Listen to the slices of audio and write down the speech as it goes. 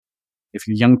if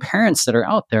you're young parents that are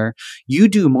out there, you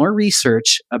do more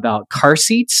research about car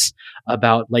seats,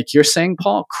 about, like you're saying,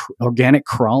 Paul, organic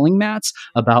crawling mats,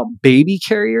 about baby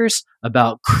carriers,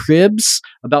 about cribs,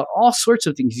 about all sorts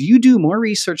of things. You do more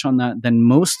research on that than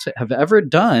most have ever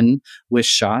done with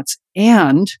shots.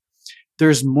 And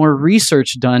there's more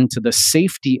research done to the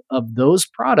safety of those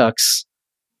products.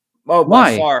 Oh,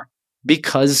 by far.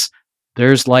 Because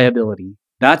there's liability.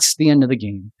 That's the end of the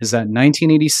game, is that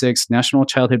 1986 National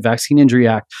Childhood Vaccine Injury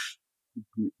Act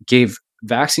gave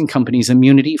vaccine companies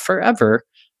immunity forever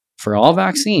for all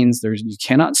vaccines. You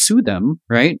cannot sue them,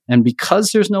 right? And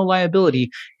because there's no liability,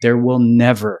 there will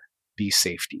never be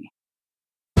safety.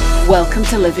 Welcome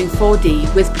to Living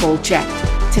 4D with Paul Chek.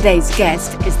 Today's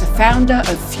guest is the founder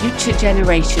of Future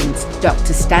Generations,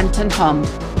 Dr. Stanton Hom.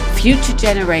 Future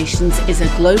Generations is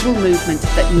a global movement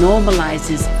that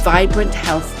normalizes vibrant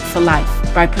health for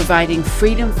life by providing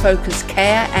freedom-focused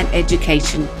care and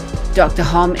education. Dr.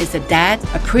 Hom is a dad,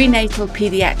 a prenatal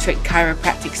pediatric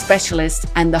chiropractic specialist,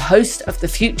 and the host of the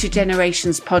Future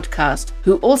Generations podcast,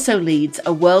 who also leads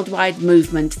a worldwide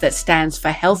movement that stands for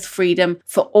health freedom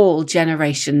for all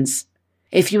generations.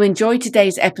 If you enjoyed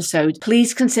today's episode,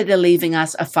 please consider leaving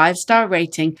us a 5-star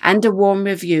rating and a warm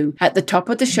review at the top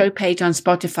of the show page on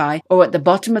Spotify or at the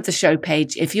bottom of the show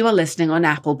page if you are listening on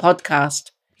Apple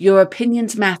Podcast. Your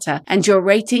opinions matter, and your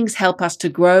ratings help us to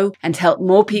grow and help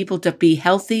more people to be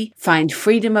healthy, find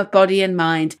freedom of body and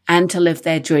mind, and to live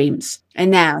their dreams.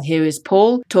 And now, here is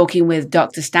Paul talking with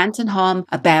Dr. Stanton Hom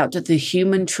about the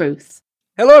human truth.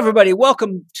 Hello, everybody.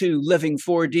 Welcome to Living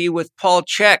 4D with Paul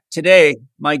Chek. Today,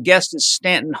 my guest is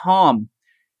Stanton Hom.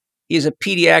 He is a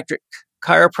pediatric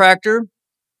chiropractor,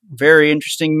 very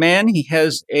interesting man. He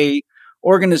has a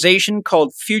organization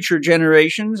called Future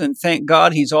Generations, and thank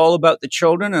God he's all about the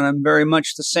children, and I'm very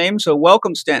much the same. So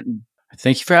welcome, Stanton.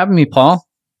 Thank you for having me, Paul.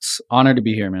 It's an honor to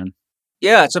be here, man.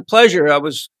 Yeah, it's a pleasure. I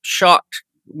was shocked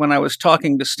when I was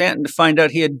talking to Stanton to find out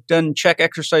he had done Chek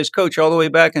Exercise Coach all the way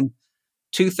back in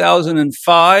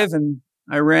 2005, and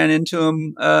I ran into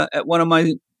him at one of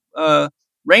my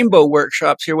rainbow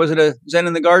workshops here. Was it a Zen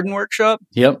in the Garden workshop?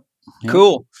 Yep.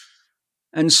 Cool.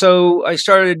 And so I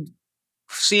started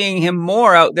seeing him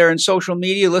more out there in social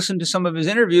media, listened to some of his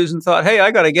interviews, and thought, hey,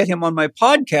 I got to get him on my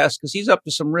podcast because he's up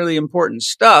to some really important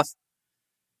stuff.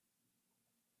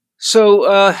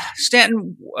 So,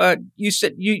 Stanton, you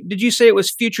said did you say it was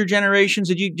Future Generations?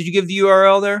 Did you give the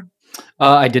URL there?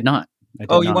 I did not.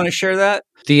 You want to share that?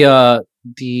 For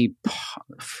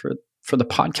the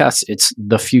podcast, it's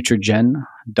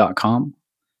thefuturegen.com,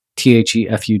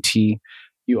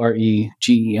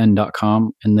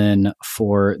 TheFuturegen.com. And then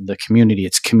for the community,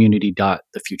 it's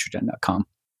community.thefuturegen.com.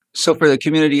 So for the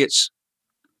community, it's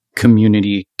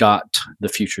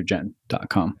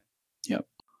community.thefuturegen.com. Yep.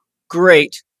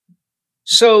 Great.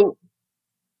 So,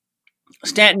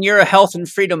 Stanton, you're a health and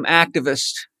freedom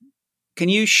activist. Can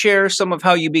you share some of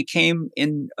how you became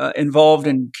involved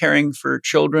in caring for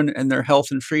children and their health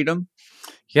and freedom?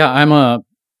 Yeah, I'm a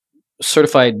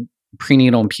certified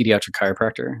prenatal and pediatric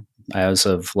chiropractor. As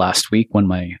of last week, one of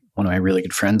my really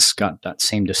good friends got that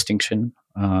same distinction.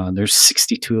 There's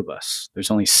 62 of us.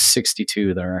 There's only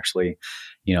 62 that are actually,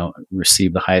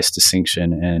 receive the highest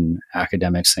distinction in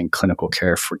academics and clinical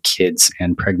care for kids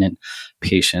and pregnant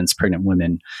patients, pregnant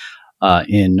women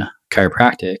in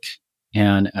chiropractic.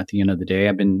 And at the end of the day,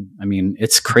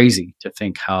 it's crazy to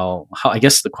think how I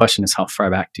guess the question is, how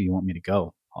far back do you want me to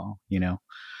go, Paul?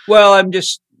 Well, I'm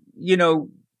just,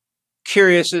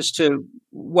 curious as to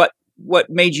what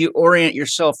made you orient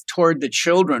yourself toward the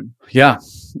children. Yeah.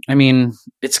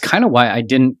 It's kind of why I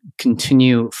didn't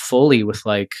continue fully with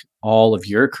like all of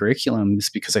your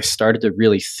curriculums, because I started to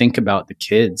really think about the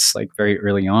kids like very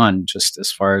early on, just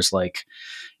as far as like,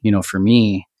 for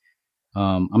me,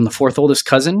 I'm the fourth oldest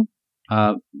cousin.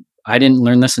 I didn't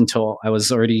learn this until I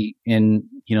was already in,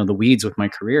 the weeds with my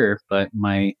career, but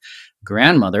my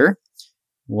grandmother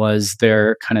was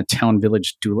their kind of town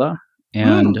village doula,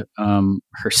 and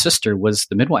her sister was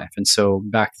the midwife. And so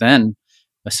back then,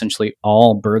 essentially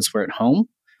all birds were at home.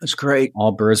 That's great.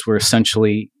 All birds were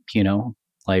essentially,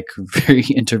 like very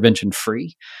intervention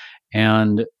free.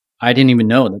 And I didn't even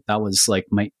know that was like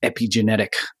my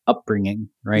epigenetic upbringing,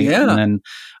 right? Yeah. And then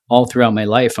all throughout my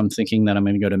life, I'm thinking that I'm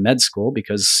going to go to med school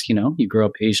because, you grow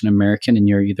up Asian American and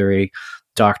you're either a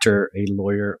doctor, a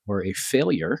lawyer, or a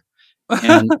failure.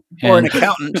 Or an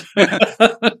accountant.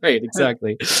 Right,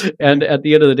 exactly. And at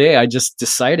the end of the day, I just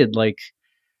decided like,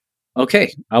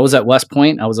 okay, I was at West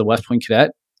Point. I was a West Point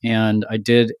cadet, and I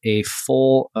did a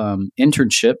full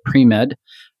internship pre-med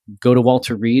go to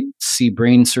Walter Reed, see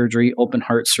brain surgery, open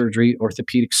heart surgery,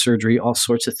 orthopedic surgery, all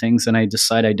sorts of things. And I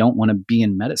decide I don't want to be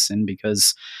in medicine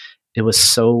because it was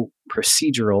so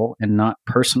procedural and not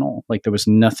personal. Like there was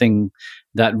nothing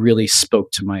that really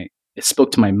spoke to my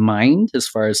mind as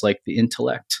far as like the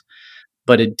intellect,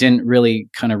 but it didn't really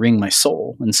kind of ring my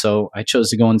soul. And so I chose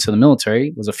to go into the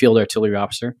military, was a field artillery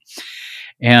officer.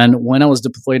 And when I was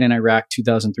deployed in Iraq,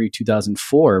 2003,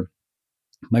 2004,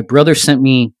 my brother sent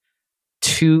me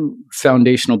three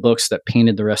foundational books that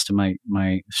painted the rest of my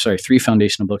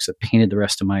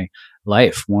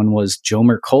life. One was Joe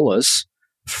Mercola's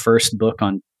first book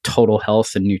on total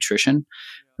health and nutrition.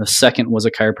 The second was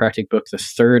a chiropractic book. The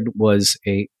third was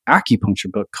a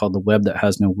acupuncture book called The Web That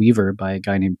Has No Weaver by a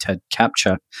guy named Ted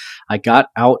Kaptcha. I got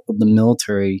out of the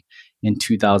military in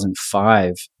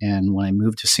 2005, and when I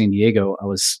moved to San Diego, I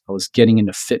was getting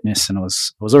into fitness, and I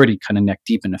was already kind of neck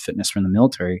deep into fitness from the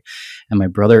military, and my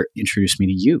brother introduced me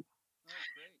to you.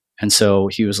 And so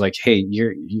he was like, "Hey,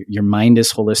 your mind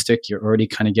is holistic. You're already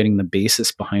kind of getting the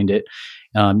basis behind it.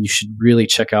 You should really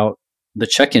check out the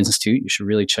Chek Institute. You should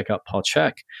really check out Paul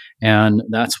Chek." And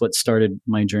that's what started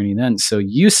my journey then. So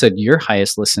you said your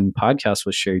highest listened podcast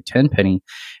was Sherry Tenpenny.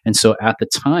 And so at the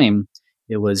time,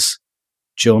 it was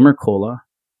Joe Mercola,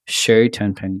 Sherry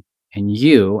Tenpenny, and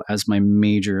you as my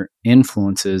major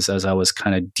influences as I was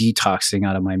kind of detoxing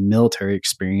out of my military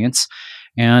experience.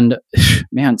 And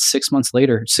man, 6 weeks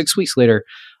later,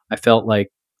 I felt like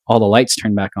all the lights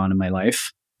turned back on in my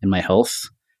life and my health,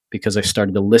 because I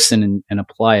started to listen and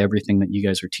apply everything that you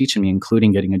guys were teaching me,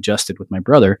 including getting adjusted with my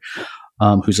brother,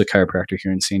 who's a chiropractor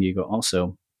here in San Diego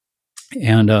also.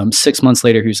 And 6 months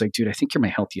later, he was like, "Dude, I think you're my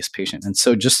healthiest patient." And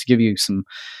so just to give you some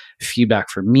feedback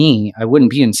for me, I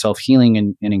wouldn't be in self-healing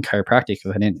and in chiropractic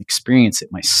if I didn't experience it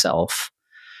myself.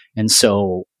 And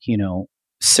so,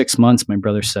 6 months, my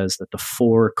brother says that the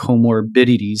 4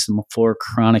 comorbidities, the 4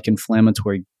 chronic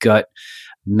inflammatory gut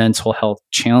mental health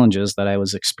challenges that I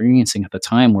was experiencing at the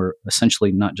time were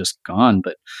essentially not just gone,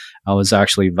 but I was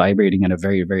actually vibrating at a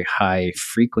very, very high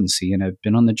frequency. And I've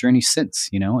been on the journey since,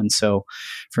 And so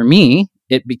for me,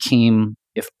 it became,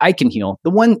 if I can heal,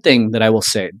 the one thing that I will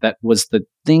say that was the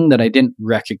thing that I didn't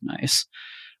recognize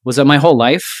was that my whole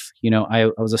life,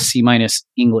 I was a C-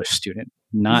 English student.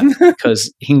 Not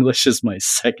because English is my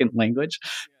second language,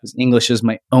 because English is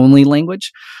my only language.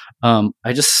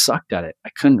 I just sucked at it. I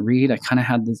couldn't read. I kind of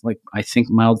had this, I think,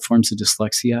 mild forms of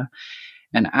dyslexia.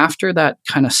 And after that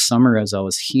kind of summer, as I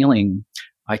was healing,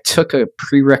 I took a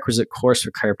prerequisite course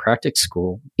for chiropractic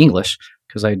school, English,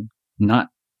 because I'd not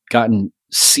gotten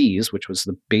C's, which was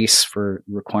the base for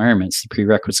requirements, the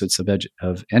prerequisites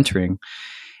of entering.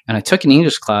 And I took an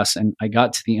English class, and I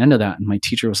got to the end of that, and my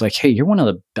teacher was like, "Hey, you're one of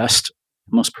the best,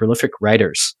 most prolific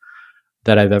writers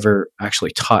that I've ever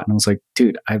actually taught." And I was like,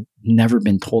 "Dude, I've never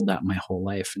been told that my whole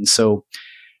life." And so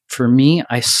for me,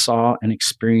 I saw and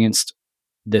experienced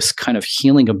this kind of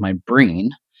healing of my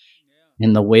brain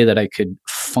in the way that I could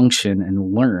function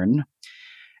and learn.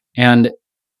 And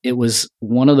it was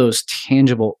one of those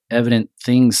tangible, evident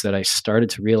things that I started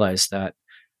to realize that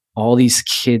all these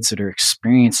kids that are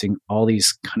experiencing all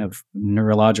these kind of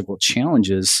neurological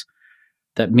challenges,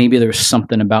 that maybe there's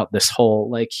something about this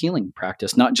whole healing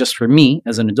practice, not just for me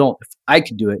as an adult. If I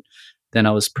could do it, then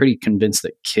I was pretty convinced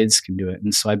that kids can do it.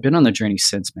 And so I've been on the journey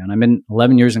since, man. I've been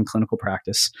 11 years in clinical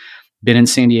practice, been in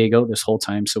San Diego this whole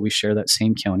time. So we share that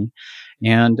same county.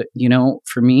 And,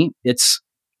 for me,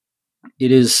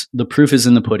 it is, the proof is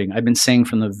in the pudding. I've been saying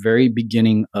from the very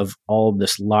beginning of all of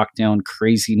this lockdown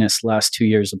craziness, last 2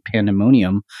 years of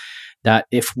pandemonium, that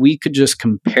if we could just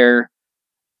compare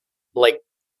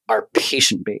our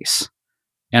patient base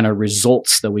and our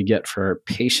results that we get for our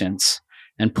patients,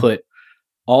 and put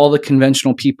all the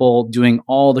conventional people doing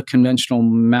all the conventional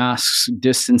masks,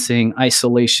 distancing,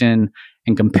 isolation,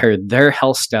 and compare their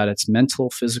health status, mental,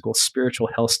 physical, spiritual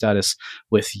health status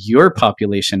with your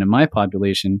population and my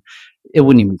population, it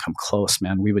wouldn't even come close,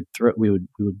 man. We would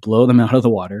blow them out of the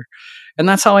water. And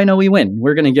that's how I know we win.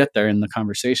 We're going to get there in the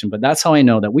conversation, but that's how I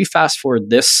know that we fast forward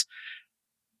this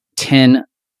 10,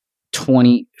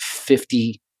 20,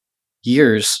 50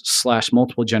 years /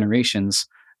 multiple generations,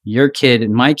 your kid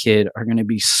and my kid are going to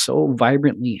be so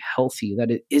vibrantly healthy that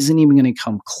it isn't even going to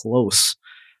come close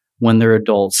when they're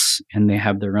adults and they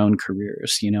have their own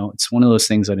careers. It's one of those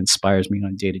things that inspires me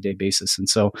on a day-to-day basis. And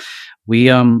so we've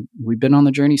been on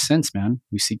the journey since, man.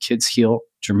 We see kids heal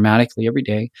dramatically every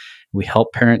day. We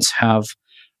help parents have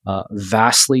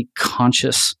vastly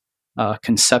conscious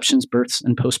conceptions, births,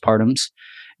 and postpartums.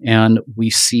 And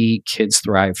we see kids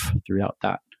thrive throughout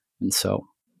that. And so,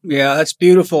 yeah, that's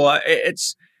beautiful.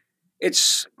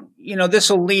 it's, this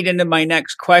will lead into my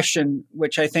next question,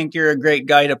 which I think you're a great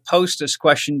guy to post this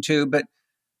question to, but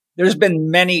there's been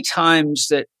many times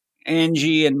that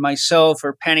Angie and myself,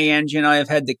 or Penny, Angie and I, have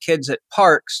had the kids at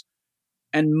parks,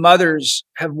 and mothers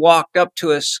have walked up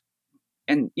to us.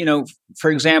 And, for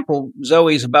example,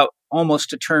 Zoe's about almost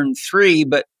to turn 3,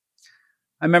 but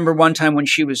I remember one time when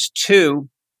she was 2,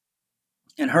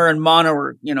 and her and Mana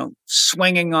were,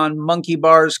 swinging on monkey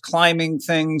bars, climbing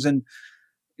things, and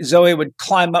Zoe would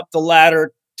climb up the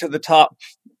ladder to the top.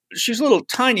 She's a little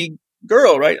tiny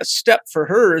girl, right? A step for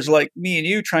her is like me and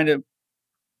you trying to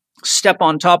step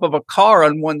on top of a car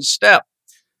on one step.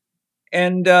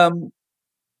 And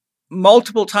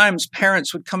multiple times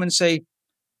parents would come and say,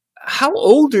 "How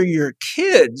old are your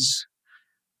kids?"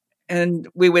 And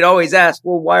we would always ask,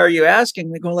 "Well, why are you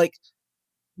asking?" They go like,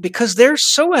 "Because they're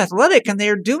so athletic and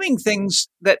they're doing things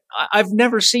that I've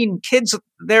never seen kids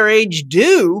their age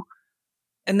do.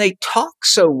 And they talk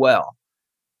so well."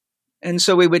 And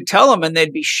so we would tell them and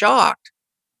they'd be shocked.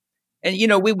 And,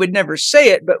 we would never say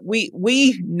it, but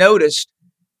we noticed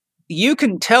you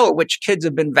can tell which kids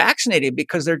have been vaccinated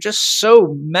because they're just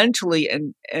so mentally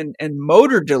and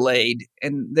motor delayed.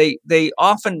 And they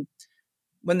often,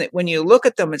 when you look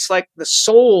at them, it's like the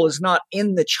soul is not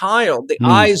in the child. The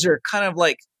eyes are kind of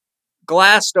like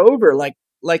glassed over,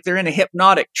 like they're in a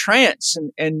hypnotic trance.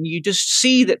 And you just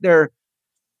see that they're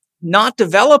not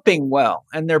developing well,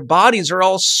 and their bodies are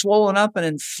all swollen up and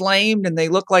inflamed, and they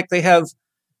look like they have,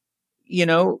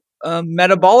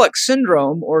 metabolic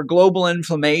syndrome or global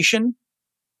inflammation.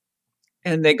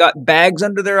 And they got bags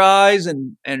under their eyes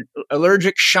and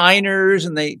allergic shiners,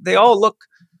 and they all look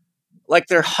like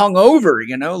they're hungover,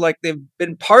 like they've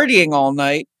been partying all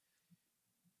night.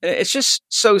 It's just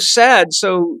so sad.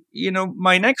 So,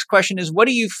 my next question is, what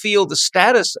do you feel the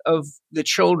status of the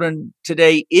children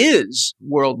today is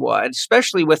worldwide,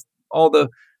 especially with all the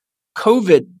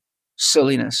COVID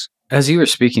silliness? As you were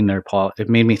speaking there, Paul, it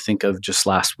made me think of just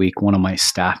last week, one of my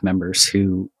staff members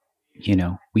who,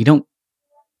 we don't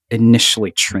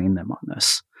initially train them on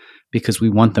this because we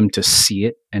want them to see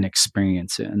it and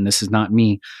experience it. And this is not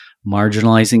me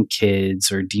marginalizing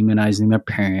kids or demonizing their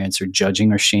parents or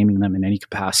judging or shaming them in any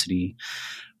capacity.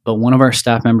 But one of our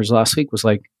staff members last week was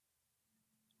like,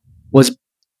 was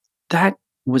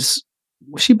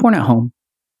she born at home?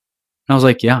 And I was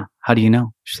like, yeah. How do you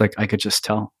know? She's like, I could just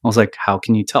tell. I was like, how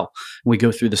can you tell? And we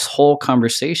go through this whole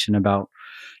conversation about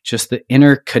just the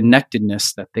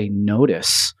interconnectedness that they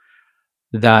notice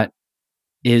that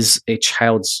is a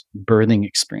child's birthing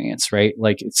experience, right?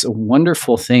 Like, it's a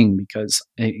wonderful thing because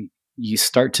you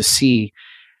start to see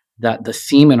that the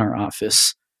theme in our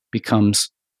office becomes,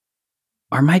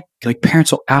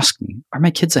 parents will ask me, are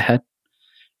my kids ahead?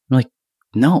 I'm like,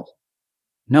 no,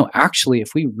 actually,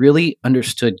 if we really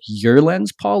understood your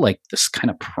lens, Paul, like this kind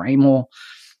of primal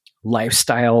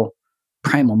lifestyle,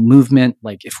 primal movement,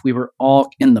 like if we were all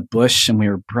in the bush and we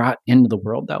were brought into the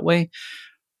world that way,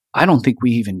 I don't think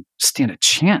we even stand a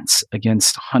chance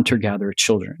against hunter-gatherer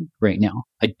children right now.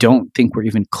 I don't think we're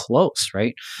even close,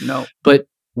 right? No. But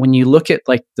when you look at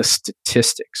like the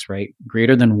statistics, right,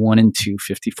 greater than 1 in 2,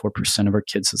 54% of our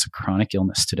kids has a chronic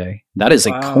illness today. That is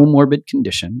a comorbid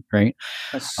condition, right?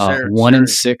 1 in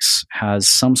 6 has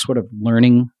some sort of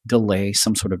learning delay,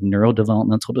 some sort of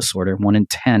neurodevelopmental disorder. 1 in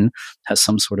 10 has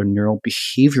some sort of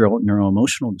neurobehavioral,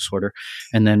 neuroemotional disorder.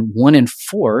 And then 1 in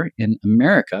 4 in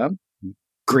America,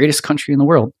 greatest country in the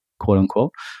world, quote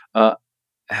unquote,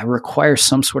 requires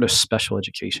some sort of special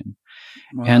education.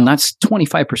 Wow. And that's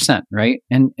 25%, right?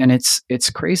 And it's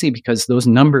crazy because those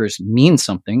numbers mean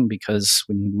something, because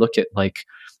when you look at like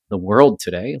the world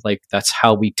today, like that's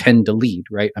how we tend to lead,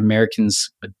 right?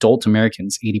 Adult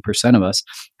Americans, 80% of us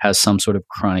has some sort of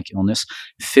chronic illness.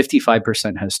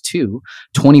 55% has 2,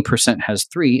 20% has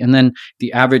 3. And then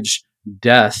the average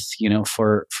death,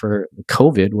 for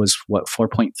COVID was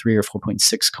 4.3 or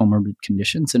 4.6 comorbid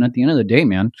conditions. And at the end of the day,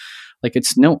 man, like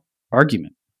it's no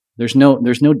argument. There's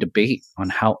no debate on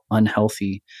how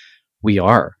unhealthy we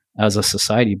are as a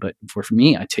society. But for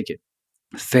me, I take it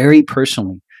very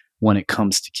personally when it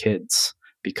comes to kids,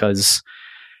 because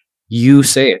you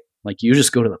say it, like you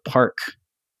just go to the park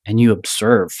and you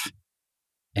observe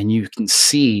and you can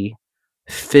see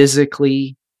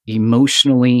physically,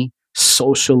 emotionally,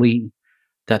 socially,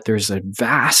 that there's a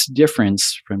vast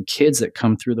difference from kids that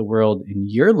come through the world in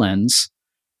your lens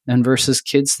and versus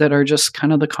kids that are just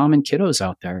kind of the common kiddos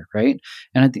out there, right?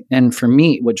 And for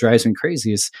me, what drives me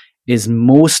crazy is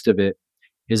most of it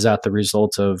is at the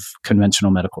result of conventional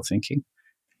medical thinking.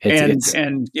 And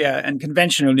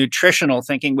conventional nutritional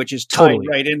thinking, which is tied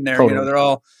right in there. Totally. They're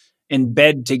all in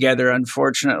bed together.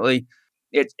 Unfortunately,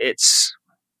 it's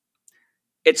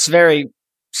it's very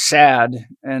sad.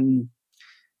 And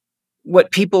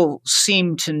what people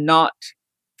seem to not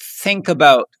think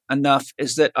about enough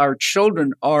is that our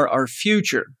children are our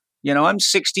future. I'm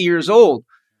 60 years old.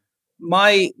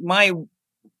 My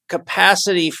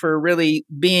capacity for really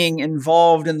being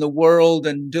involved in the world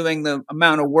and doing the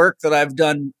amount of work that I've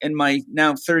done in my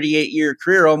now 38-year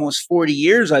career, almost 40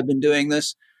 years I've been doing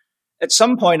this. At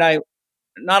some point, I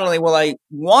not only will I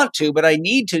want to, but I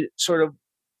need to sort of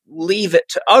leave it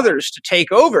to others to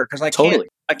take over, because I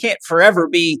can't forever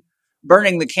be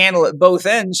burning the candle at both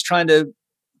ends, trying to,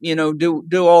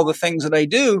 do all the things that I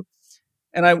do.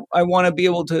 And I want to be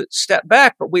able to step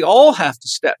back, but we all have to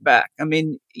step back. I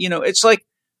mean, it's like,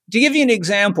 to give you an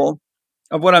example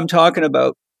of what I'm talking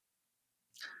about,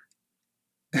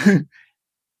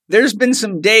 there's been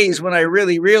some days when I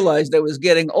really realized I was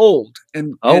getting old.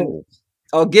 And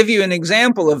I'll give you an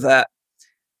example of that.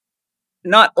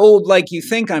 Not old like you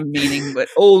think I'm meaning, but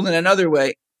old in another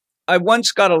way. I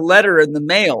once got a letter in the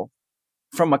mail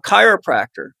from a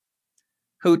chiropractor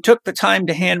who took the time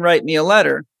to handwrite me a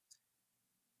letter.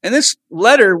 And this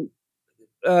letter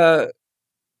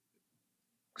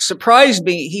surprised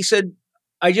me. He said,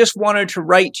 I just wanted to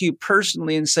write to you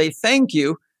personally and say thank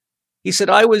you. He said,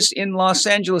 I was in Los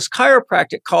Angeles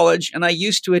Chiropractic College, and I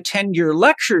used to attend your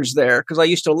lectures there because I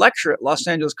used to lecture at Los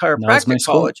Angeles Chiropractic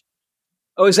College.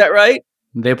 Oh, is that right?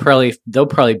 They'll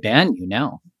probably ban you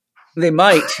now. They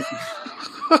might.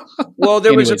 Well,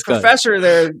 there was a professor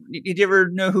there. Did you ever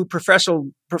know who Professor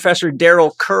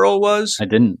Daryl Curl was? I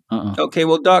didn't. Okay,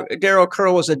 well, Daryl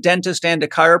Curl was a dentist and a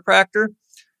chiropractor,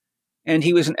 and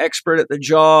he was an expert at the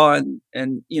jaw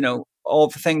and all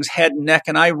the things head and neck.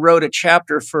 And I wrote a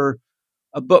chapter for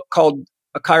a book called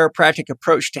A Chiropractic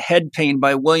Approach to Head Pain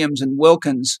by Williams and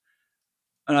Wilkins.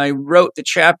 And I wrote the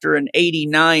chapter in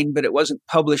 1989, but it wasn't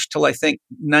published till I think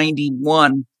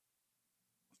 1991.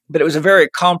 But it was a very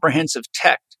comprehensive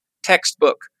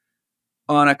textbook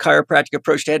on a chiropractic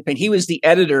approach to head pain. He was the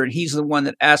editor, and he's the one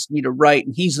that asked me to write,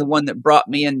 and he's the one that brought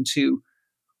me into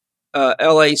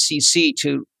LACC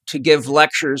to give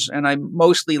lectures. And I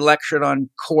mostly lectured on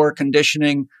core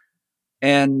conditioning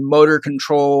and motor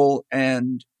control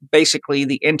and basically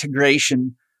the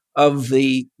integration of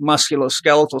the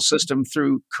musculoskeletal system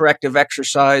through corrective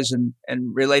exercise and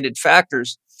related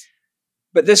factors.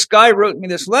 But this guy wrote me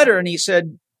this letter, and he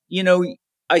said,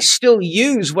 I still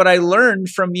use what I learned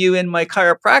from you in my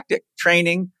chiropractic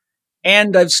training,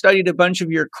 and I've studied a bunch of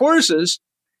your courses.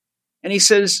 And he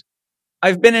says,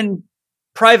 I've been in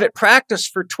private practice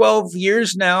for 12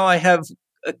 years now. I have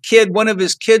a kid. One of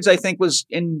his kids, I think, was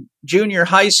in junior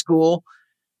high school.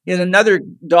 He had another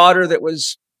daughter that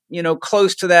was,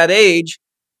 close to that age.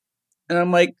 And I'm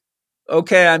like,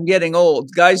 okay, I'm getting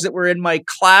old. Guys that were in my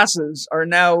classes are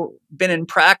now been in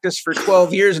practice for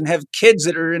 12 years and have kids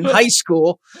that are in high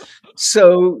school.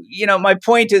 So, my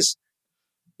point is,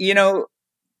 I'm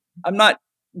not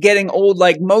getting old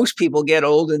like most people get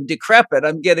old and decrepit.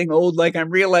 I'm getting old like I'm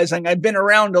realizing I've been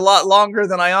around a lot longer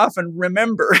than I often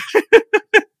remember.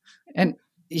 And,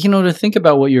 to think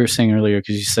about what you were saying earlier,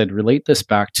 because you said relate this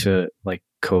back to like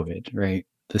COVID, right?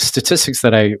 The statistics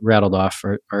that I rattled off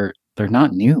are they're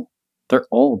not new. They're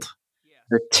old. Yeah.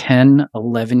 They're 10,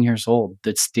 11 years old.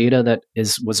 That's data that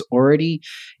was already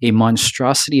a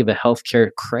monstrosity of a healthcare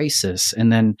crisis.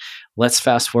 And then let's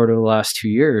fast forward to the last 2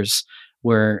 years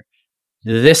where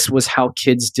this was how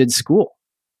kids did school,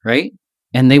 right?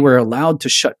 And they were allowed to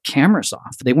shut cameras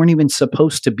off. They weren't even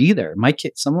supposed to be there.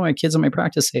 Some of my kids in my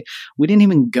practice say, we didn't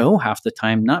even go half the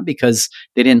time, not because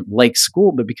they didn't like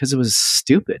school, but because it was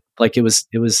stupid. Like it was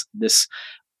this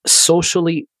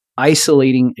socially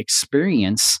isolating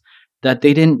experience that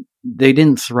they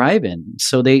didn't thrive in.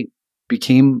 So they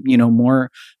became,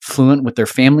 more fluent with their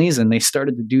families, and they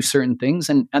started to do certain things.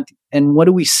 And what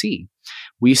do we see?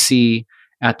 We see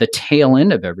at the tail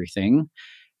end of everything,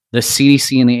 the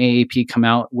CDC and the AAP come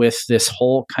out with this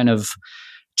whole kind of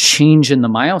change in the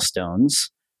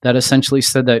milestones that essentially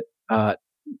said that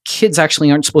kids actually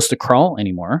aren't supposed to crawl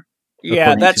anymore.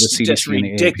 Yeah, that's just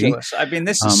ridiculous. I mean,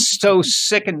 this is so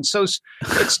sick and so.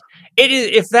 It is.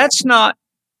 If that's not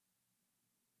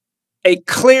a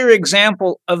clear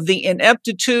example of the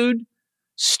ineptitude,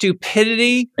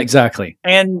 stupidity, exactly,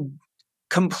 and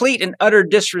complete and utter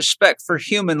disrespect for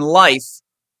human life,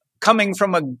 coming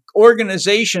from an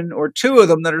organization or two of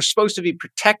them that are supposed to be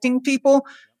protecting people,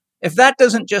 if that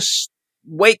doesn't just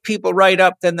wake people right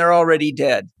up, then they're already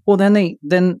dead. Well, then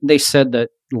they said that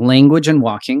language and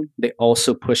walking, they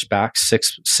also push back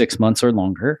six months or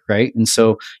longer, right? And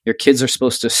so your kids are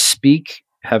supposed to speak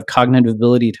have cognitive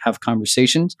ability to have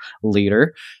conversations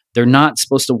later. They're not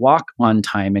supposed to walk on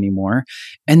time anymore.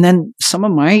 And then some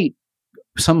of my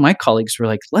colleagues were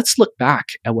like, let's look back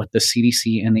at what the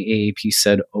CDC and the AAP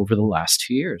said over the last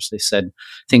 2 years. They said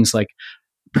things like,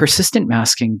 persistent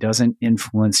masking doesn't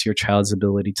influence your child's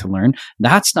ability to learn.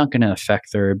 That's not going to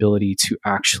affect their ability to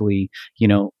actually,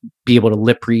 be able to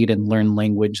lip read and learn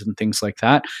language and things like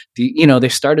that. They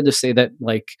started to say that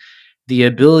like the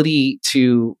ability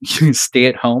to stay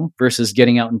at home versus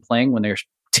getting out and playing when they're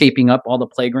taping up all the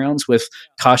playgrounds with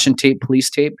caution tape, police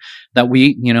tape, that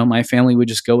my family would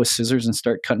just go with scissors and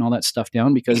start cutting all that stuff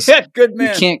down because you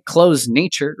can't close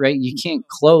nature, right? You can't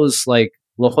close like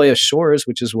La Jolla Shores,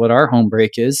 which is what our home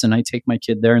break is. And I take my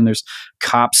kid there and there's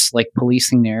cops like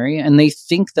policing the area and they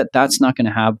think that that's not going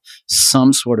to have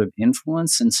some sort of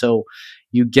influence. And so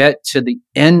you get to the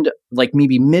end, like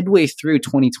maybe midway through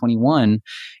 2021,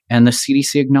 and the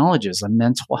CDC acknowledges a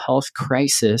mental health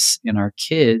crisis in our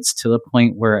kids to the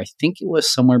point where I think it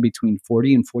was somewhere between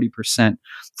 40 and 44%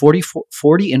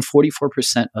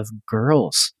 of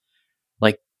girls,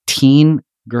 like teen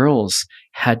girls,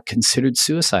 had considered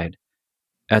suicide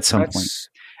at some point.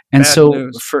 And so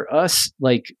news. For us,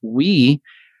 like we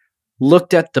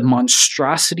looked at the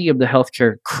monstrosity of the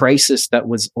healthcare crisis that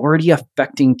was already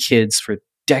affecting kids for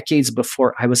decades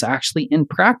before I was actually in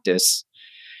practice.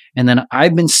 And then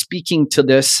I've been speaking to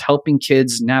this, helping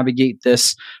kids navigate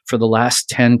this for the last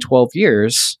 10, 12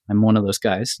 years. I'm one of those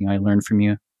guys. I learned from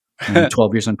you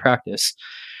 12 years in practice.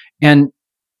 And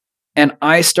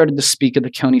I started to speak at the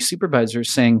county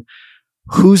supervisors saying,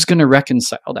 who's going to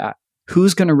reconcile that?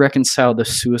 Who's going to reconcile the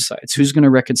suicides? Who's going to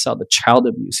reconcile the child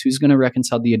abuse? Who's going to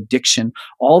reconcile the addiction?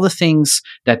 All the things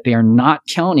that they are not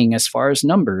counting as far as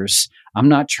numbers. I'm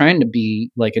not trying to be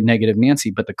like a negative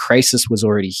Nancy, but the crisis was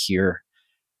already here.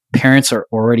 Parents are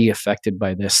already affected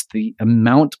by this. The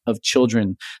amount of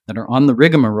children that are on the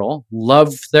rigmarole, love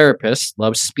therapists,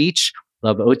 love speech,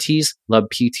 love OTs, love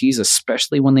PTs,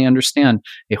 especially when they understand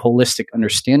a holistic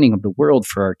understanding of the world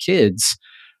for our kids.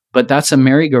 But that's a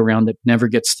merry-go-round that never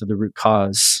gets to the root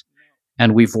cause.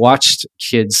 And we've watched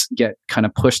kids get kind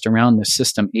of pushed around the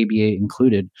system, ABA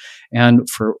included. And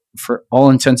for all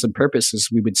intents and purposes,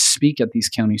 we would speak at these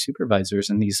county supervisors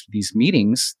in these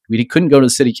meetings. We couldn't go to the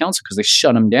city council because they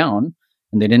shut them down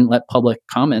and they didn't let public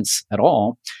comments at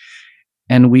all.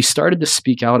 And we started to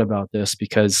speak out about this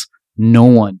because no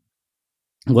one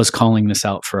was calling this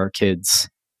out for our kids.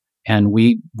 And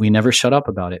we never shut up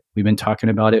about it. We've been talking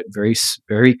about it very,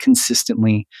 very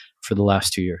consistently for the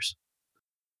last 2 years.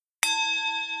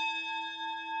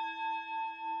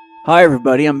 Hi,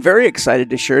 everybody. I'm very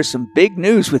excited to share some big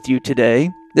news with you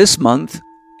today. This month,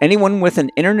 anyone with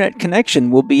an internet connection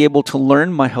will be able to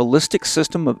learn my holistic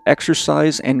system of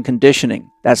exercise and conditioning.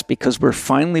 That's because we're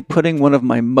finally putting one of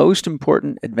my most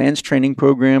important advanced training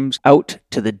programs out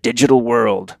to the digital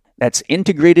world. That's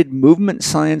Integrated Movement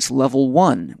Science Level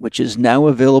 1, which is now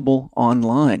available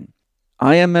online.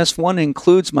 IMS-1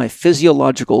 includes my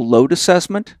physiological load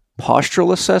assessment,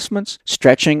 postural assessments,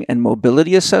 stretching and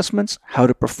mobility assessments, how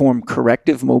to perform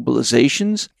corrective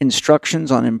mobilizations,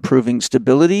 instructions on improving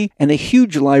stability, and a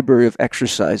huge library of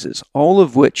exercises, all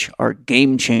of which are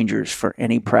game changers for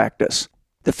any practice.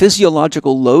 The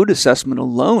physiological load assessment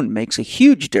alone makes a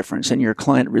huge difference in your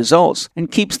client results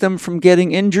and keeps them from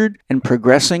getting injured and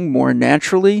progressing more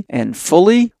naturally and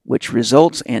fully, which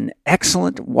results in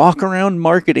excellent walk-around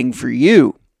marketing for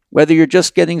you. Whether you're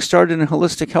just getting started in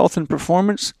holistic health and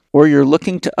performance, or you're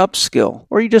looking to upskill,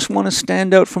 or you just want to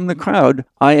stand out from the crowd,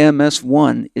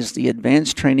 IMS-1 is the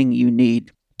advanced training you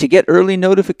need. To get early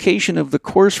notification of the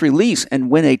course release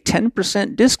and win a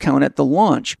 10% discount at the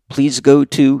launch, please go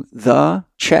to The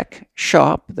Check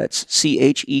Shop, that's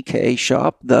CHEK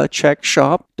shop,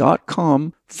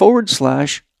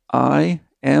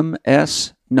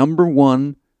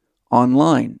 thecheckshop.com/IMS1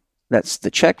 online. That's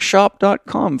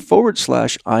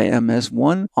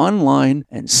thecheckshop.com/IMS1 online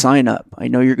and sign up. I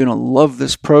know you're going to love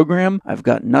this program. I've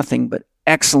got nothing but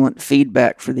excellent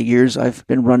feedback for the years I've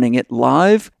been running it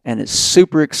live, and it's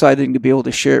super exciting to be able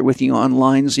to share it with you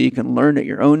online so you can learn at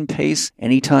your own pace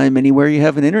anytime, anywhere you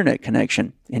have an internet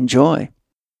connection. Enjoy.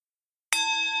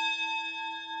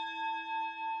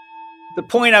 The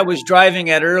point I was driving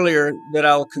at earlier that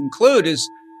I'll conclude is,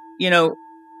 the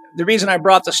reason I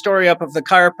brought the story up of the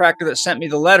chiropractor that sent me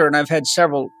the letter, and I've had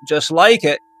several just like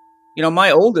it,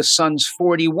 my oldest son's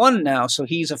 41 now, so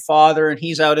he's a father and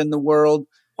he's out in the world.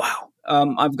 Wow.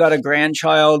 I've got a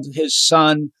grandchild, his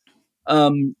son.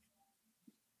 So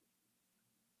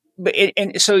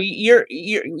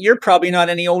you're probably not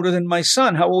any older than my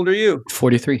son. How old are you?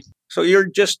 43. So you're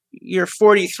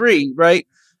 43, right?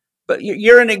 But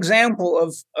you're an example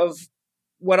of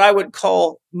what I would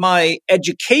call my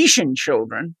education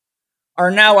children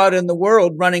are now out in the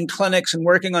world running clinics and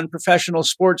working on professional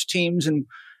sports teams and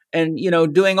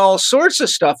doing all sorts of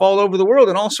stuff all over the world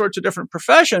in all sorts of different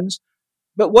professions.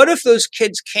 But what if those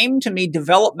kids came to me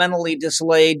developmentally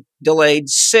delayed,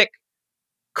 sick,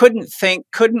 couldn't think,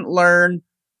 couldn't learn?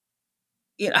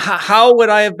 How would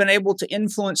I have been able to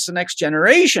influence the next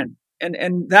generation?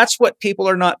 And that's what people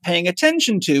are not paying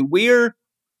attention to. We're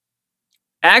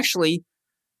actually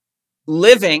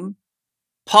living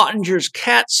Pottinger's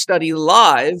cat study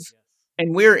live,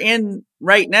 and we're in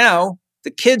right now,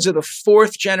 the kids are the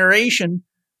fourth generation,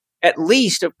 at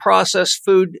least, of processed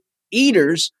food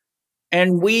eaters.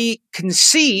 And we can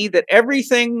see that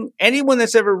anyone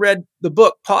that's ever read the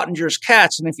book Pottinger's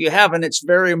Cats, and if you haven't, it's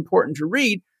very important to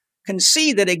read, can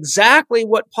see that exactly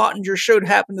what Pottinger showed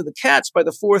happened to the cats by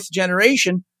the fourth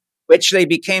generation, which they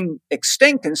became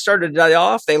extinct and started to die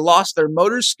off. They lost their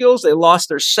motor skills. They lost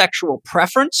their sexual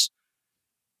preference.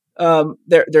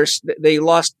 They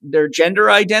lost their gender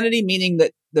identity, meaning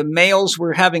that the males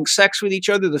were having sex with each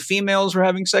other. The females were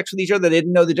having sex with each other. They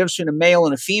didn't know the difference between a male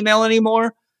and a female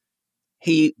anymore.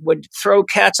 He would throw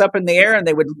cats up in the air and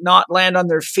they would not land on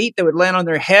their feet. They would land on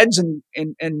their heads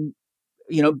and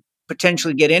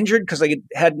potentially get injured because they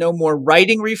had no more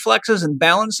righting reflexes and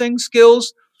balancing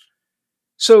skills.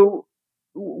 So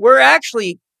we're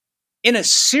actually in a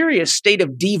serious state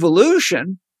of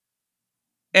devolution.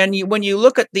 And when you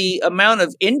look at the amount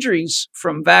of injuries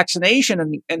from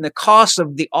vaccination and the cost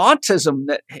of the autism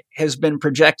that has been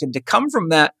projected to come from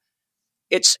that,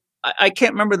 I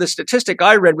can't remember the statistic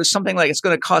I read was something like it's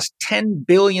going to cost $10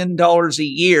 billion a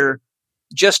year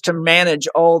just to manage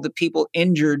all the people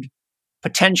injured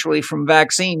potentially from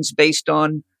vaccines based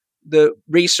on the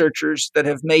researchers that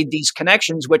have made these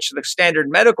connections, which the standard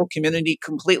medical community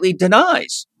completely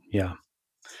denies. Yeah.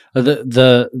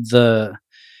 The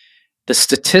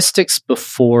statistics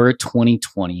before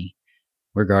 2020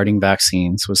 regarding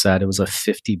vaccines was that it was a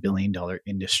 $50 billion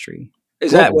industry.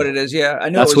 Is that what it is? Yeah, I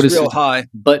know that's it was real high.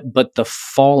 But the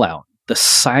fallout, the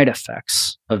side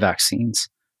effects of vaccines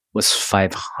was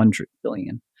 500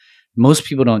 billion. Most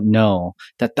people don't know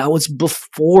that was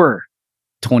before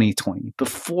 2020,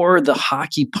 before the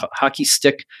hockey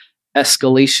stick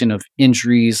escalation of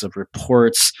injuries, of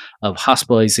reports, of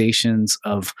hospitalizations,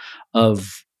 of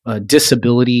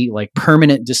disability, like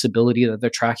permanent disability that they're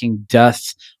tracking,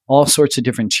 death, all sorts of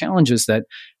different challenges that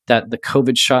the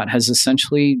COVID shot has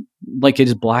essentially, like, it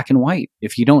is black and white.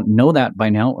 If you don't know that by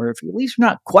now, or if at least you're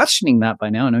not questioning that by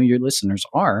now, I know your listeners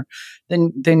are,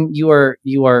 then you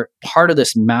are part of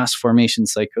this mass formation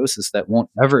psychosis that won't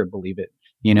ever believe it.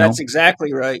 That's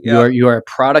exactly right. Yeah. You are a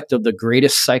product of the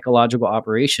greatest psychological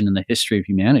operation in the history of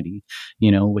humanity,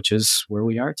 which is where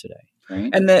we are today.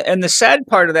 Right? And the sad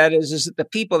part of that is that the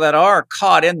people that are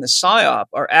caught in the psyop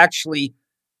are actually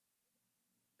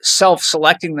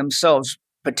self-selecting themselves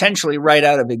potentially right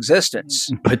out of existence.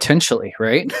 Potentially,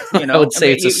 right? I would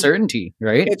say it's a certainty,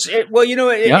 right? It's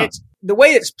the way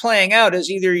it's playing out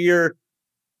is either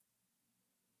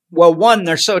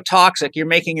they're so toxic, you're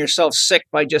making yourself sick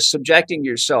by just subjecting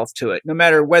yourself to it. No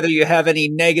matter whether you have any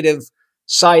negative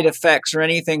side effects or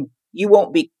anything,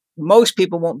 most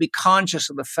people won't be conscious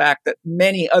of the fact that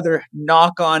many other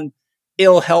knock-on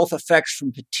ill health effects,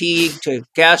 from fatigue to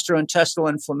gastrointestinal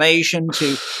inflammation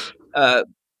to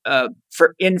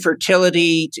for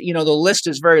infertility, the list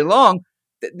is very long.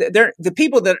 The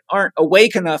people that aren't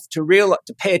awake enough to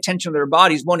pay attention to their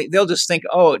bodies they'll just think,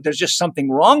 oh, there's just something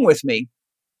wrong with me.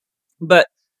 But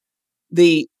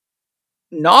the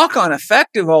knock-on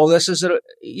effect of all this is that,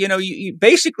 you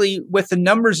basically, with the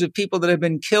numbers of people that have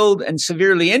been killed and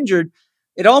severely injured,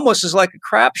 it almost is like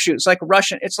a crapshoot. It's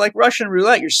like Russian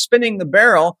roulette. You're spinning the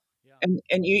barrel, and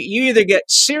you either get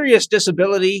serious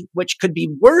disability, which could be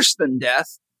worse than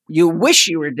death. You wish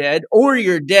you were dead, or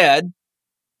you're dead,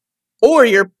 or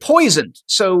you're poisoned.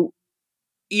 So,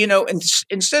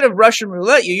 instead of Russian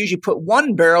roulette, you usually put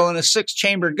one barrel in a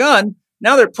 6-chamber gun.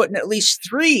 Now they're putting at least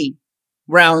 3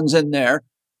 rounds in there,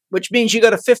 which means you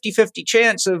got a 50-50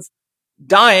 chance of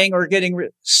dying or getting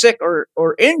sick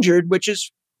or injured, which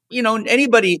is,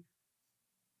 anybody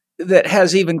that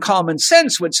has even common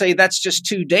sense would say that's just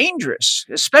too dangerous,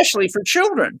 especially for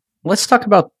children. Let's talk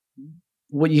about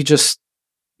what you just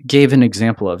gave an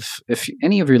example of. If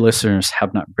any of your listeners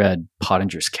have not read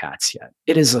Pottinger's Cats yet,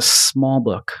 it is a small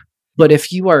book. But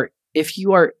if you are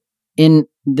in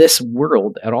this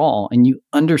world at all, and you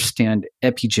understand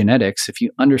epigenetics, if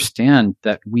you understand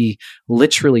that we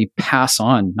literally pass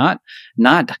on not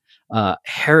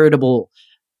heritable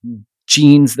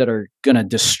genes that are going to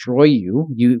destroy you.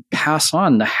 You pass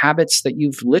on the habits that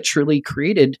you've literally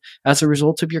created as a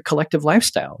result of your collective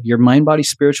lifestyle, your mind, body,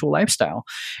 spiritual lifestyle.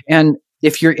 And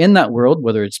if you're in that world,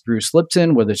 whether it's Bruce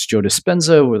Lipton, whether it's Joe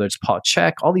Dispenza, whether it's Paul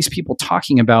Chek, all these people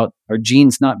talking about our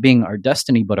genes not being our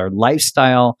destiny, but our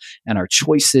lifestyle and our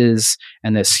choices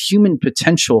and this human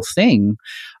potential thing,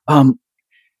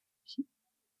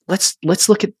 let's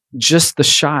look at just the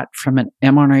shot from an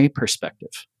mRNA perspective.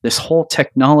 This whole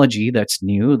technology that's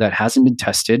new, that hasn't been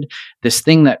tested, this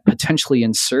thing that potentially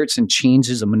inserts and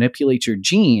changes and manipulates your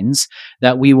genes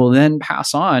that we will then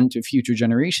pass on to future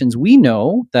generations. We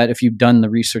know that if you've done the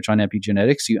research on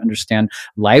epigenetics, you understand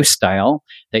lifestyle,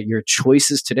 that your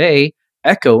choices today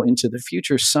echo into the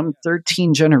future some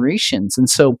 13 generations. And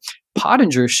so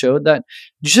Pottinger showed that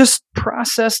just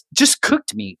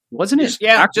cooked meat, wasn't it?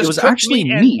 Yeah, it was actually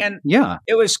meat. And yeah,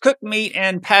 it was cooked meat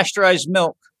and pasteurized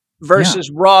milk versus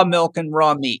raw milk and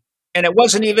raw meat. And it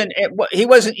wasn't even he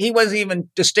wasn't even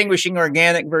distinguishing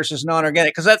organic versus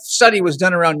non-organic, because that study was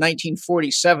done around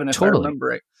 1947, if I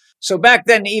remember it. So back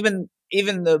then, even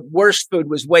the worst food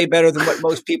was way better than what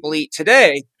most people eat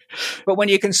today. But when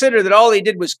you consider that all he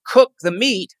did was cook the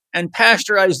meat and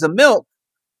pasteurize the milk,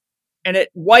 and it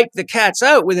wiped the cats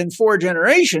out within 4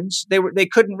 generations, they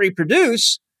couldn't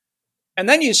reproduce. And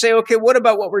then you say, okay, what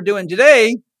about what we're doing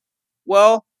today?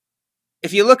 Well,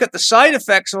 if you look at the side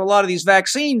effects of a lot of these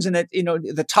vaccines, and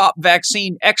the top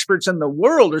vaccine experts in the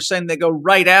world are saying they go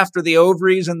right after the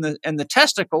ovaries and the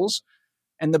testicles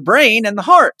and the brain and the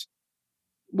heart.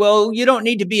 Well, you don't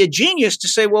need to be a genius to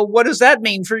say, well, what does that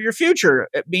mean for your future?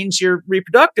 It means your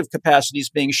reproductive capacity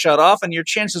is being shut off and your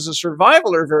chances of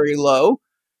survival are very low.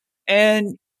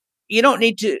 And you don't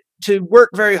need to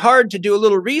work very hard to do a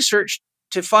little research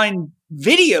to find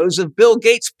videos of Bill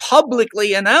Gates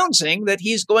publicly announcing that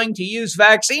he's going to use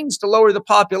vaccines to lower the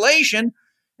population.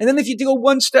 And then if you go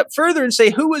one step further and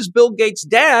say, who was Bill Gates'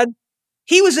 dad?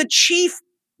 He was a chief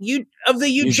of the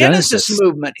eugenicist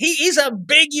movement. He's a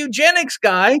big eugenics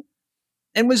guy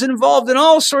and was involved in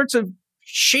all sorts of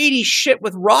shady shit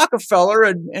with Rockefeller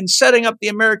and setting up the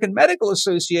American Medical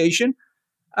Association.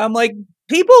 I'm like,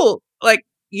 people, like,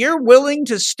 you're willing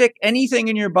to stick anything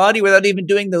in your body without even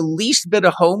doing the least bit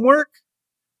of homework?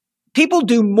 People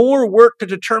do more work to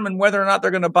determine whether or not they're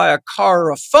going to buy a car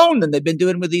or a phone than they've been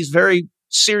doing with these very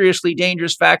seriously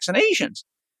dangerous vaccinations.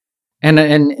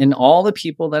 And all the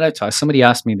people that I've talked, somebody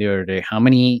asked me the other day,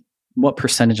 what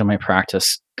percentage of my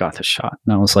practice got the shot?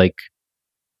 And I was like,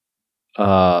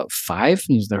 5.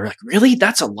 And they're like, really?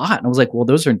 That's a lot. And I was like, well,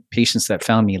 those are patients that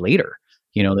found me later.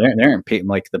 They're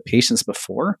like the patients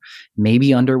before,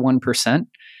 maybe under 1%.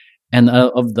 And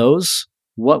of those,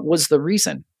 what was the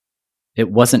reason? It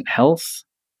wasn't health.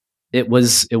 It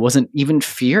wasn't even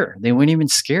fear. They weren't even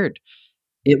scared.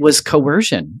 It was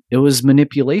coercion. It was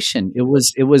manipulation. It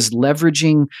was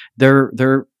leveraging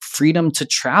their freedom to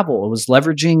travel. It was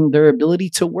leveraging their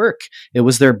ability to work. It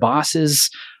was their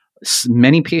bosses.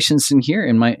 Many patients in here,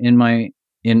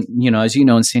 as you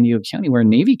know, in San Diego County, we're in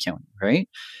Navy County, right?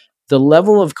 The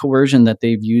level of coercion that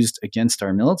they've used against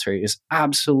our military is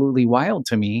absolutely wild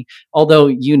to me. Although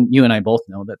you and I both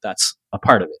know that that's a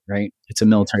part of it, right? It's a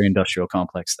military industrial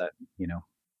complex that.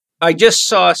 I just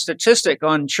saw a statistic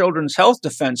on Children's Health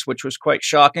Defense, which was quite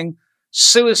shocking.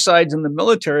 Suicides in the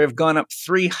military have gone up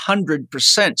 300%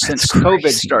 since COVID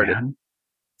started.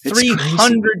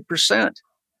 300%.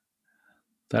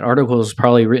 That article was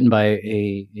probably written by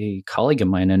a colleague of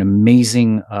mine, an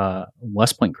amazing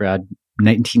West Point grad,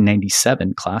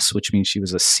 1997 class, which means she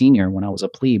was a senior when I was a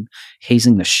plebe,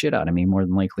 hazing the shit out of me, more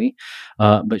than likely.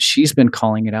 But she's been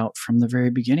calling it out from the very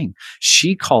beginning.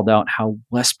 She called out how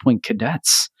West Point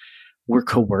cadets were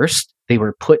coerced. They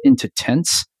were put into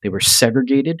tents. They were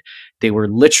segregated. They were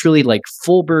literally like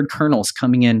full bird colonels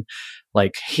coming in,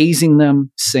 like hazing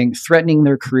them, threatening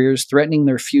their careers, threatening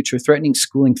their future, threatening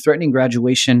schooling, threatening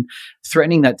graduation,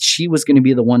 threatening that she was going to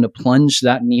be the one to plunge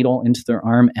that needle into their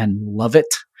arm and love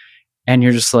it. And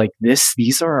you're just like,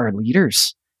 these are our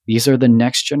leaders. These are the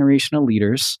next generation of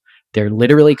leaders. They're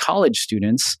literally college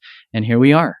students. And here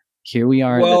we are. Well,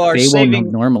 they will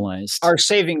normalize. Our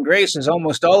saving grace is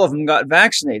almost all of them got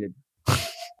vaccinated.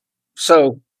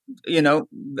 So, they're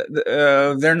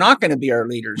not going to be our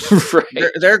leaders. Right.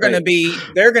 They're going to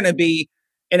be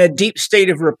in a deep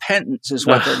state of repentance is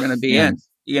what they're going to be in,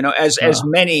 as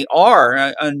many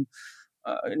are. And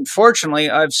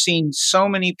unfortunately, I've seen so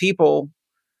many people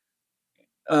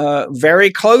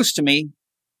very close to me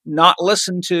not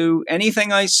listen to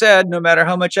anything I said, no matter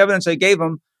how much evidence I gave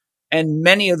them. And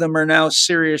many of them are now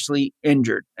seriously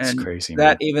injured. And it's crazy,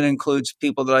 that even includes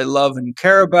people that I love and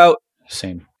care about.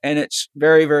 Same. And it's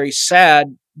very, very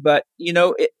sad But,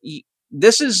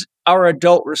 this is our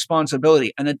adult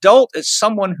responsibility. An adult is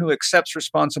someone who accepts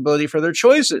responsibility for their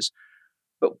choices.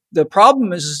 But the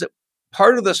problem is that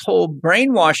part of this whole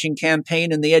brainwashing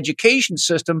campaign in the education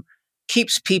system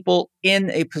keeps people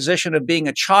in a position of being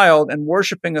a child and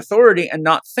worshiping authority and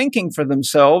not thinking for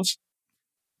themselves.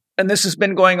 And this has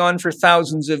been going on for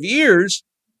thousands of years.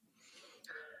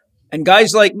 And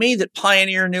guys like me that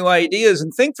pioneer new ideas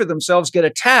and think for themselves get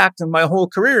attacked. And my whole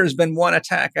career has been one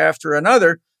attack after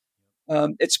another.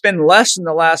 It's been less in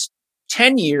the last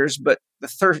 10 years, but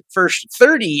the first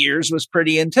 30 years was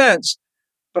pretty intense.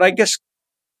 But I just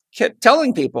kept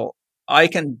telling people, I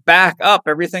can back up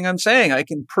everything I'm saying. I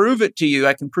can prove it to you.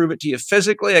 I can prove it to you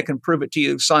physically. I can prove it to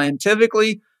you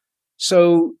scientifically.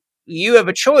 So you have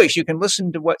a choice. You can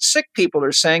listen to what sick people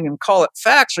are saying and call it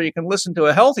facts, or you can listen to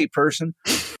a healthy person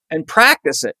and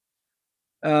practice it.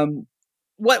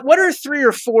 What are 3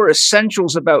 or 4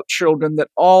 essentials about children that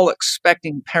all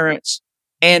expecting parents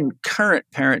and current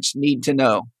parents need to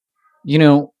know?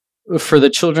 For the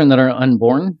children that are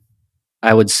unborn,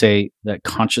 I would say that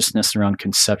consciousness around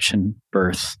conception,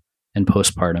 birth, and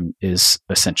postpartum is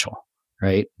essential,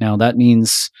 right? Now, that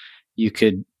means you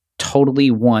could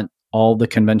totally want all the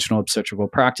conventional obstetrical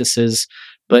practices,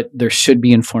 but there should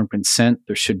be informed consent.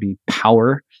 There should be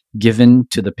power given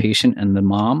to the patient and the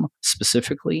mom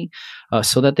specifically,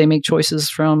 so that they make choices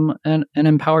from an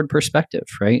empowered perspective,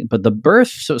 right? But the birth,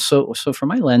 so from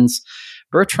my lens,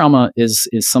 birth trauma is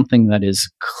something that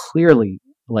is clearly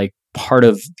like part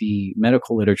of the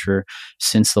medical literature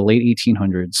since the late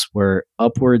 1800s, where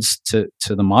upwards to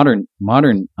the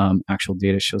modern actual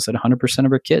data shows that 100%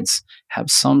 of our kids have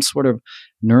some sort of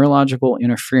neurological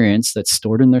interference that's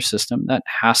stored in their system that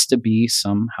has to be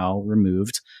somehow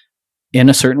removed in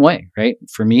a certain way, right?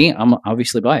 For me, I'm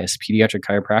obviously biased. Pediatric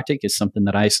chiropractic is something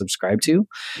that I subscribe to,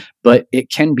 but it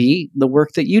can be the work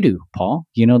that you do, Paul.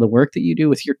 The work that you do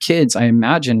with your kids. I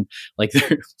imagine, I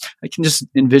can just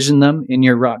envision them in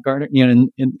your rock garden, in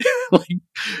like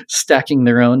stacking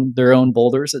their own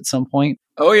boulders at some point.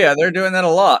 Oh yeah, they're doing that a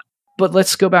lot. But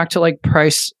let's go back to like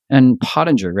Price and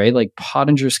Pottinger, right? Like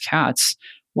Pottinger's Cats.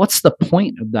 What's the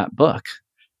point of that book?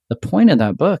 The point of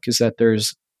that book is that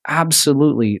there's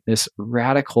absolutely this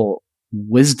radical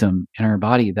wisdom in our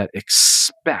body that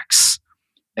expects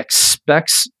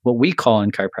what we call in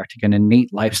chiropractic an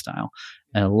innate lifestyle,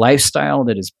 a lifestyle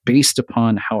that is based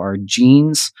upon how our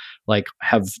genes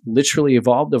have literally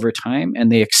evolved over time,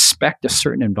 and they expect a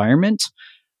certain environment,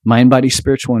 mind, body,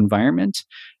 spiritual environment,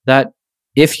 that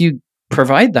if you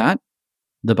provide that,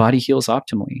 the body heals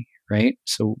optimally, right?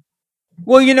 So,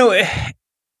 well,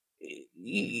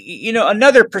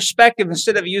 another perspective,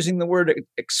 instead of using the word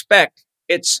expect,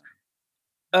 it's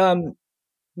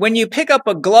when you pick up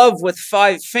a glove with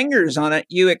 5 fingers on it,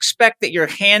 you expect that your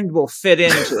hand will fit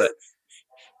into it.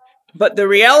 But the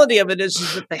reality of it is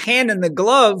that the hand and the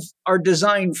glove are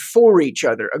designed for each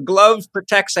other. A glove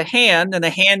protects a hand, and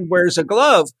a hand wears a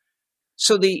glove.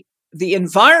 So the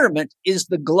environment is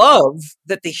the glove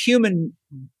that the human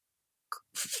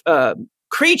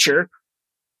creature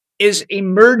is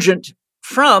emergent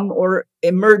from or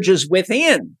emerges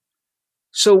within.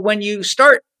 So when you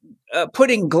start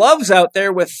putting gloves out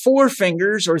there with 4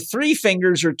 fingers or 3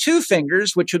 fingers or 2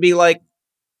 fingers, which would be like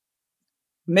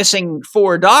missing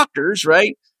 4 doctors,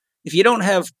 right? If you don't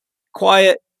have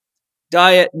quiet,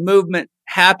 diet, movement,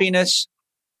 happiness,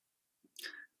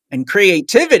 and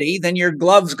creativity, then your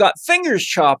glove's got fingers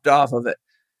chopped off of it.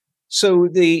 So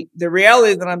the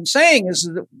reality that I'm saying is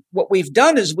that what we've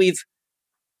done is we've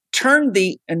turned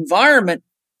the environment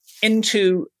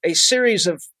into a series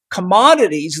of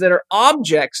commodities that are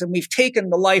objects, and we've taken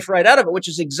the life right out of it, which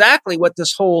is exactly what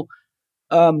this whole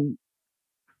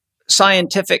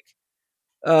scientific,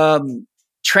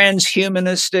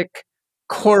 transhumanistic,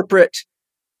 corporate,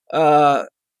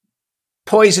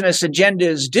 poisonous agenda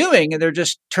is doing. And they're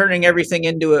just turning everything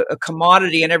into a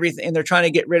commodity and everything. And they're trying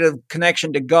to get rid of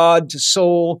connection to God, to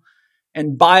soul,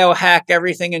 and biohack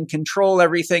everything and control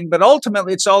everything. But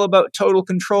ultimately, it's all about total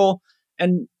control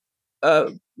and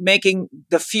making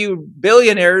the few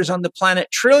billionaires on the planet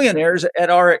trillionaires at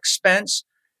our expense.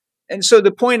 And so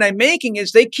the point I'm making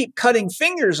is they keep cutting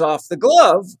fingers off the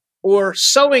glove or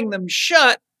sewing them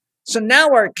shut. So now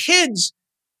our kids,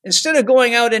 instead of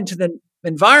going out into the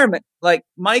environment, like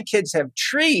my kids have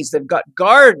trees, they've got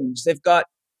gardens, they've got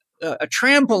a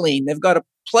trampoline, they've got a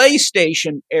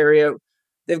PlayStation area,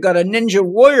 they've got a Ninja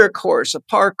Warrior course, a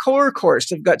parkour course,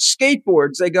 they've got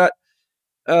skateboards, they got,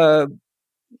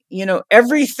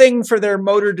 everything for their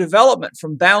motor development,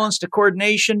 from balance to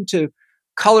coordination to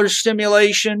color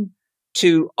stimulation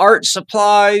to art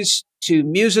supplies to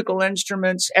musical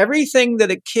instruments, everything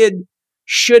that a kid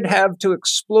should have to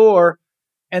explore.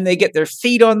 And they get their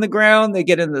feet on the ground. They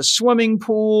get in the swimming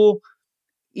pool.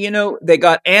 They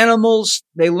got animals.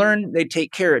 They learn, they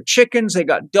take care of chickens. They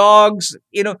got dogs.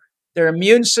 Their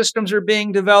immune systems are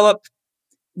being developed.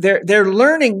 They're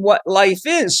learning what life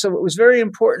is. So it was very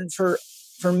important for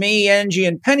me, Angie,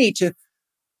 and Penny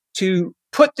to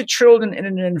put the children in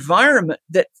an environment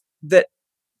that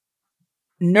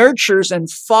nurtures and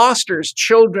fosters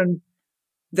children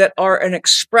that are an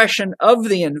expression of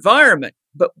the environment.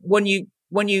 But when you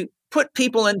put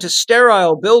people into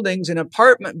sterile buildings and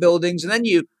apartment buildings, and then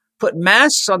you put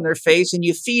masks on their face and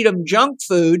you feed them junk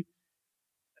food,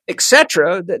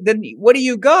 etc., then what do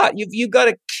you got? You've got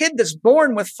a kid that's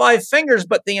born with 5 fingers,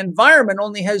 but the environment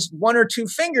only has 1 or 2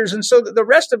 fingers, and so the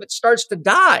rest of it starts to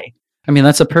die. I mean,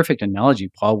 that's a perfect analogy,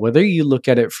 Paul. Whether you look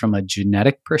at it from a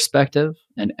genetic perspective,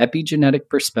 an epigenetic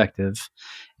perspective,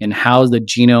 and how the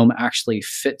genome actually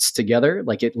fits together,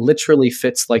 like it literally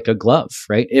fits like a glove,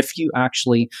 right? If you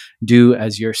actually do,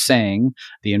 as you're saying,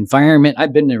 the environment,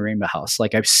 I've been in Rainbow House,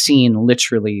 like I've seen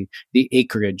literally the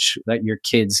acreage that your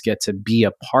kids get to be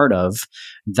a part of,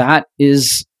 that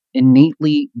is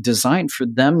innately designed for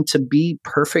them to be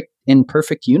in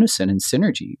perfect unison and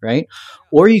synergy, right?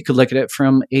 Or you could look at it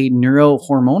from a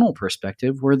neurohormonal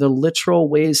perspective, where the literal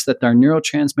ways that our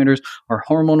neurotransmitters, our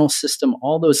hormonal system,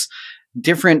 all those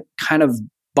different kind of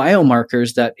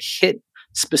biomarkers that hit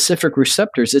specific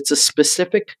receptors, it's a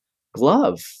specific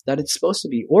glove that it's supposed to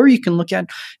be. Or you can look at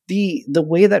the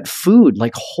way that food,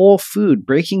 like whole food,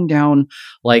 breaking down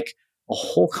like a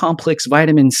whole complex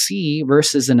vitamin C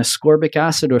versus an ascorbic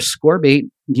acid or ascorbate,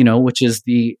 which is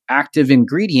the active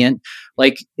ingredient.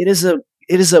 Like it is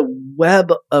a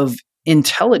web of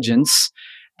intelligence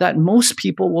that most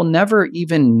people will never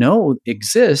even know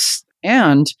exists.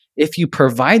 And if you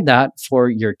provide that for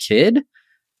your kid,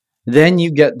 then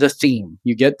you get the theme.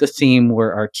 You get the theme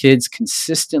where our kids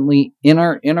consistently in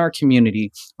our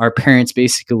community, our parents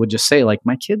basically would just say, like,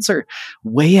 my kids are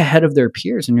way ahead of their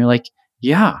peers. And you're like,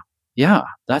 yeah,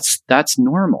 that's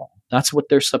normal. That's what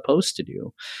they're supposed to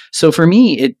do. So for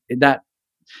me, that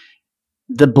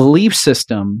the belief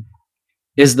system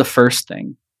is the first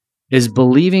thing, is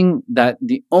believing that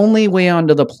the only way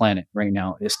onto the planet right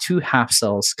now is 2 half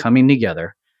cells coming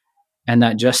together, and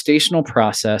that gestational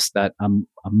process that a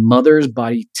mother's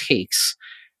body takes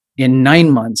in 9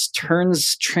 months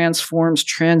transforms,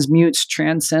 transmutes,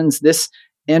 transcends this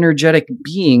energetic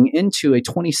being into a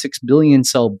 26 billion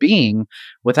cell being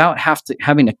without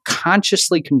having to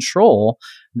consciously control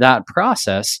that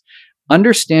process.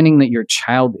 Understanding that your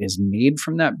child is made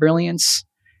from that brilliance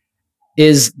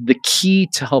is the key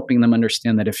to helping them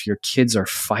understand that if your kids are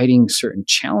fighting certain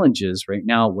challenges right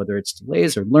now, whether it's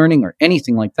delays or learning or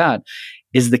anything like that,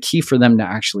 is the key for them to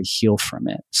actually heal from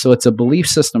it. So it's a belief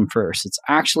system first. It's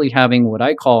actually having what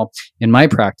I call in my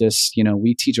practice,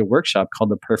 we teach a workshop called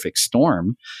the perfect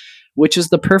storm, which is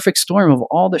the perfect storm of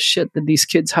all the shit that these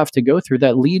kids have to go through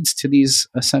that leads to these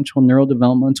essential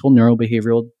neurodevelopmental,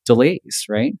 neurobehavioral delays,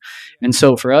 right? And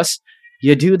so for us,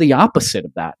 you do the opposite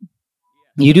of that.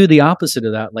 You do the opposite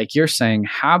of that. Like you're saying,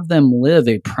 have them live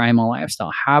a primal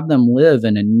lifestyle, have them live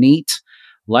an innate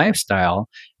lifestyle.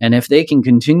 And if they can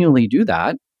continually do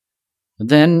that,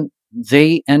 then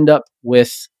they end up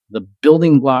with the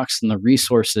building blocks and the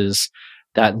resources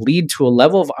that lead to a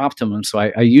level of optimum. So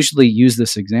I usually use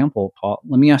this example, Paul.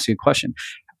 Let me ask you a question.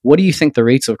 What do you think the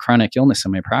rates of chronic illness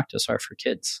in my practice are for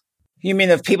kids? You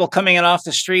mean of people coming in off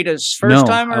the street as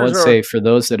first-timers? No, I would say for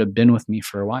those that have been with me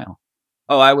for a while.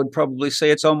 Oh, I would probably say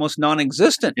it's almost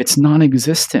non-existent. It's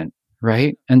non-existent,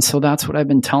 right? And so that's what I've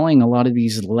been telling a lot of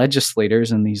these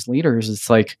legislators and these leaders. It's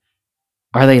like,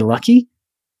 are they lucky?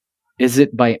 Is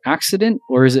it by accident,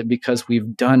 or is it because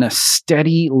we've done a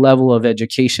steady level of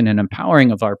education and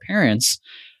empowering of our parents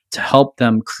to help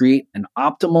them create an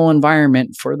optimal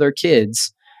environment for their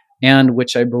kids? And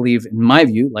which I believe, in my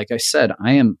view, like I said,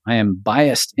 I am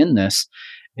biased in this,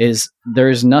 is there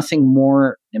is nothing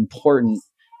more important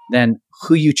than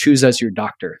who you choose as your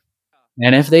doctor.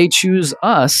 And if they choose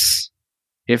us,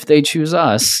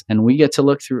 and we get to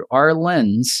look through our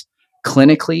lens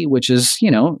clinically, which is,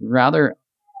 rather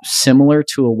similar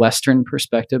to a Western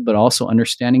perspective, but also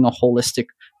understanding a holistic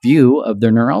view of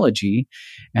their neurology,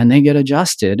 and they get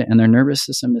adjusted and their nervous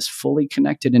system is fully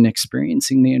connected and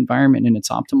experiencing the environment in its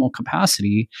optimal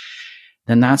capacity,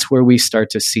 then that's where we start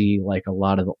to see like a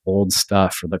lot of the old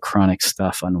stuff or the chronic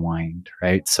stuff unwind,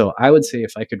 right? So I would say,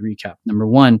 if I could recap, number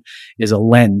 1 is a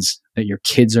lens that your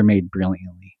kids are made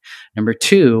brilliantly. Number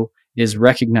 2 is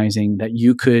recognizing that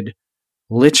you could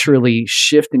literally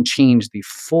shift and change the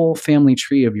full family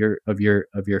tree of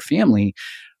your family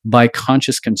by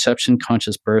conscious conception,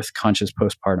 conscious birth, conscious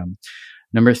postpartum.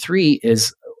 Number 3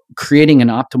 is creating an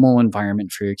optimal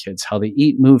environment for your kids, how they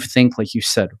eat, move, think, like you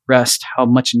said, rest, how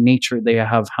much nature they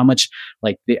have, how much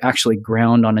like they actually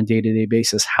ground on a day-to-day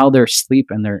basis, how their sleep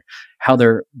and how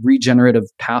their regenerative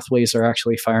pathways are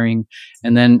actually firing.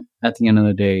 And then at the end of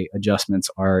the day, adjustments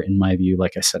are, in my view,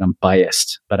 like I said, I'm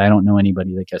biased, but I don't know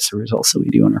anybody that gets the results that we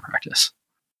do in our practice.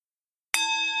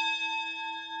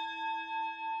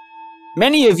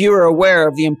 Many of you are aware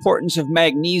of the importance of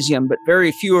magnesium, but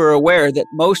very few are aware that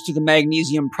most of the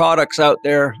magnesium products out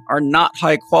there are not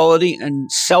high quality and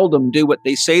seldom do what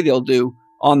they say they'll do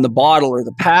on the bottle or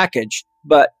the package.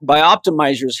 But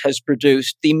Bioptimizers has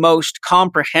produced the most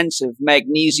comprehensive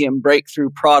magnesium breakthrough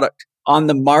product on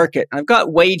the market. I've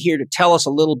got Wade here to tell us a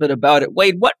little bit about it.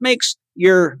 Wade, what makes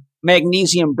your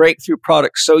magnesium breakthrough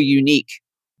product so unique?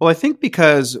 Well, I think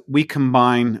because we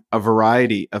combine a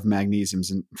variety of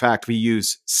magnesiums. In fact, we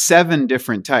use 7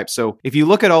 different types. So if you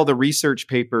look at all the research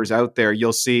papers out there,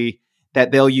 you'll see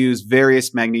that they'll use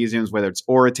various magnesiums, whether it's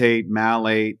orotate,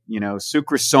 malate,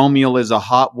 sucrosomial is a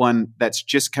hot one that's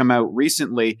just come out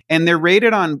recently, and they're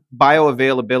rated on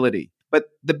bioavailability. But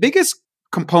the biggest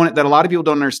component that a lot of people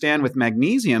don't understand with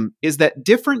magnesium is that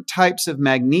different types of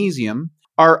magnesium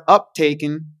are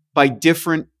uptaken by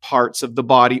different parts of the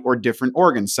body or different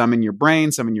organs, some in your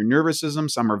brain, some in your nervous system,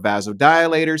 some are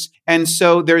vasodilators. And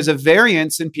so there's a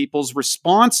variance in people's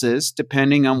responses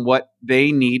depending on what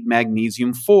they need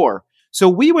magnesium for. So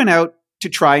we went out to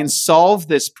try and solve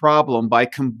this problem by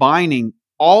combining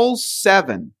all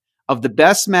 7 of the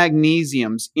best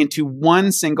magnesiums into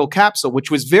one single capsule,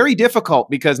 which was very difficult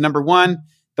because number 1,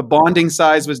 the bonding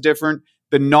size was different.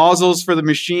 The nozzles for the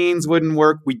machines wouldn't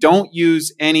work. We don't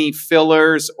use any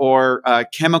fillers or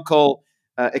chemical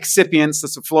excipients,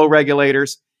 that's the flow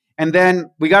regulators. And then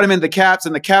we got them in the caps,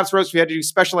 and the caps rose. We had to do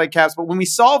specialized caps. But when we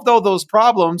solved all those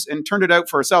problems and turned it out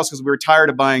for ourselves, because we were tired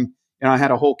of buying, I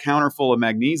had a whole counter full of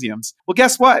magnesiums. Well,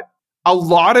 guess what? A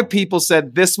lot of people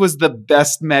said this was the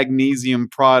best magnesium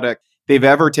product they've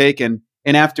ever taken.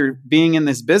 And after being in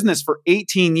this business for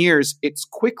 18 years, it's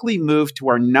quickly moved to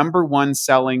our number 1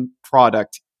 selling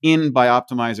product in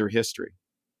Bioptimizer history.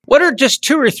 What are just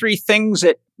 2 or 3 things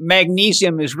that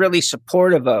magnesium is really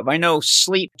supportive of? I know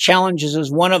sleep challenges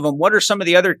is one of them. What are some of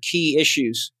the other key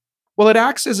issues? Well, it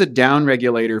acts as a down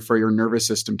regulator for your nervous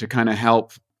system to kind of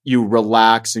help you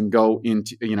relax and go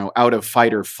into, out of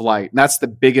fight or flight. And that's the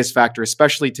biggest factor,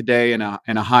 especially today in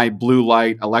a high blue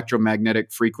light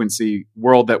electromagnetic frequency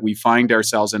world that we find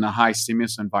ourselves in, a high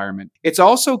stimulus environment. It's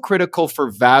also critical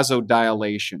for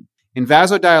vasodilation. And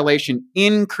vasodilation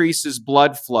increases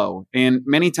blood flow. And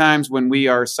many times when we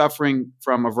are suffering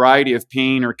from a variety of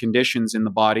pain or conditions in the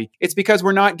body, it's because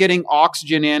we're not getting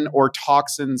oxygen in or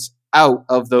toxins out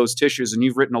of those tissues. And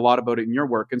you've written a lot about it in your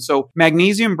work. And so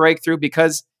magnesium breakthrough,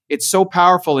 because it's so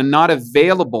powerful and not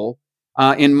available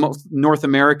in most North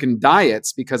American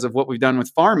diets because of what we've done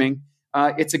with farming,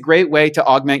 it's a great way to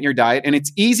augment your diet. And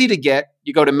it's easy to get.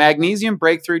 You go to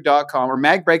magnesiumbreakthrough.com or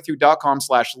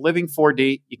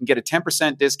magbreakthrough.com/living4D. You can get a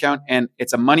 10% discount, and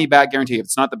it's a money back guarantee. If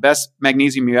it's not the best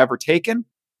magnesium you've ever taken,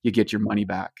 you get your money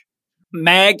back.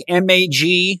 MAG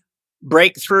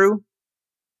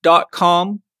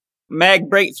breakthrough.com,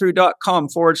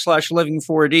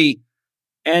 magbreakthrough.com/living4D.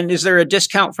 And is there a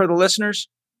discount for the listeners?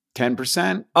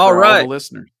 10% all right. All the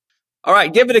listeners. All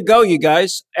right, give it a go, you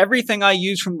guys. Everything I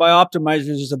use from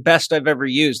Bioptimizers is the best I've ever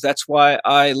used. That's why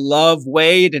I love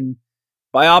Wade and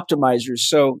Bioptimizers.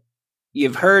 So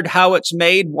you've heard how it's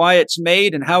made, why it's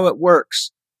made, and how it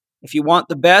works. If you want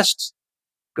the best,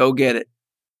 go get it.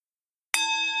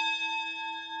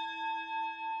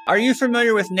 Are you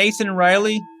familiar with Nathan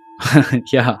Riley?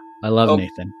 Yeah, I love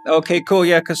Nathan. Okay, cool.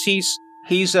 Yeah, because he's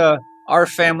our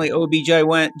family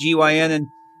OBGYN, and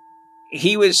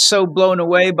he was so blown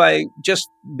away by just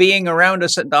being around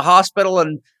us at the hospital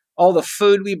and all the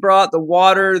food we brought, the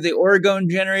water, the orgone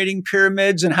generating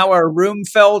pyramids, and how our room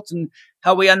felt and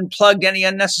how we unplugged any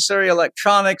unnecessary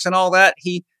electronics and all that.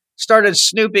 He started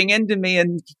snooping into me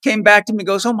and came back to me and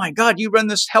goes, "Oh my God, you run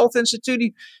this health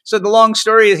institute?" So the long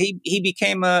story is he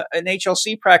became an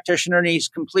HLC practitioner, and he's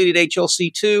completed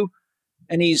HLC2,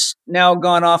 and he's now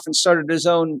gone off and started his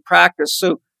own practice.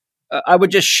 So I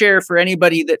would just share for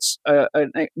anybody that's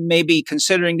maybe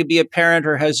considering to be a parent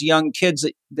or has young kids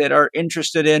that are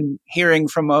interested in hearing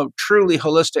from a truly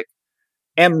holistic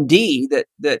MD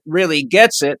that really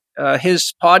gets it.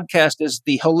 His podcast is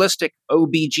the Holistic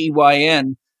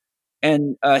OBGYN,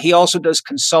 and he also does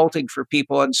consulting for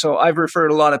people. And so I've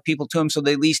referred a lot of people to him so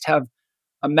they at least have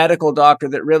a medical doctor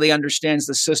that really understands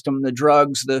the system, the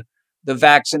drugs, the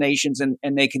vaccinations,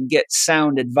 and they can get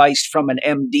sound advice from an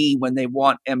MD when they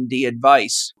want MD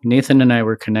advice. Nathan and I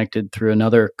were connected through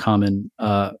another common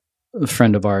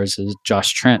friend of ours, is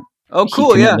Josh Trent. Oh,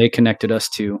 cool. Yeah. They connected us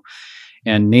too.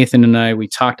 And Nathan and I, we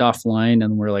talked offline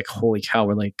and we're like, holy cow,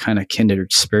 we're like kind of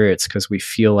kindred spirits because we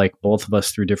feel like both of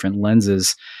us through different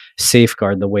lenses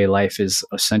safeguard the way life is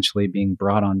essentially being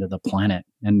brought onto the planet.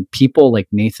 And people like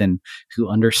Nathan who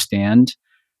understand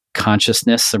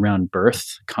consciousness around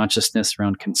birth, consciousness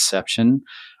around conception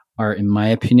are, in my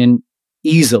opinion,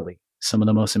 easily some of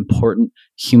the most important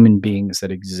human beings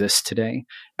that exist today.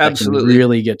 Absolutely. That can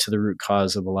really get to the root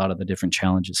cause of a lot of the different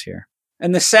challenges here.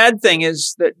 And the sad thing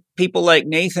is that people like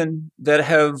Nathan that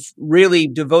have really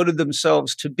devoted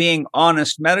themselves to being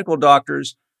honest medical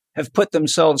doctors have put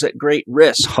themselves at great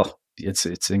risk. Oh,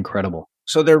 it's incredible.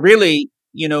 So they're really,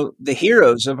 the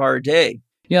heroes of our day.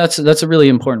 Yeah, that's a really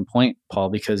important point, Paul,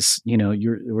 because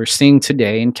we're seeing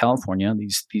today in California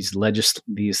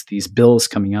these bills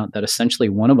coming out that essentially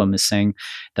one of them is saying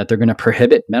that they're going to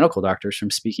prohibit medical doctors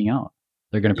from speaking out.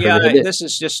 They're going to prohibit it. This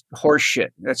is just horse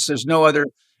shit. There's no other,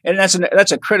 and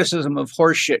that's a criticism of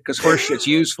horse shit because horse shit's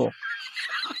useful.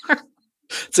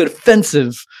 It's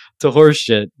offensive to horse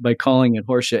shit by calling it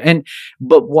horse shit,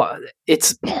 but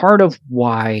it's part of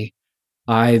why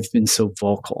I've been so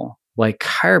vocal. Like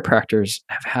chiropractors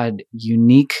have had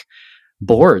unique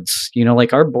boards,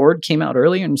 like our board came out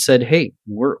earlier and said, hey,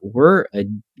 we're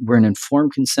an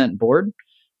informed consent board.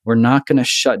 We're not going to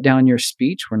shut down your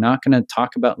speech. We're not going to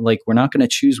talk about we're not going to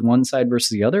choose one side versus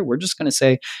the other. We're just going to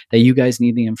say that you guys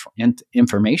need the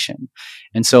information.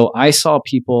 And so I saw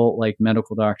people like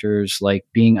medical doctors like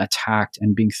being attacked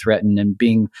and being threatened and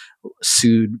being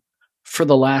sued for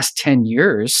the last 10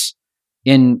 years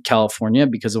in California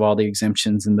because of all the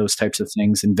exemptions and those types of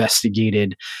things,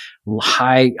 investigated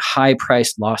high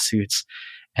priced lawsuits.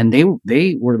 And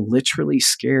they were literally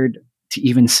scared to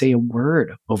even say a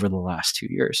word over the last 2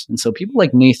 years. And so people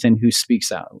like Nathan who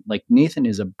speaks out, like Nathan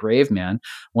is a brave man.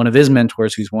 One of his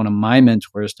mentors, who's one of my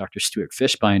mentors, Dr. Stuart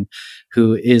Fishbein,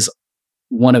 who is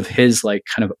one of his like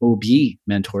kind of OB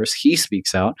mentors, he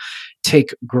speaks out,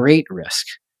 take great risk.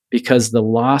 Because the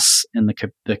loss and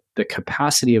the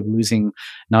capacity of losing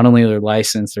not only their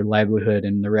license, their livelihood,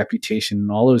 and their reputation, and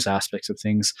all those aspects of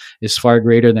things is far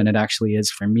greater than it actually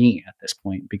is for me at this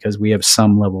point. Because we have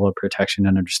some level of protection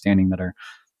and understanding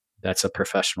that's a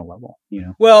professional level.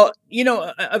 Well,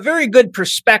 a very good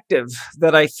perspective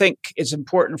that I think is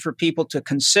important for people to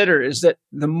consider is that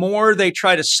the more they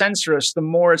try to censor us, the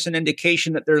more it's an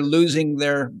indication that they're losing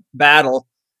their battle.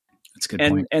 That's a good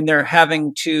point. And they're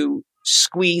having to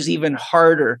squeeze even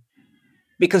harder,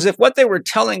 because if what they were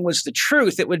telling was the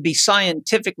truth, it would be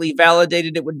scientifically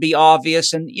validated, it would be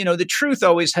obvious, and the truth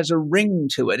always has a ring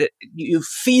to it. You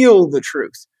feel the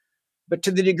truth. But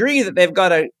to the degree that they've got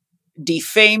to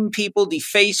defame people,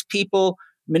 deface people,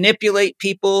 manipulate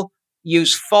people,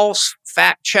 use false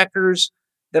fact checkers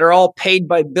that are all paid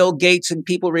by Bill Gates and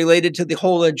people related to the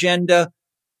whole agenda,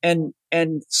 and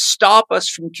stop us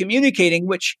from communicating,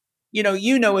 which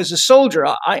as a soldier,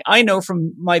 I know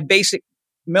from my basic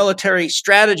military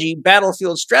strategy,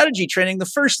 battlefield strategy training, the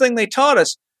first thing they taught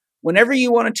us, whenever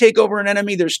you want to take over an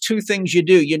enemy, there's two things you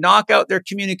do. You knock out their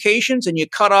communications and you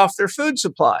cut off their food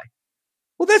supply.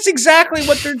 Well, that's exactly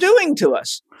what they're doing to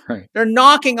us. Right. They're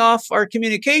knocking off our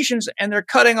communications and they're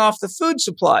cutting off the food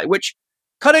supply, which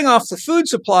cutting off the food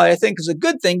supply, I think, is a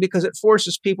good thing because it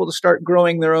forces people to start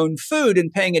growing their own food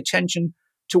and paying attention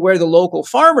to where the local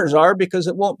farmers are, because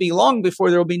it won't be long before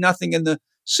there will be nothing in the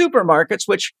supermarkets,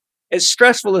 which, as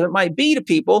stressful as it might be to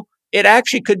people, it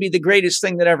actually could be the greatest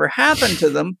thing that ever happened to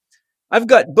them. I've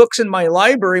got books in my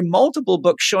library, multiple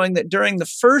books showing that during the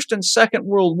First and Second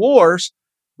World Wars,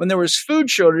 when there was food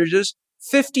shortages,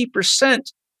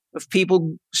 50% of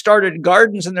people started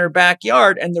gardens in their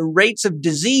backyard and the rates of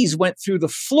disease went through the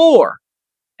floor.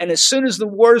 And as soon as the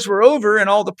wars were over and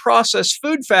all the processed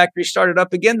food factories started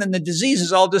up again, then the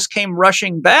diseases all just came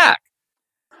rushing back.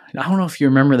 I don't know if you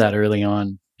remember that early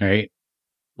on, right?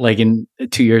 Like in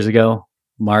 2 years ago,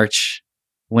 March,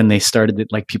 when they started it,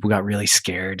 like people got really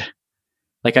scared.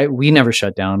 Like we never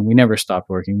shut down. We never stopped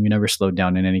working. We never slowed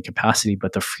down in any capacity,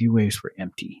 but the freeways were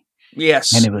empty.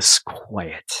 Yes. And it was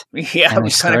quiet. Yeah. And I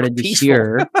started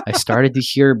to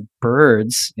hear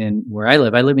birds in where I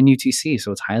live. I live in UTC, so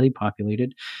it's highly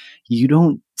populated. You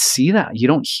don't see that. You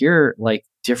don't hear like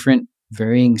different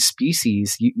varying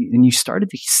species. And you started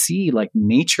to see like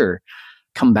nature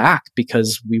come back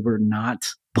because we were not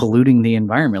polluting the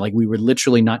environment. Like we were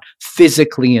literally not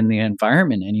physically in the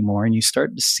environment anymore. And you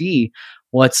start to see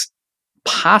what's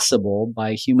possible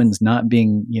by humans not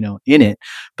being, in it.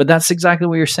 But that's exactly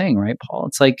what you're saying, right, Paul?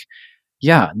 It's like,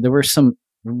 yeah, there were some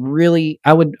really,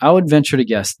 I would venture to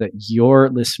guess that your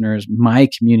listeners, my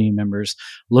community members,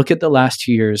 look at the last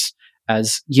 2 years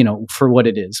as, for what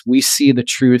it is. We see the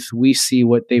truth. We see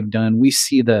what they've done. We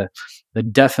see the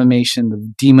defamation,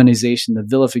 the demonization, the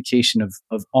vilification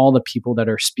of all the people that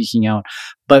are speaking out.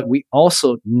 But we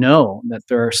also know that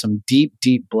there are some deep,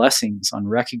 deep blessings on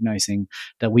recognizing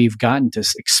that we've gotten to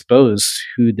expose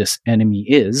who this enemy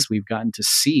is. We've gotten to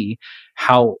see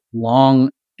how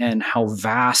long and how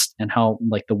vast and how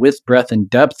like the width, breadth, and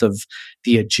depth of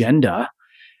the agenda.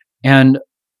 And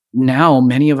now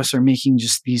many of us are making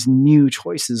just these new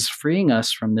choices, freeing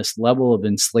us from this level of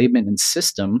enslavement and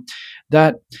system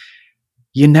that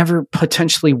you never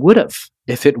potentially would have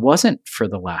if it wasn't for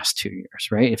the last 2 years,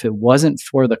 right? If it wasn't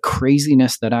for the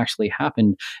craziness that actually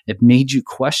happened, it made you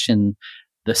question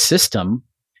the system.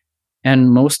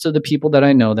 And most of the people that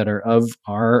I know that are of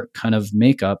our kind of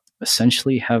makeup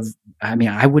essentially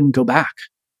I wouldn't go back.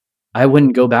 I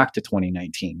wouldn't go back to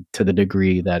 2019 to the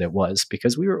degree that it was,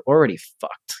 because we were already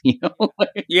fucked,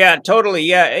 Yeah, totally.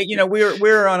 Yeah.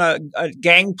 We're on a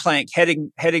gangplank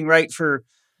heading right for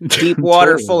deep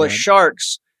water Totally, full of man.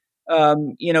 sharks.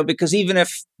 Because even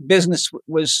if business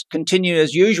was continued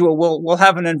as usual, we'll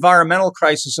have an environmental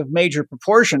crisis of major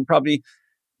proportion, probably,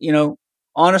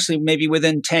 honestly, maybe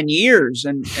within 10 years.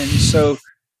 And so,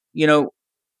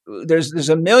 there's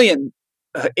a million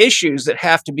issues that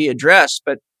have to be addressed.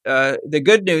 But the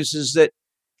good news is that,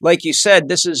 like you said,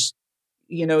 this is,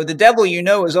 the devil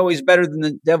is always better than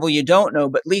the devil you don't know.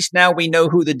 But at least now we know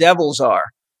who the devils are.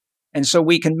 And so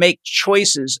we can make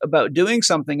choices about doing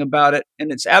something about it. And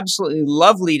it's absolutely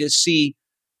lovely to see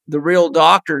the real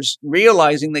doctors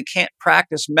realizing they can't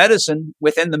practice medicine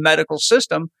within the medical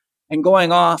system and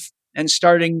going off and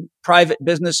starting private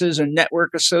businesses or network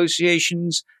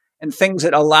associations and things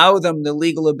that allow them the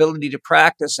legal ability to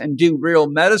practice and do real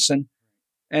medicine.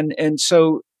 And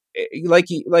so, like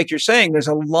you're saying, there's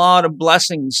a lot of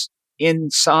blessings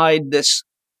inside this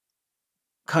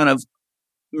kind of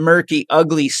murky,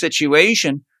 ugly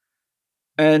situation.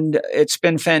 And it's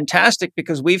been fantastic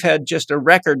because we've had just a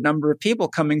record number of people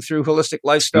coming through Holistic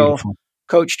Lifestyle Beautiful.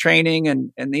 Coach Training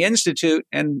and the Institute.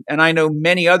 And I know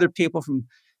many other people, from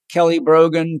Kelly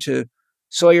Brogan to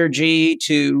Sawyer G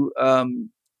to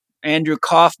Andrew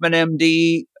Kaufman,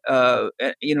 MD.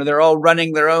 They're all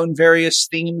running their own various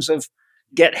themes of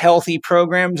get healthy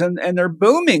programs, and they're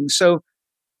booming. So,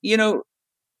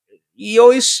 you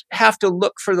always have to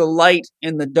look for the light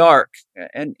in the dark.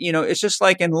 And, it's just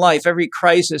like in life, every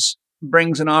crisis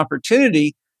brings an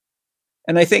opportunity.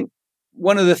 And I think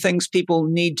one of the things people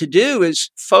need to do is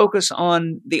focus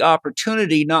on the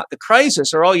opportunity, not the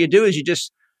crisis, or all you do is you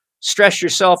just stress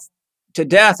yourself to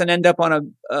death and end up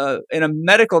on in a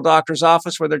medical doctor's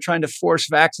office where they're trying to force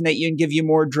vaccinate you and give you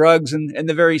more drugs and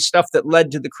the very stuff that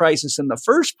led to the crisis in the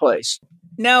first place.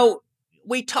 Now,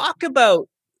 we talked about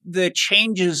the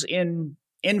changes in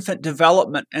infant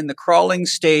development and the crawling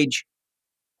stage.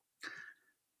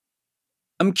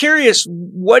 I'm curious,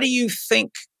 what do you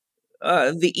think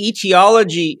the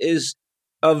etiology is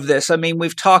of this? I mean,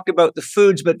 we've talked about the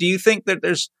foods, but do you think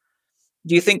this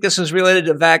is related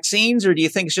to vaccines, or do you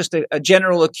think it's just a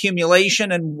general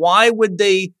accumulation? And why would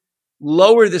they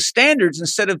lower the standards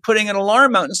instead of putting an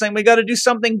alarm out and saying, we got to do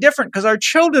something different because our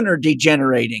children are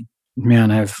degenerating? Man,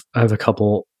 I have a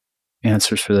couple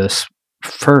answers for this.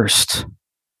 First,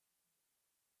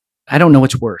 I don't know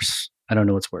what's worse.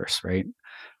 Right?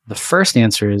 The first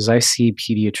answer is I see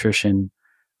pediatrician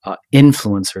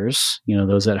influencers,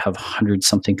 those that have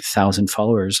 100-something thousand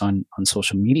followers on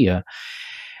social media.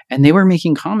 And they were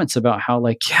making comments about how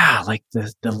the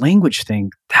language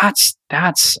thing,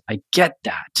 that's, I get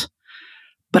that.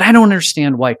 But I don't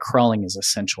understand why crawling is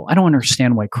essential. I don't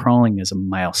understand why crawling is a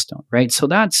milestone, right? So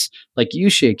that's like, you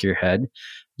shake your head,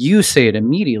 you say it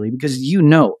immediately because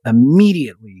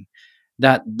immediately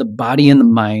that the body and the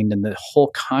mind and the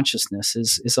whole consciousness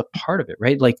is a part of it,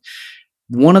 right? Like,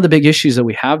 one of the big issues that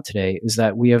we have today is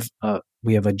that we have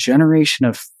a generation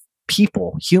of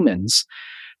people, humans,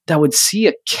 that would see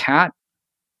a cat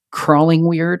crawling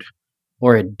weird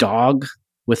or a dog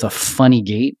with a funny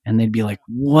gait, and they'd be like,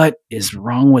 what is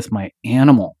wrong with my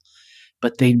animal?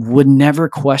 But they would never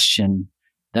question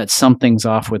that something's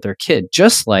off with their kid.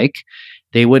 Just like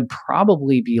they would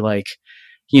probably be like,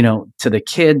 to the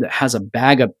kid that has a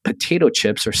bag of potato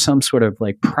chips or some sort of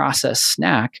like processed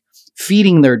snack,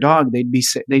 feeding their dog,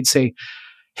 they'd say,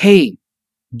 hey,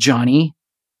 Johnny,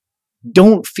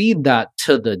 don't feed that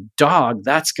to the dog.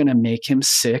 That's going to make him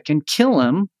sick and kill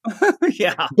him.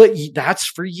 Yeah. But that's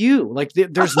for you. Like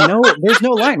there's no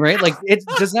line, right? Like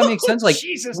does that make sense? Like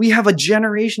Jesus. we have a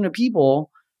generation of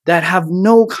people that have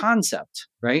no concept,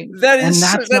 right? And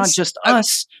that's not just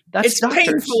us. That's it's doctors.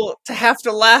 Painful to have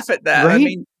to laugh at that. Right? I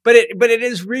mean, but it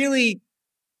is really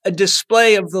a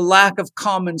display of the lack of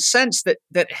common sense that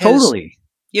has, Totally.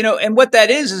 And what that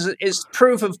is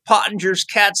proof of Pottinger's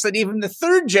cats that even the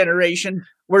third generation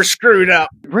were screwed up.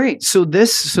 Right. So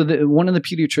one of the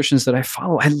pediatricians that I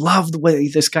follow, I love the way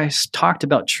this guy's talked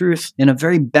about truth in a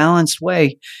very balanced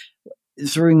way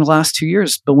during the last 2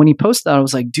 years. But when he posted that, I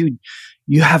was like, dude,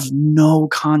 you have no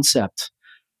concept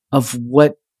of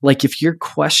what, like, if you're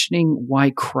questioning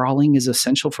why crawling is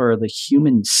essential for the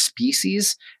human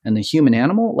species and the human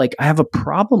animal, like, I have a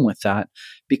problem with that,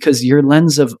 because your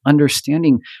lens of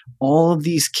understanding all of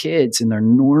these kids and their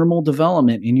normal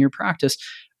development in your practice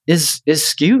is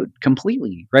skewed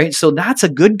completely, right? So that's a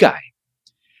good guy.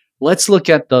 Let's look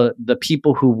at the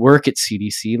people who work at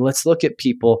CDC. Let's look at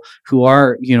people who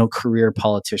are, career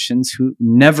politicians who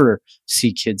never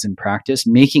see kids in practice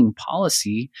making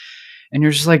policy. And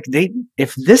you're just like,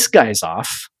 if this guy's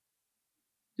off,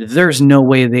 there's no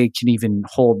way they can even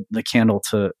hold the candle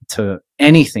to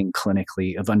anything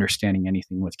clinically of understanding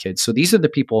anything with kids. So these are the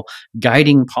people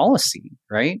guiding policy,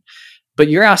 right? But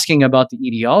you're asking about the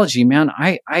etiology, man.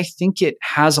 I think it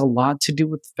has a lot to do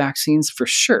with vaccines for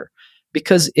sure.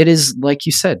 Because it is, like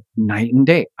you said, night and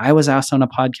day. I was asked on a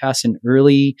podcast in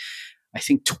early, I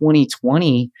think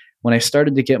 2020, when I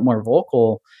started to get more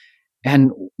vocal.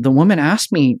 And the woman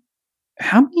asked me,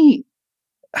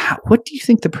 what do you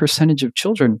think the percentage of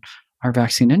children are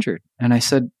vaccine injured? And I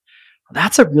said,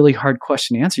 that's a really hard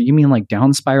question to answer. You mean like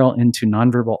down spiral into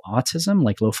nonverbal autism,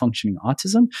 like low functioning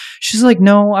autism? She's like,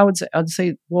 no, I would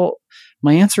say, well,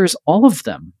 my answer is all of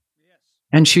them. Yes.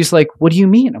 And she's like, what do you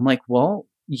mean? I'm like, well,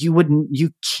 you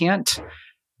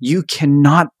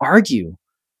cannot argue.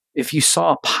 If you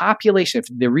saw a population,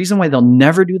 the reason why they'll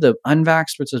never do the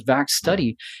unvaxxed versus vaxxed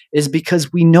study is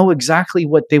because we know exactly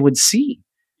what they would see.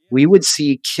 We would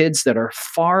see kids that are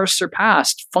far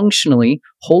surpassed functionally,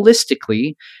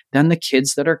 holistically, than the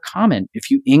kids that are common.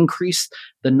 If you increase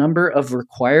the number of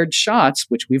required shots,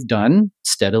 which we've done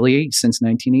steadily since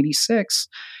 1986,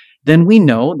 then we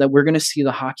know that we're going to see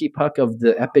the hockey puck of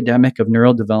the epidemic of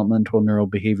neurodevelopmental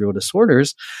neurobehavioral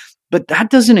disorders. But that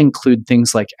doesn't include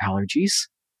things like allergies.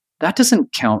 That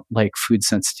doesn't count like food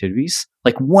sensitivities.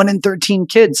 Like 1 in 13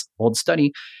 kids, old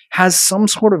study, has some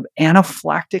sort of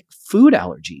anaphylactic food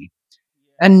allergy.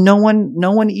 And no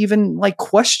one even like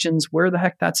questions where the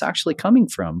heck that's actually coming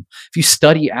from. If you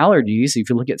study allergies,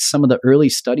 if you look at some of the early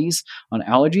studies on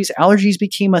allergies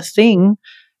became a thing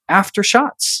after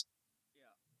shots.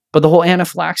 But the whole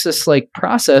anaphylaxis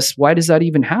process, why does that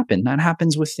even happen? That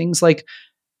happens with things like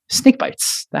snake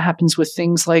bites. That happens with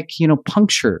things like,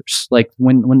 punctures. Like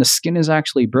when the skin is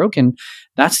actually broken,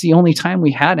 that's the only time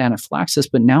we had anaphylaxis.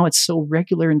 But now it's so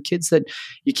regular in kids that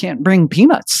you can't bring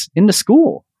peanuts into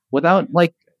school without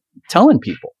telling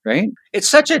people, right? It's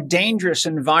such a dangerous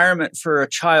environment for a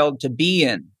child to be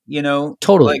in,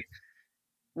 Totally.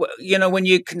 When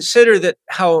you consider that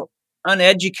how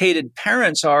uneducated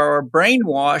parents are, or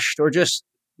brainwashed, or just,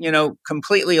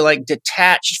 completely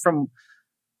detached from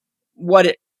what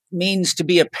it means to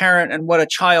be a parent and what a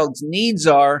child's needs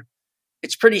are,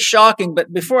 it's pretty shocking.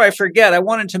 But before I forget, I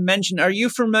wanted to mention, are you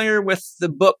familiar with the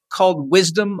book called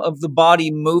Wisdom of the Body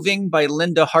Moving by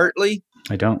Linda Hartley?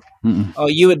 I don't. Mm-mm. Oh,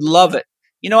 you would love it.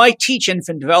 I teach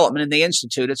infant development in the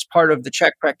Institute. It's part of the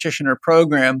Czech Practitioner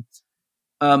Program.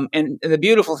 And the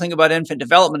beautiful thing about infant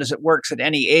development is it works at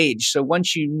any age. So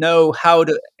once you know how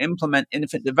to implement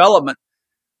infant development,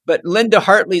 but Linda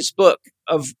Hartley's book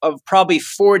of probably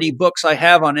 40 books I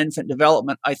have on infant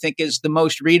development, I think is the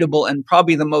most readable and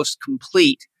probably the most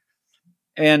complete.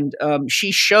 And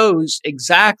she shows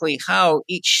exactly how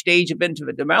each stage of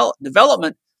infant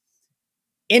development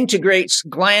integrates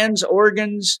glands,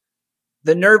 organs,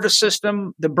 the nervous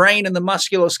system, the brain, and the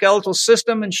musculoskeletal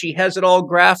system. And she has it all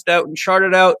graphed out and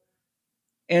charted out.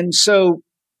 And so,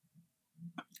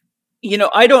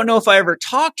 I don't know if I ever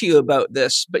talked to you about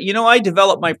this, but, I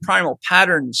developed my primal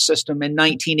pattern system in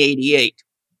 1988.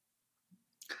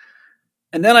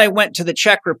 And then I went to the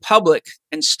Czech Republic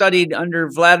and studied under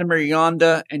Vladimir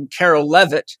Janda and Karel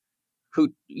Levitt, who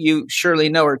you surely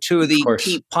know are two of the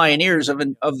key pioneers of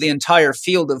the entire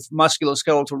field of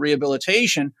musculoskeletal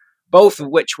rehabilitation, both of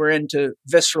which were into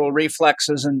visceral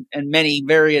reflexes and many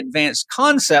very advanced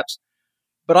concepts.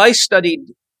 But I studied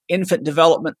infant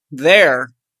development there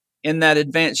in that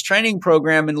advanced training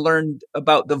program and learned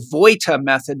about the Vojta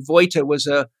method. Vojta was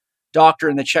a doctor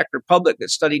in the Czech Republic that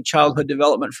studied childhood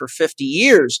development for 50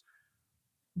 years.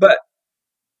 But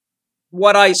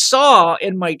what I saw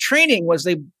in my training was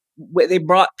they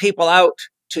brought people out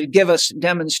to give us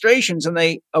demonstrations, and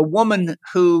a woman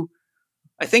who,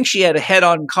 I think she had a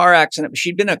head-on car accident, but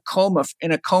she'd been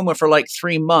in a coma for like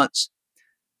 3 months.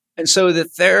 And so the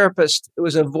therapist, it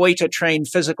was a Vojta-trained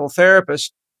physical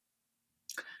therapist,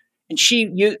 and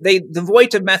the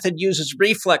Vojta method uses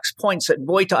reflex points that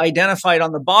Vojta identified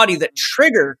on the body that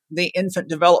trigger the infant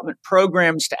development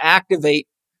programs to activate,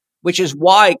 which is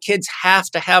why kids have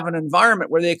to have an environment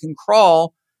where they can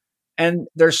crawl, and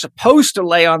they're supposed to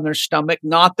lay on their stomach,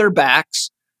 not their backs.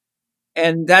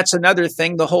 And that's another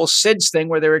thing. The whole SIDS thing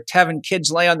where they were having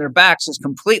kids lay on their backs is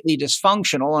completely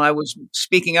dysfunctional. And I was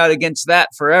speaking out against that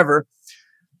forever.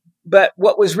 But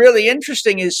what was really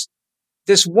interesting is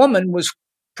this woman was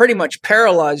pretty much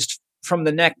paralyzed from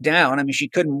the neck down. I mean, she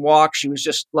couldn't walk. She was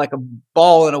just like a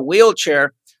ball in a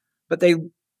wheelchair. But they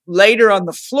laid her on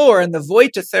the floor, and the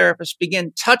Vojta therapist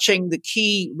began touching the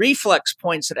key reflex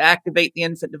points that activate the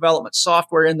infant development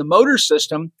software in the motor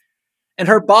system. And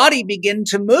her body began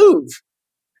to move,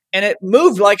 and it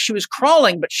moved like she was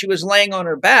crawling, but she was laying on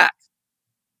her back.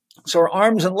 So her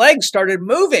arms and legs started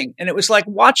moving, and it was like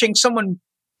watching someone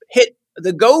hit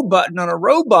the go button on a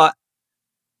robot.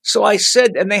 So I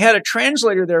said, and they had a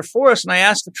translator there for us, and I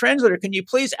asked the translator, can you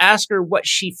please ask her what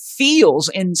she feels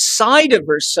inside of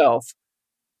herself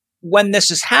when this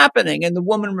is happening? And the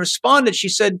woman responded, she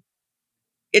said,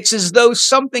 it's as though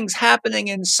something's happening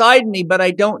inside me, but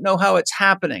I don't know how it's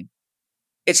happening.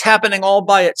 It's happening all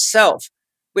by itself,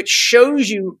 which shows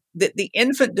you that the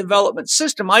infant development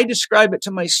system, I describe it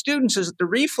to my students as that the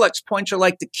reflex points are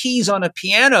like the keys on a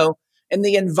piano, and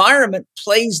the environment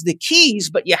plays the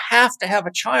keys, but you have to have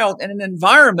a child in an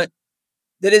environment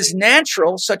that is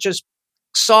natural, such as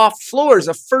soft floors.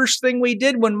 The first thing we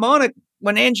did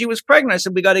when Angie was pregnant, I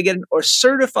said, we got to get a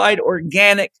certified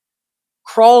organic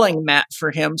crawling mat for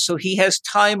him so he has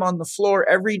time on the floor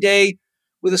every day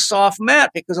with a soft mat,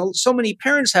 because so many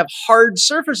parents have hard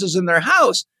surfaces in their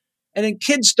house, and then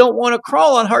kids don't want to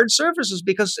crawl on hard surfaces,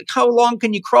 because how long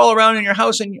can you crawl around in your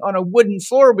house on a wooden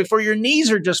floor before your knees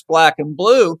are just black and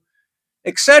blue,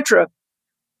 etc.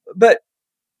 But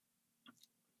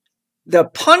the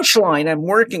punchline I'm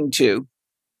working to,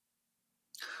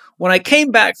 when I came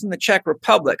back from the Czech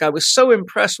Republic, I was so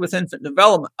impressed with infant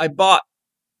development, I bought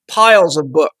piles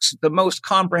of books, the most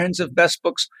comprehensive, best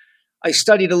books. I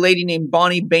studied a lady named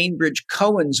Bonnie Bainbridge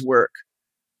Cohen's work,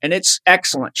 and it's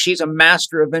excellent. She's a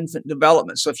master of infant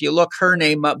development. So if you look her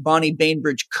name up, Bonnie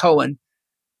Bainbridge Cohen,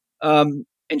 and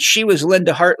she was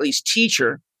Linda Hartley's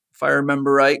teacher, if I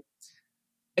remember right.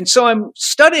 And so I'm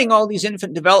studying all these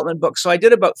infant development books. So I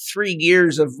did about 3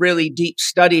 years of really deep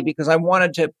study because I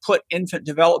wanted to put infant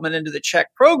development into the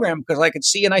Czech program, because I could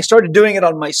see, and I started doing it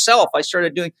on myself. I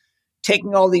started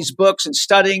taking all these books and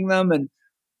studying them and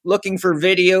looking for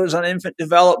videos on infant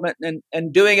development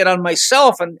and doing it on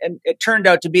myself. And it turned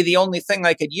out to be the only thing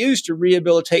I could use to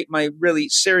rehabilitate my really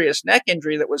serious neck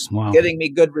injury that was getting me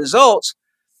good results,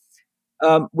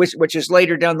 which is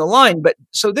later down the line. But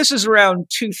so this is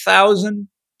around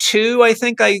 2002, I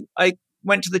think I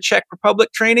went to the Czech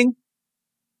Republic training.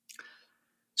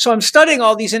 So I'm studying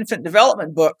all these infant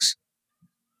development books,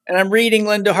 and I'm reading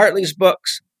Linda Hartley's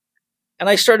books. And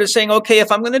I started saying, okay,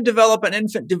 if I'm going to develop an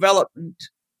infant development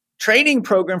training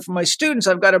program for my students,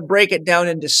 I've got to break it down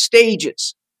into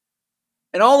stages.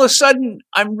 And all of a sudden,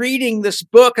 I'm reading this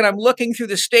book and I'm looking through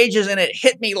the stages, and it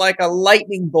hit me like a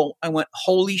lightning bolt. I went,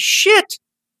 holy shit,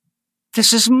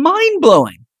 this is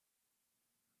mind-blowing.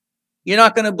 You're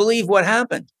not going to believe what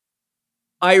happened.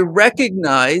 I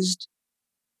recognized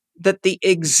that the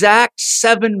exact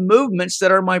 7 movements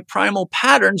that are my primal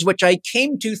patterns, which I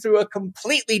came to through a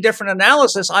completely different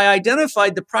analysis, I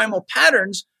identified the primal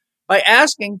patterns by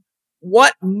asking,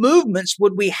 what movements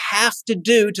would we have to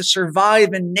do to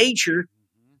survive in nature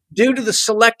due to the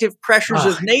selective pressures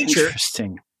of nature?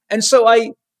 Interesting. And so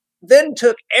I then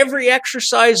took every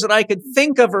exercise that I could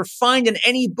think of or find in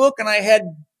any book, and I had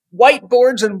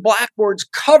whiteboards and blackboards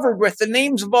covered with the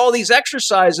names of all these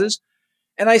exercises.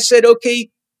 And I said, okay,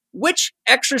 which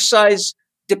exercise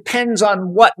depends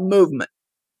on what movement?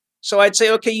 So I'd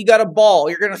say, okay, you got a ball.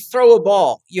 You're going to throw a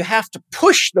ball. You have to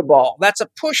push the ball. That's a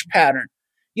push pattern.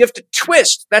 You have to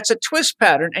twist. That's a twist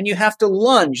pattern. And you have to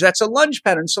lunge. That's a lunge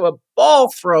pattern. So a ball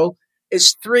throw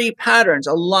is 3 patterns: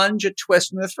 a lunge, a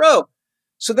twist, and a throw.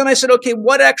 So then I said, okay,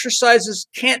 what exercises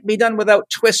can't be done without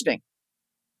twisting?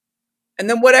 And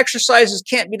then what exercises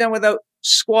can't be done without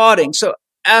squatting? So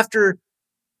after,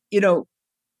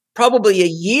 probably a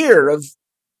year of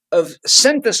of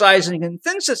synthesizing and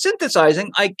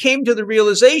synthesizing, I came to the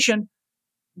realization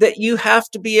that you have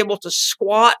to be able to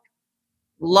squat,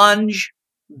 lunge,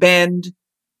 bend,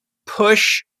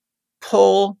 push,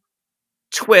 pull,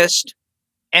 twist,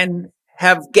 and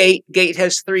have gait. Gait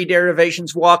has 3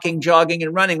 derivations: walking, jogging,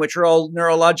 and running, which are all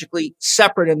neurologically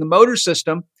separate in the motor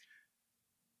system.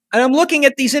 And I'm looking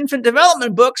at these infant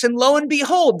development books, and lo and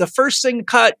behold, the first thing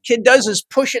a kid does is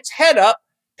push its head up,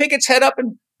 pick its head up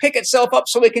and pick itself up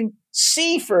so it can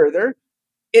see further.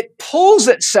 It pulls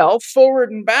itself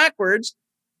forward and backwards.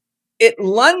 It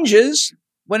lunges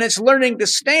when it's learning to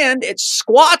stand. It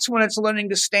squats when it's learning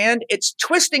to stand. Its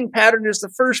twisting pattern is the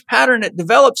first pattern it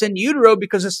develops in utero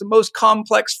because it's the most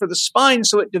complex for the spine,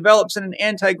 so it develops in an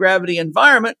anti-gravity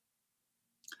environment.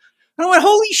 And I went,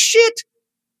 holy shit,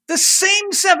 the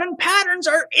same 7 patterns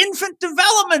are infant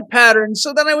development patterns.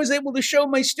 So then I was able to show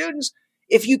my students,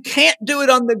 if you can't do it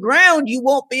on the ground, you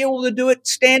won't be able to do it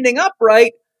standing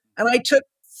upright. And I took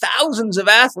thousands of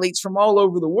athletes from all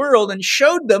over the world and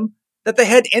showed them that they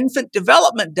had infant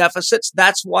development deficits.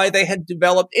 That's why they had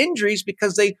developed injuries,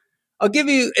 because I'll give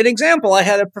you an example. I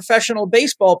had a professional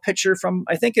baseball pitcher from,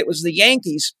 I think it was the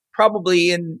Yankees,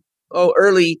 probably in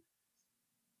early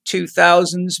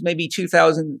 2000s, maybe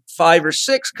 2005 or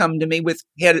 6, come to me with,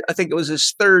 I think it was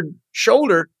his 3rd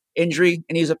shoulder injury,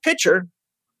 and he's a pitcher.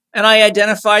 And I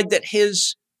identified that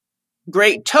his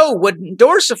great toe wouldn't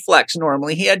dorsiflex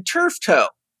normally. He had turf toe.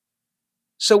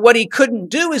 So what he couldn't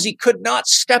do is he could not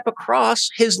step across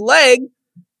his leg.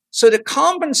 So to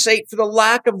compensate for the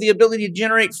lack of the ability to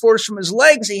generate force from his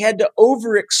legs, he had to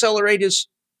over-accelerate his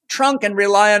trunk and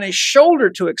rely on his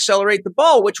shoulder to accelerate the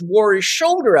ball, which wore his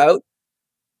shoulder out.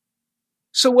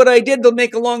 So what I did, to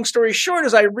make a long story short,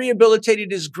 is I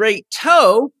rehabilitated his great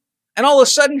toe, and all of a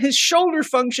sudden his shoulder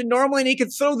functioned normally and he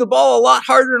could throw the ball a lot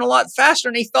harder and a lot faster,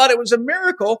 and he thought it was a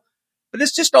miracle. But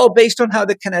it's just all based on how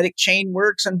the kinetic chain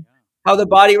works and how the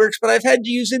body works. But I've had to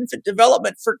use infant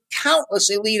development for countless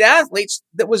elite athletes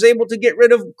that was able to get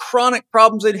rid of chronic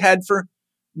problems they'd had for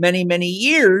many, many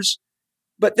years.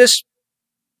 But the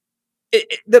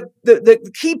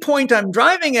key point I'm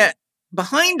driving at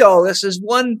behind all this is,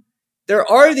 one, there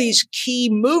are these key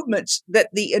movements that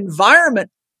the environment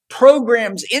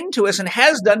programs into us and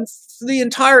has done for the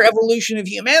entire evolution of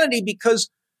humanity,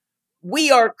 because we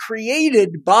are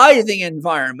created by the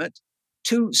environment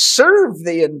to serve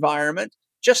the environment,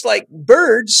 just like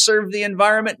birds serve the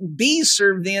environment and bees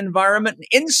serve the environment and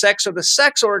insects are the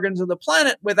sex organs of the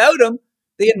planet. Without them,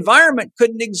 the environment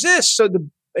couldn't exist. So the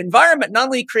environment not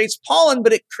only creates pollen,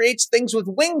 but it creates things with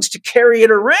wings to carry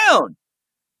it around.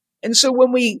 And so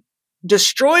when we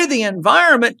destroy the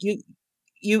environment,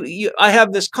 I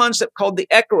have this concept called the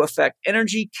echo effect: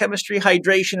 energy, chemistry,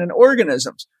 hydration, and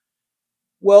organisms.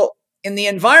 Well, in the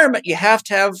environment, you have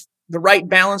to have the right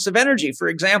balance of energy. For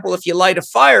example, if you light a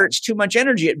fire, it's too much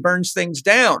energy. It burns things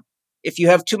down. If you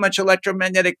have too much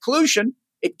electromagnetic pollution,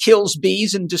 it kills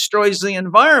bees and destroys the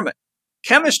environment.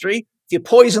 Chemistry, if you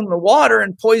poison the water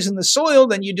and poison the soil,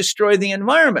 then you destroy the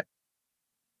environment.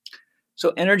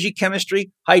 So energy,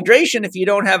 chemistry, hydration, if you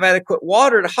don't have adequate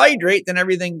water to hydrate, then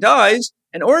everything dies.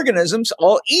 And organisms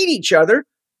all eat each other.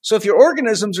 So if your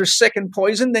organisms are sick and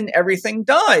poisoned, then everything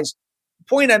dies. The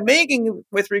point I'm making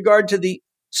with regard to the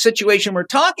situation we're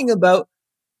talking about,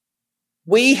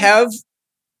 we have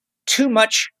too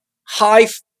much high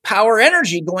power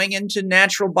energy going into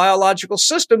natural biological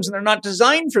systems, and they're not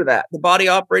designed for that. The body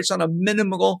operates on a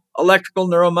minimal electrical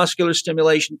neuromuscular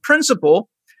stimulation principle.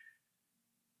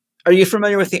 Are you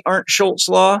familiar with the Arndt-Schultz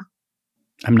law?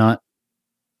 I'm not.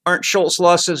 Arndt-Schultz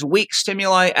law says weak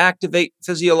stimuli activate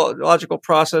physiological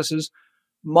processes,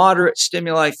 moderate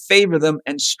stimuli favor them,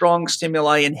 and strong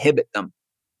stimuli inhibit them.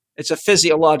 It's a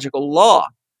physiological law.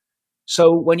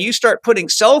 So when you start putting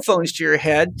cell phones to your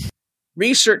head,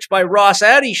 research by Ross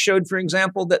Addy showed, for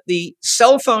example, that the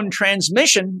cell phone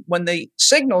transmission, when the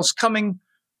signal's coming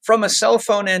from a cell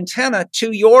phone antenna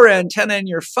to your antenna in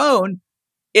your phone,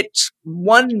 it's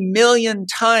 1 million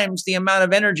times the amount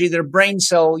of energy that a brain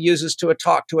cell uses to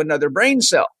talk to another brain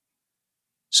cell.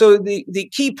 So the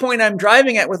key point I'm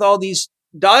driving at with all these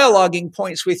dialoguing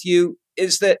points with you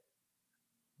is that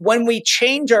when we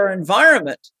change our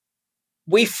environment,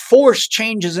 we force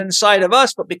changes inside of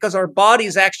us, but because our body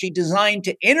is actually designed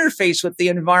to interface with the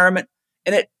environment,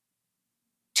 and it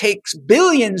takes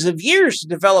billions of years to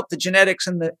develop the genetics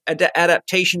and the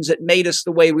adaptations that made us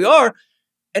the way we are.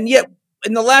 And yet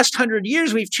in the last 100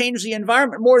 years, we've changed the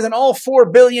environment more than all 4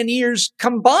 billion years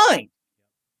combined.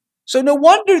 So no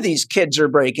wonder these kids are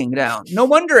breaking down. No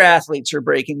wonder athletes are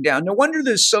breaking down. No wonder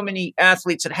there's so many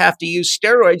athletes that have to use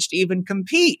steroids to even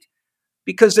compete,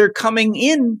 because they're coming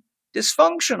in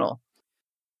dysfunctional.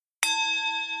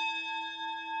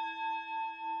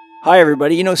 Hi,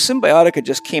 everybody. Symbiotica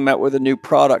just came out with a new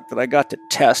product that I got to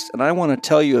test, and I want to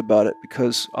tell you about it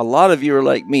because a lot of you are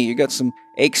like me. You got some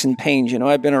aches and pains.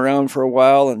 I've been around for a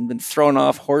while and been thrown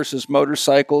off horses,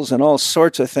 motorcycles, and all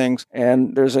sorts of things.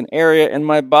 And there's an area in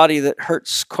my body that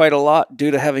hurts quite a lot due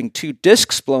to having 2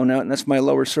 discs blown out, and that's my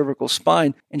lower cervical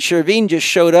spine. And Shervin just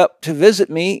showed up to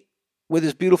visit me with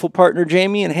his beautiful partner,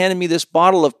 Jamie, and handed me this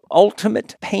bottle of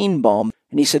Ultimate Pain Balm.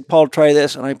 And he said, Paul, try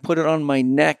this. And I put it on my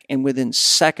neck, and within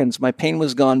seconds, my pain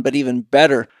was gone. But even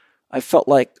better, I felt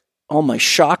like all my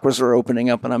chakras were opening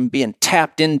up and I'm being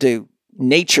tapped into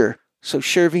nature. So,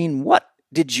 Shervin, what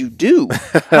did you do?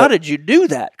 How did you do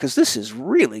that? Because this is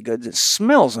really good. It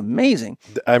smells amazing.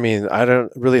 I mean, I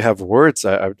don't really have words.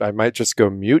 I might just go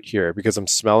mute here because I'm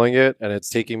smelling it and it's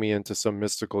taking me into some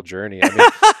mystical journey.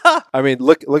 I mean,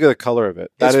 look at the color of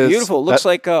it. It's beautiful. It looks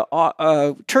like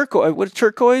turquoise. What,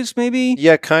 turquoise, maybe?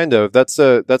 Yeah, kind of. That's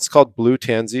called blue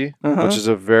tansy, which is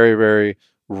a very, very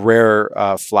rare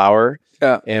flower.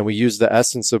 Yeah. And we use the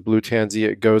essence of blue tansy.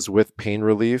 It goes with pain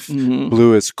relief. Mm-hmm.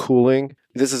 Blue is cooling.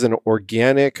 This is an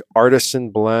organic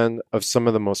artisan blend of some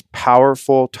of the most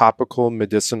powerful topical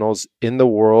medicinals in the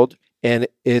world. And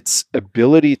its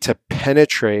ability to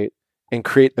penetrate and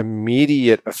create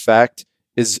immediate effect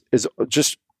is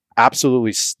just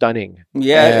absolutely stunning.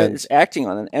 Yeah, it's acting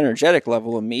on an energetic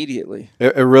level immediately.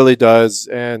 It really does.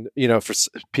 And, for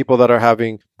people that are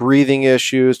having breathing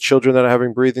issues, children that are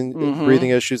having breathing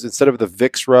issues, instead of the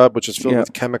Vicks rub, which is filled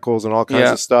with chemicals and all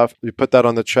kinds of stuff, you put that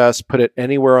on the chest, put it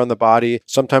anywhere on the body.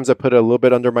 Sometimes I put it a little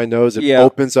bit under my nose. It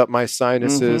opens up my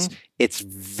sinuses. It's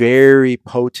very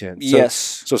potent.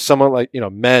 So someone like,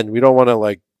 men, we don't want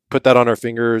to put that on our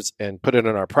fingers and put it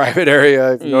in our private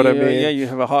area, if you know what I mean. Yeah, you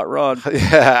have a hot rod.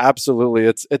 Yeah, absolutely.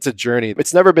 It's a journey.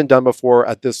 It's never been done before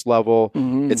at this level.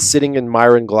 It's sitting in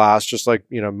Myron glass, just like,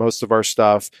 most of our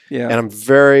stuff. Yeah. And I'm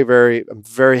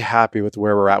very happy with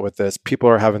where we're at with this. People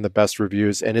are having the best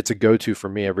reviews, and it's a go-to for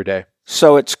me every day.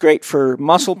 So it's great for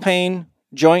muscle pain,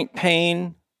 joint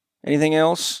pain, anything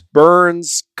else?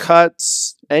 Burns,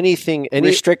 cuts, anything.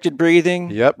 Restricted breathing.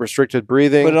 Yep, restricted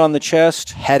breathing. Put it on the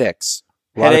chest. Headaches.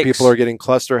 A lot of people are getting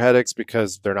cluster headaches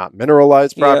because they're not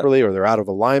mineralized properly or they're out of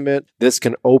alignment. This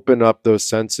can open up those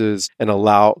senses and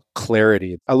allow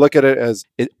clarity. I look at it as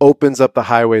it opens up the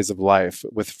highways of life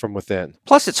from within.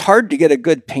 Plus, it's hard to get a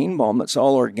good pain balm that's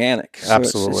all organic. So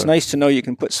Absolutely. It's nice to know you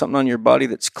can put something on your body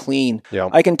that's clean. Yeah.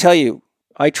 I can tell you,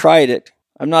 I tried it.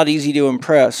 I'm not easy to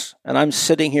impress. And I'm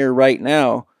sitting here right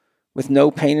now with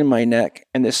no pain in my neck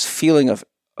and this feeling of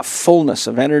a fullness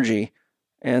of energy.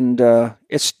 And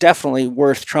it's definitely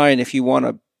worth trying if you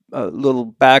want a little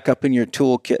backup in your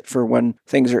toolkit for when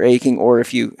things are aching or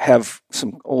if you have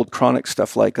some old chronic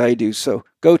stuff like I do. So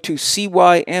go to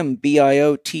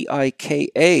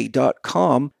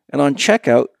cymbiotика.com and on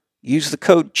checkout, use the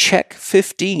code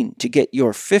CHECK15 to get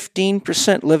your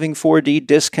 15% Living 4D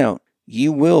discount.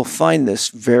 You will find this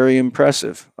very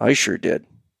impressive. I sure did.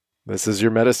 This is your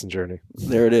medicine journey.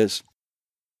 There it is.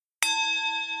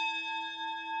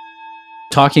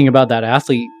 Talking about that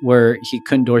athlete where he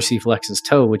couldn't dorsiflex his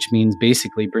toe, which means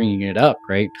basically bringing it up,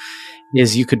 right?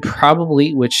 Is you could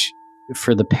probably, which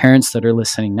for the parents that are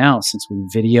listening now, since we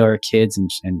video our kids and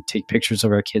take pictures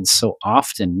of our kids so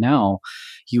often now,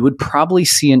 you would probably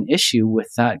see an issue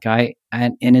with that guy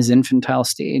in his infantile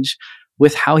stage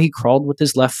with how he crawled with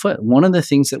his left foot. One of the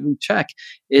things that we check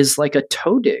is like a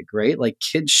toe dig, right? Like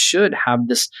kids should have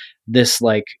this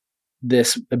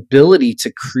ability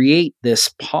to create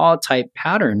this paw type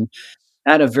pattern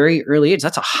at a very early age.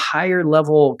 That's a higher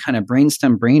level kind of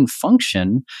brainstem brain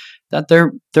function that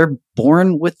they're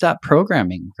born with that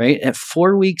programming, right? At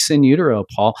 4 weeks in utero,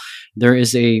 Paul, there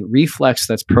is a reflex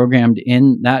that's programmed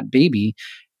in that baby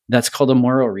that's called a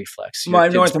Moro reflex. I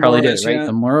know what the Moro is, right?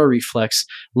 The Moro reflex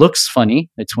looks funny.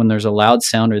 It's when there's a loud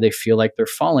sound or they feel like they're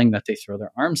falling that they throw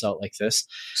their arms out like this.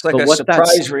 It's like a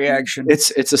surprise reaction.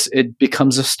 It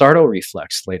becomes a startle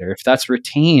reflex later. If that's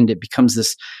retained, it becomes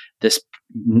this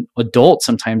adult.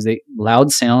 Sometimes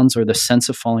loud sounds or the sense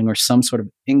of falling or some sort of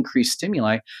increased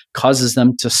stimuli causes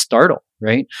them to startle,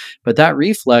 right? But that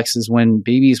reflex is when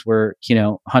babies were,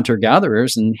 hunter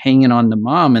gatherers and hanging on to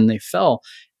mom and they fell.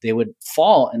 They would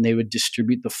fall and they would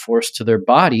distribute the force to their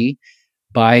body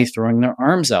by throwing their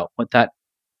arms out. What that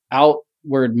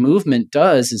outward movement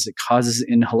does is it causes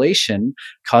inhalation,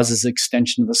 causes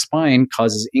extension of the spine,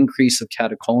 causes increase of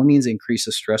catecholamines, increase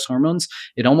of stress hormones.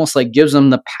 It almost like gives them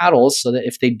the paddles so that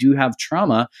if they do have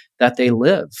trauma, that they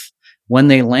live. When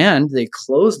they land, they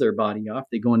close their body off,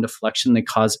 they go into flexion, they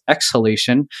cause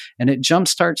exhalation, and it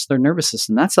jumpstarts their nervous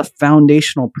system. That's a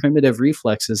foundational primitive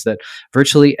reflexes that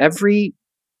virtually every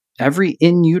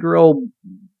in utero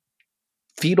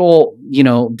fetal,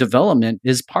 development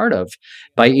is part of.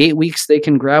 By 8 weeks, they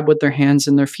can grab with their hands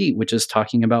and their feet, which is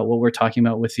talking about what we're talking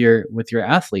about with your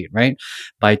athlete, right?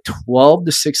 By 12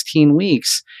 to 16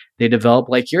 weeks, they develop,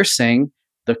 like you're saying,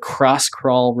 the cross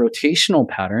crawl rotational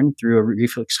pattern through a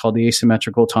reflex called the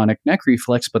asymmetrical tonic neck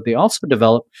reflex, but they also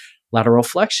develop lateral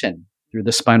flexion through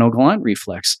the spinal galant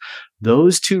reflex.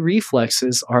 Those two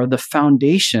reflexes are the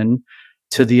foundation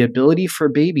to the ability for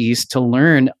babies to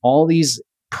learn all these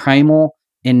primal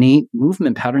innate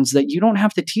movement patterns that you don't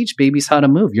have to teach babies how to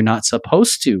move. You're not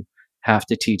supposed to have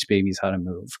to teach babies how to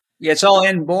move. Yeah, it's all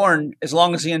inborn as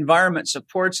long as the environment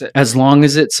supports it. As long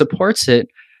as it supports it.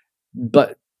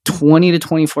 But 20 to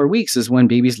 24 weeks is when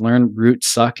babies learn root,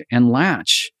 suck, and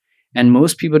latch. And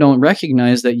most people don't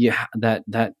recognize that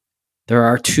that there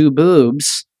are two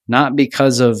boobs, not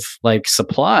because of like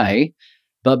supply,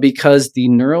 but because the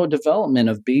neurodevelopment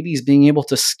of babies being able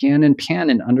to scan and pan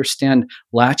and understand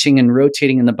latching and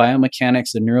rotating in the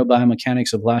biomechanics, the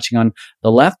neurobiomechanics of latching on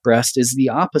the left breast is the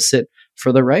opposite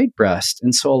for the right breast.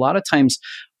 And so a lot of times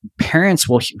parents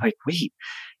will like, wait,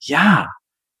 yeah,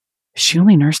 she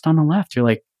only nursed on the left. You're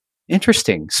like,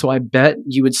 interesting. So I bet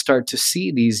you would start to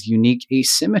see these unique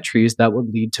asymmetries that would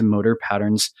lead to motor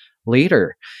patterns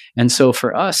later. And so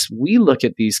for us, we look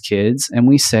at these kids and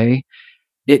we say,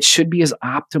 it should be as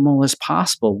optimal as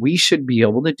possible. We should be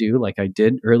able to do, like I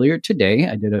did earlier today,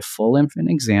 I did a full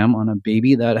infant exam on a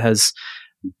baby that has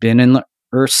been in the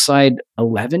earth side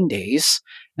 11 days.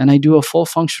 And I do a full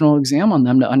functional exam on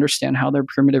them to understand how their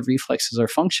primitive reflexes are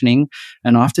functioning.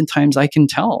 And oftentimes I can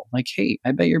tell, like, hey,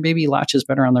 I bet your baby latches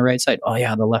better on the right side. Oh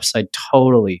yeah, the left side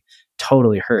totally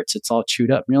hurts. It's all chewed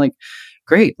up. And you're like,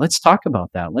 great, let's talk about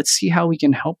that. Let's see how we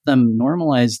can help them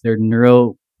normalize their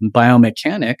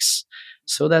neurobiomechanics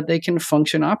so that they can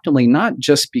function optimally, not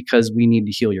just because we need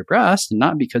to heal your breast and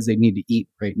not because they need to eat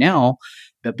right now,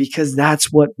 but because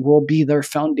that's what will be their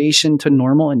foundation to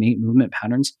normal innate movement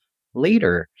patterns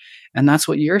later. And that's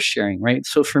what you're sharing, right?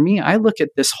 So for me, I look at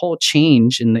this whole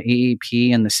change in the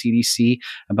AAP and the CDC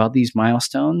about these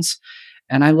milestones.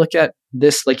 And I look at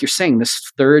this, like you're saying,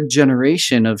 this third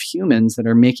generation of humans that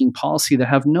are making policy that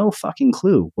have no fucking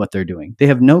clue what they're doing. They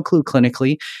have no clue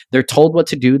clinically. They're told what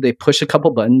to do. They push a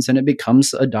couple buttons and it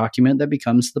becomes a document that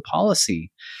becomes the policy.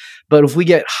 But if we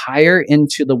get higher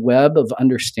into the web of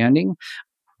understanding,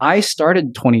 I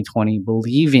started 2020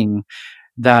 believing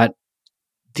that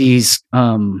these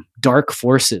dark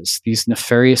forces, these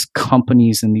nefarious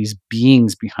companies and these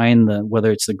beings behind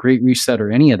whether it's the Great Reset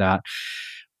or any of that,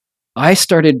 I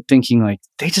started thinking like,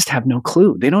 they just have no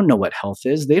clue. They don't know what health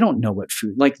is. They don't know what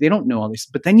food, like they don't know all these.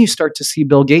 But then you start to see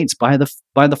Bill Gates buy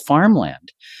the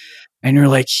farmland. And you're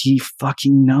like, he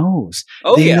fucking knows.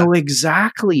 They know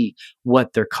exactly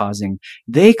what they're causing.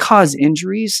 They cause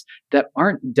injuries that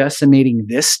aren't decimating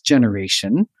this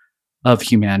generation of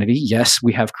humanity. Yes,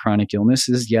 we have chronic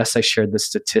illnesses. Yes, I shared the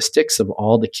statistics of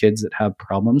all the kids that have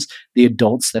problems. The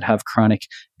adults that have chronic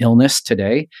illness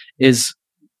today is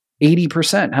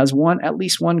 80% has at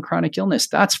least one chronic illness.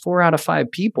 That's 4 out of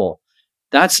 5 people.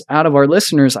 That's out of our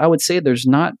listeners. I would say there's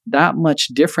not that much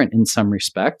different in some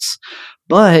respects,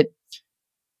 but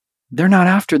they're not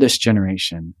after this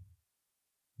generation.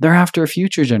 They're after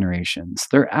future generations.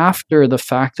 They're after the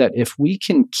fact that if we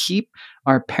can keep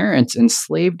our parents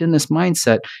enslaved in this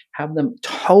mindset, have them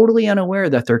totally unaware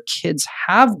that their kids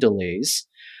have delays,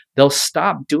 they'll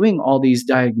stop doing all these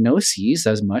diagnoses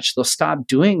as much. They'll stop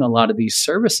doing a lot of these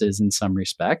services in some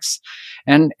respects.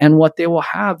 And what they will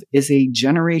have is a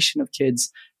generation of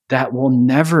kids that will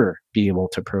never be able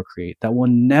to procreate, that will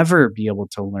never be able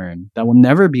to learn, that will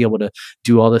never be able to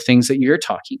do all the things that you're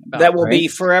talking about. That will be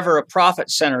forever a profit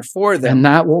center for them. And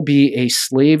that will be a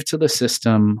slave to the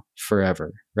system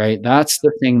forever, right? That's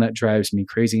the thing that drives me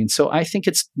crazy. And so I think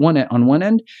it's on one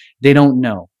end, they don't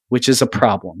know, which is a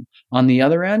problem. On the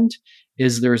other end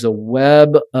is there's a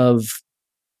web of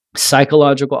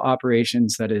psychological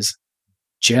operations that is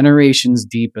generations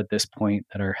deep at this point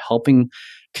that are helping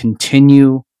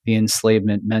continue the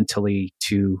enslavement mentally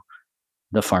to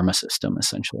the pharma system,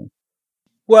 essentially.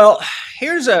 Well,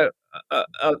 here's a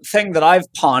thing that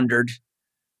I've pondered.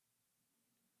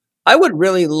 I would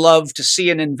really love to see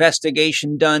an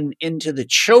investigation done into the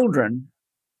children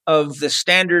of the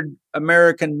standard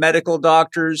American medical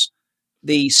doctors,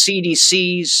 the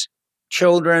CDC's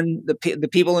children, the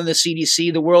people in the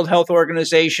CDC, the World Health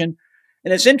Organization.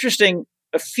 And it's interesting,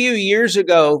 a few years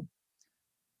ago,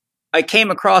 I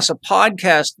came across a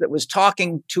podcast that was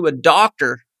talking to a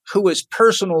doctor who was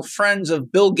personal friends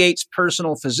of Bill Gates'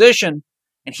 personal physician.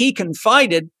 And he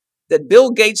confided that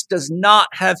Bill Gates does not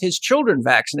have his children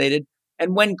vaccinated.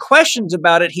 And when questioned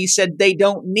about it, he said they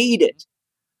don't need it.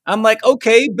 I'm like,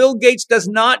 okay, Bill Gates does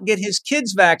not get his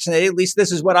kids vaccinated. At least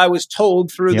this is what I was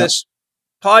told through this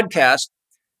podcast.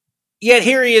 Yet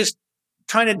here he is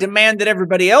trying to demand that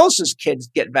everybody else's kids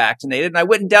get vaccinated. And I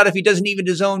wouldn't doubt if he doesn't even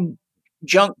his own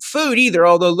junk food either.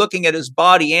 Although looking at his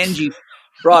body, Angie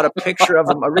brought a picture of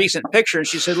him, a recent picture. And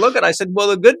she said, look at, I said, well,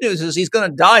 the good news is he's going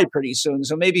to die pretty soon.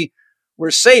 So maybe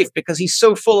we're safe because he's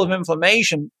so full of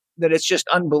inflammation that it's just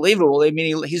unbelievable. I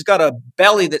mean, he's got a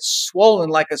belly that's swollen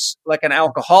like an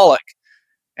alcoholic,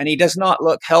 and he does not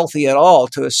look healthy at all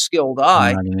to a skilled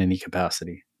eye. Not in any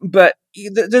capacity. But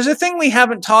there's a thing we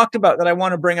haven't talked about that I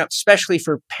want to bring up, especially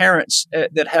for parents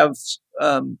that have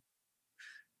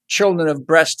children of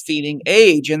breastfeeding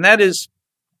age, and that is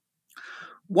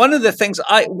one of the things.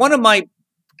 One of my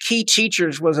key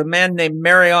teachers was a man named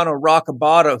Mariano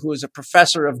Roccabato, who was a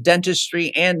professor of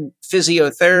dentistry and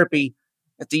physiotherapy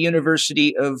at the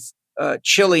University of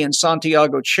Chile in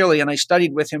Santiago, Chile. And I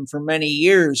studied with him for many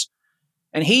years.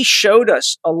 And he showed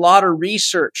us a lot of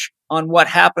research on what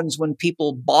happens when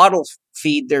people bottle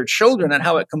feed their children and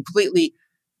how it completely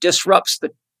disrupts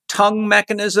the tongue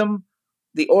mechanism,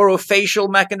 the orofacial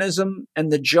mechanism,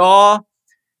 and the jaw.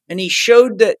 And he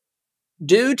showed that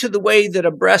due to the way that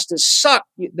a breast is sucked,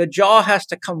 the jaw has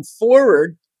to come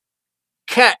forward,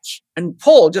 catch, and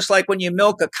pull. Just like when you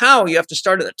milk a cow, you have to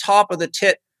start at the top of the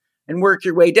tit and work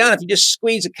your way down. If you just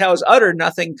squeeze a cow's udder,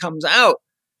 nothing comes out.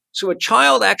 So a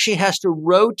child actually has to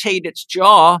rotate its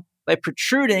jaw by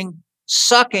protruding,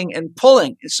 sucking, and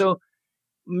pulling. And so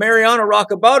Mariano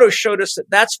Roccabato showed us that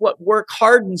that's what work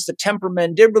hardens the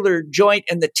temporomandibular joint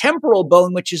and the temporal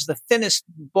bone, which is the thinnest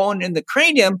bone in the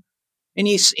cranium. And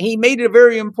he made a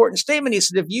very important statement. He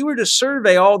said, if you were to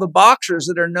survey all the boxers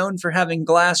that are known for having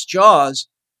glass jaws,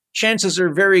 chances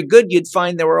are very good you'd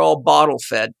find they were all bottle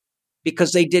fed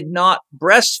because they did not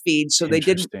breastfeed. So they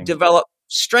didn't develop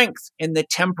strength in the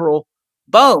temporal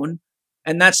bone.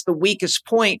 And that's the weakest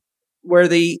point where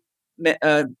the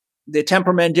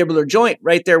temporomandibular joint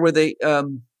right there where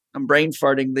I'm brain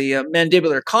farting, the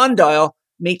mandibular condyle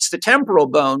meets the temporal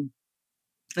bone.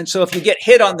 And so if you get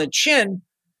hit on the chin,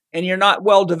 and you're not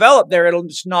well developed there, it'll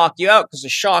just knock you out because the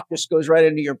shock just goes right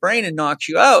into your brain and knocks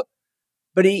you out.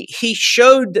 But he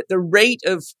showed that the rate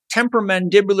of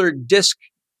temporomandibular disc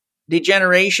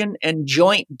degeneration and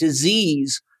joint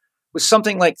disease was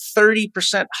something like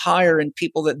 30% higher in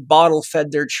people that bottle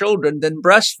fed their children than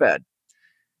breastfed,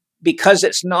 because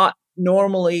it's not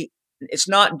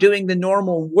doing the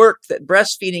normal work that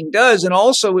breastfeeding does. And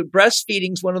also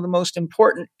breastfeeding is one of the most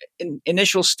important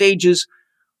initial stages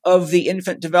of the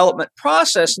infant development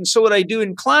process. And so what I do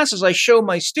in class is I show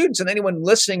my students and anyone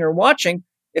listening or watching,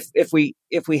 if we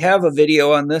have a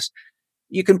video on this,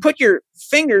 you can put your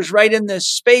fingers right in this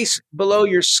space below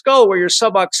your skull where your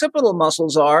suboccipital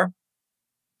muscles are.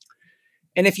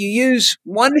 And if you use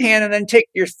one hand and then take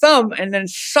your thumb and then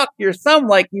suck your thumb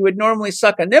like you would normally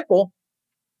suck a nipple,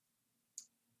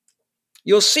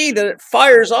 you'll see that it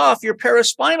fires off your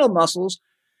paraspinal muscles.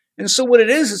 And so what it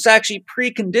is, it's actually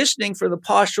preconditioning for the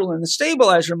postural and the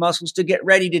stabilizer muscles to get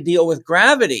ready to deal with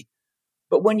gravity.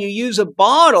 But when you use a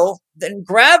bottle, then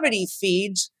gravity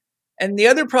feeds. And the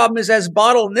other problem is as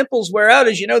bottle nipples wear out,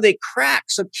 as you know, they crack.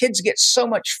 So kids get so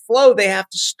much flow, they have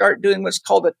to start doing what's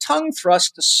called a tongue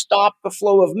thrust to stop the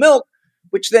flow of milk,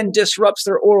 which then disrupts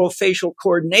their orofacial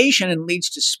coordination and leads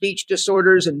to speech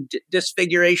disorders and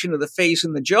disfiguration of the face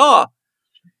and the jaw.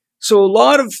 So a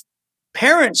lot of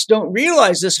parents don't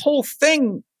realize this whole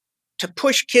thing to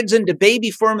push kids into baby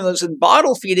formulas and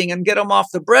bottle feeding and get them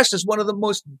off the breast is one of the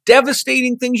most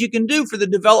devastating things you can do for the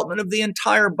development of the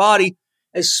entire body,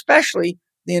 especially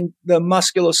the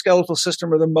musculoskeletal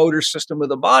system or the motor system of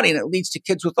the body. And it leads to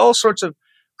kids with all sorts of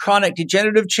chronic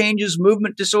degenerative changes,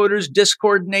 movement disorders,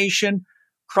 discoordination,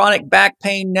 chronic back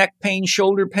pain, neck pain,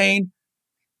 shoulder pain.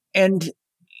 And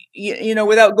you know,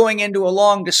 without going into a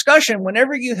long discussion,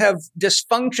 whenever you have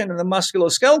dysfunction in the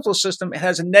musculoskeletal system, it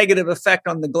has a negative effect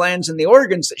on the glands and the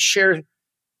organs that share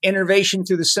innervation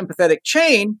through the sympathetic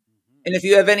chain. And if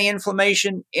you have any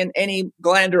inflammation in any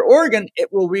gland or organ, it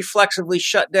will reflexively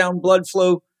shut down blood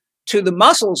flow to the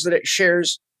muscles that it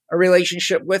shares a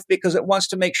relationship with, because it wants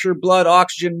to make sure blood,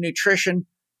 oxygen, nutrition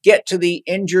get to the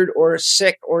injured or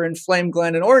sick or inflamed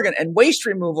gland and organ. And waste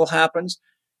removal happens.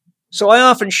 So I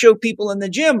often show people in the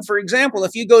gym, for example,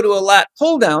 if you go to a lat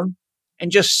pull down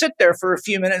and just sit there for a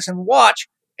few minutes and watch,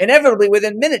 inevitably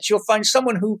within minutes, you'll find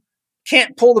someone who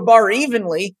can't pull the bar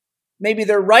evenly maybe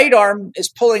their right arm is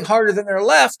pulling harder than their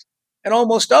left. And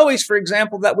almost always, for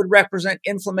example, that would represent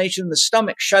inflammation in the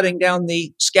stomach, shutting down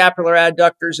the scapular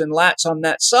adductors and lats on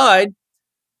that side.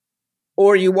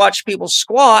 Or you watch people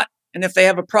squat, and if they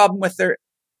have a problem with their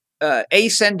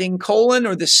ascending colon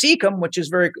or the cecum, which is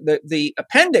the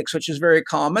appendix, which is very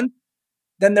common,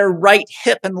 then their right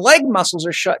hip and leg muscles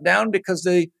are shut down because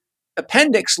the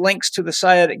appendix links to the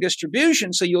sciatic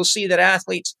distribution. So you'll see that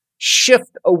athletes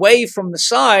shift away from the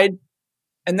side.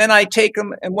 And then I take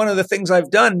them, and one of the things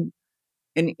I've done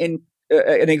in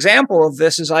an example of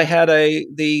this is I had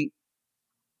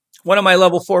one of my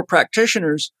level 4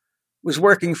 practitioners was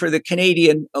working for the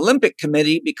Canadian Olympic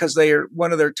Committee because they are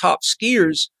one of their top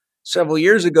skiers several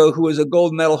years ago, who was a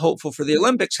gold medal hopeful for the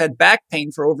Olympics, had back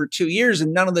pain for over 2 years,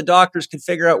 and none of the doctors could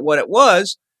figure out what it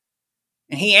was.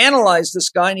 And he analyzed this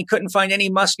guy, and he couldn't find any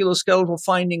musculoskeletal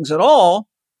findings at all.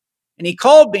 And he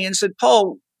called me and said,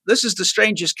 Paul, this is the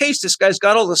strangest case. This guy's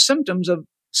got all the symptoms of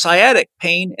sciatic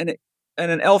pain and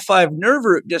an L5 nerve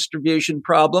root distribution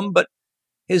problem, but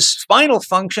his spinal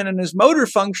function and his motor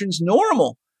function's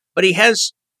normal, but he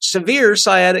has severe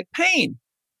sciatic pain.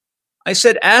 I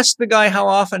said, ask the guy how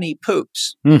often he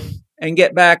poops and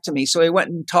get back to me. So he went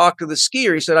and talked to the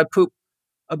skier. He said, I poop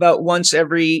about once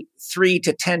every 3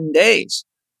 to 10 days.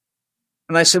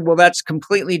 And I said, well, that's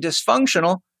completely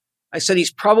dysfunctional. I said,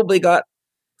 he's probably got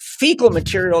fecal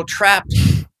material trapped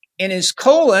in his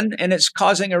colon, and it's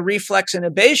causing a reflex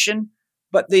inhibition,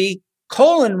 but the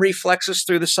colon reflexes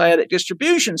through the sciatic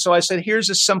distribution. So I said, here's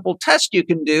a simple test you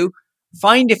can do.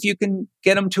 Find if you can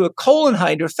get him to a colon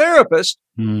hydrotherapist,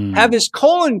 have his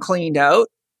colon cleaned out,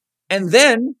 and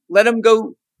then let him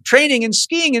go training and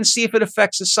skiing and see if it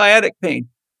affects his sciatic pain.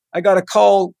 I got a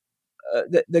call.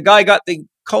 The guy got the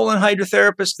colon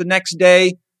hydrotherapist the next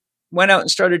day, went out and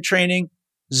started training,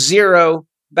 0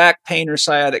 back pain or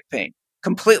sciatic pain,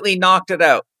 completely knocked it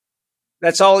out.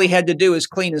 That's all he had to do is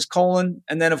clean his colon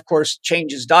and then, of course,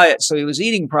 change his diet so he was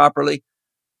eating properly.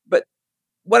 But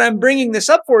what I'm bringing this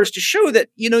up for is to show that,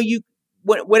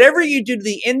 whatever you do to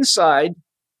the inside,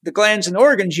 the glands and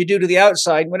organs, you do to the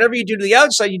outside. Whatever you do to the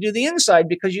outside, you do to the inside,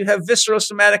 because you have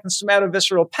viscerosomatic and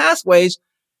somatovisceral pathways.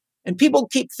 And people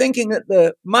keep thinking that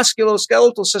the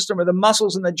musculoskeletal system or the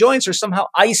muscles and the joints are somehow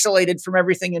isolated from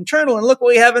everything internal. And look what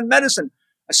we have in medicine: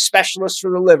 a specialist for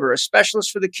the liver, a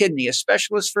specialist for the kidney, a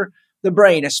specialist for the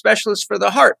brain, a specialist for the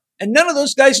heart. And none of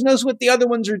those guys knows what the other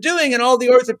ones are doing. And all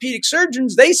the orthopedic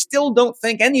surgeons, they still don't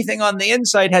think anything on the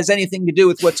inside has anything to do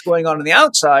with what's going on the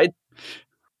outside.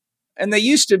 And they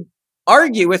used to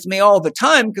argue with me all the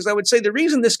time, because I would say the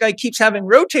reason this guy keeps having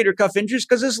rotator cuff injuries is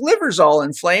because his liver's all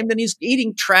inflamed and he's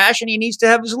eating trash and he needs to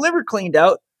have his liver cleaned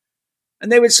out.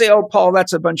 And they would say, oh, Paul,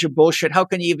 that's a bunch of bullshit. How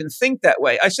can you even think that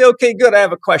way? I say, okay, good. I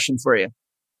have a question for you.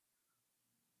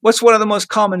 What's one of the most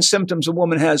common symptoms a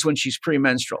woman has when she's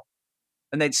premenstrual?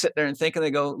 And they'd sit there and think, and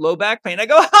they go, low back pain. I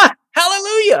go, ha,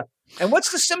 hallelujah. And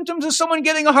what's the symptoms of someone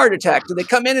getting a heart attack? Do they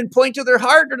come in and point to their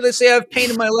heart, or do they say, I have pain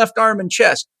in my left arm and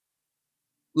chest?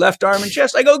 Left arm and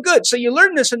chest. I go, good. So you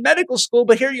learn this in medical school,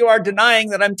 but here you are denying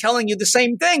that I'm telling you the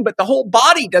same thing, but the whole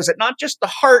body does it, not just the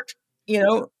heart,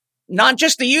 not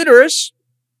just the uterus.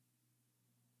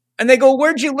 And they go,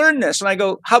 where'd you learn this? And I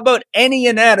go, how about any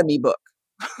anatomy book?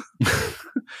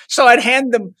 So I'd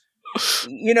hand them,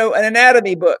 an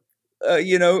anatomy book,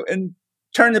 and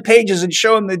turn the pages and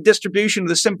show them the distribution of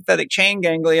the sympathetic chain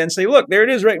ganglia and say, look, there it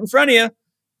is right in front of you.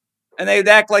 And they'd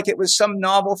act like it was some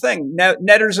novel thing. Now,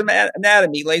 Netter's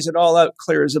Anatomy lays it all out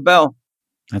clear as a bell.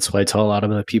 That's why I tell a lot of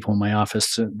the people in my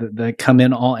office that come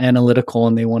in all analytical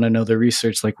and they want to know the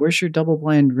research. Like, where's your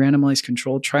double-blind randomized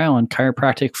controlled trial on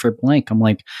chiropractic for blank? I'm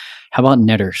like, how about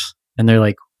Netter's? And they're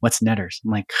like, what's Netter's?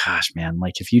 I'm like, gosh, man,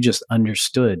 like if you just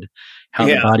understood how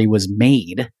the body was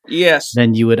made, yes,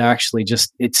 then you would actually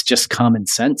it's just common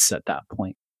sense at that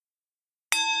point.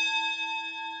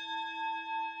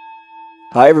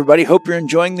 Hi, everybody. Hope you're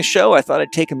enjoying the show. I thought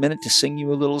I'd take a minute to sing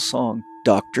you a little song.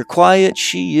 Dr. Quiet,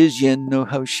 she is yin. Know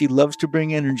how she loves to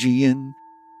bring energy in.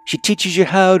 She teaches you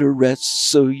how to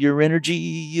rest, so your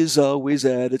energy is always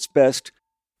at its best.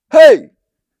 Hey!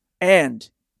 And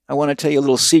I want to tell you a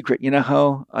little secret. You know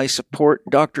how I support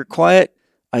Dr. Quiet?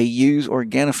 I use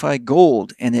Organifi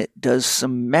Gold, and it does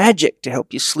some magic to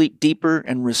help you sleep deeper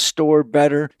and restore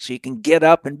better so you can get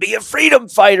up and be a freedom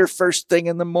fighter first thing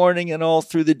in the morning and all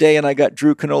through the day. And I got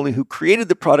Drew Canoli, who created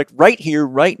the product, right here,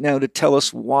 right now, to tell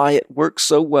us why it works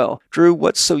so well. Drew,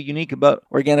 what's so unique about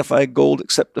Organifi Gold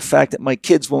except the fact that my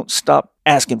kids won't stop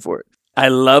asking for it? I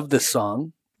love this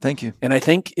song. Thank you. And I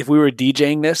think if we were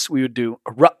DJing this, we would do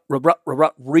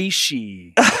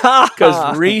Reishi.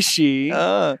 Because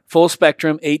Reishi, full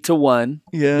spectrum, 8-to-1,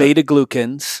 beta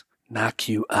glucans, knock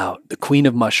you out. The queen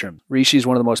of mushroom. Reishi is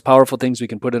one of the most powerful things we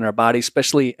can put in our body,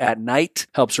 especially at night.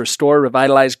 Helps restore,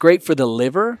 revitalize. Great for the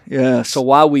liver. Yes. So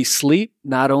while we sleep,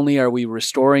 not only are we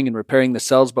restoring and repairing the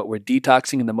cells, but we're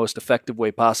detoxing in the most effective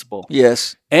way possible.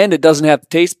 Yes. And it doesn't have to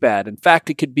taste bad. In fact,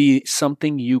 it could be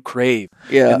something you crave.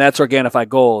 Yeah. And that's Organifi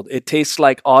Gold. It tastes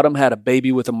like autumn had a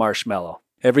baby with a marshmallow.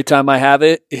 Every time I have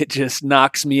it, it just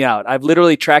knocks me out. I've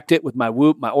literally tracked it with my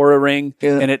Whoop, my Oura Ring,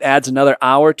 and it adds another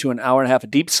hour to an hour and a half of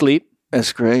deep sleep.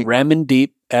 That's great. REM and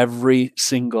deep every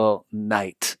single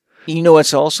night. You know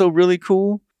what's also really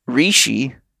cool?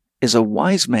 Reishi is a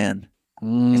wise man.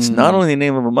 It's not only the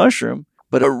name of a mushroom,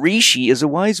 but a reishi is a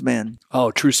wise man.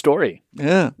 Oh, true story.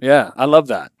 Yeah. Yeah, I love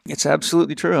that. It's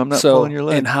absolutely true. I'm not pulling your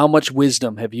leg. And how much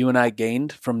wisdom have you and I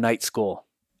gained from night school?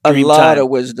 A lot of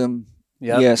wisdom.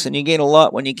 Yep. Yes, and you gain a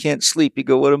lot when you can't sleep. You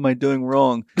go, what am I doing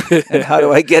wrong? And how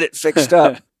do I get it fixed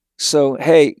up? So,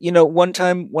 hey, one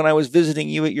time when I was visiting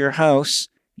you at your house,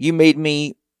 you made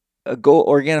me a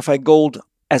Organifi Gold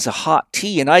as a hot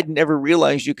tea, and I'd never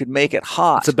realized you could make it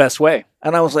hot. It's the best way.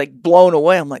 And I was like blown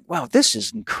away. I'm like, wow, this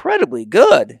is incredibly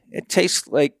good. It tastes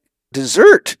like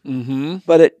dessert. Mm-hmm.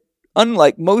 But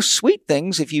unlike most sweet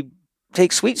things, if you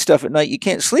take sweet stuff at night, you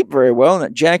can't sleep very well, and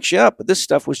it jacks you up. But this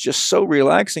stuff was just so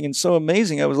relaxing and so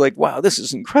amazing. I was like, wow, this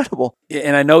is incredible.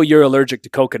 And I know you're allergic to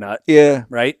coconut. Yeah.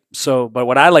 Right? So, but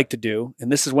what I like to do,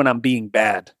 and this is when I'm being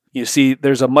bad, you see,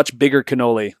 there's a much bigger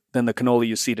cannoli than the cannoli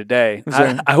you see today.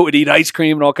 I would eat ice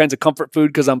cream and all kinds of comfort food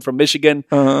because I'm from Michigan.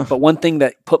 Uh-huh. But one thing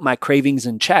that put my cravings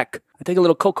in check, I take a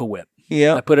little Cocoa Whip.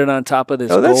 Yeah. I put it on top of this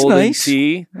that's golden nice.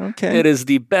 tea. Okay. It is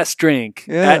the best drink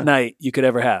at night you could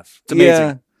ever have. It's amazing.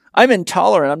 Yeah. I'm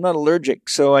intolerant. I'm not allergic,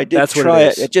 so I did try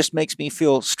it. It just makes me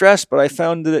feel stressed, but I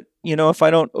found that, if I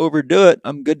don't overdo it,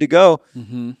 I'm good to go.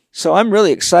 Mm-hmm. So I'm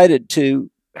really excited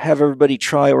to have everybody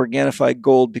try Organifi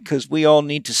Gold because we all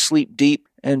need to sleep deep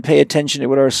and pay attention to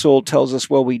what our soul tells us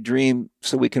while we dream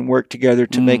so we can work together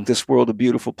to make this world a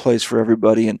beautiful place for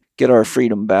everybody and get our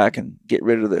freedom back and get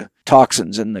rid of the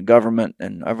toxins in the government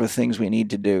and other things we need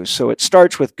to do. So it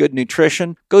starts with good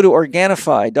nutrition. Go to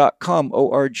Organifi.com,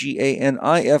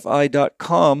 Organifi.com,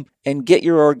 and get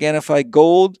your Organifi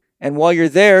Gold. And while you're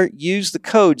there, use the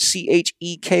code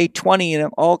CHEK20 in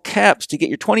all caps to get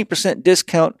your 20%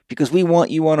 discount because we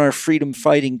want you on our freedom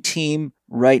fighting team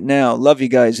right now. Love you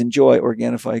guys. Enjoy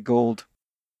Organifi Gold.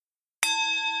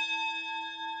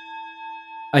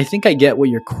 I think I get what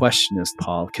your question is,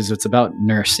 Paul, because it's about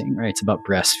nursing, right? It's about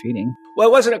breastfeeding. Well,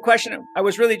 it wasn't a question. I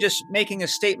was really just making a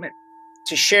statement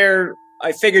to share.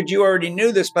 I figured you already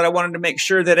knew this, but I wanted to make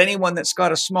sure that anyone that's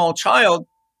got a small child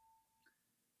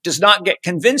does not get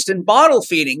convinced in bottle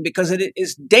feeding because it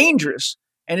is dangerous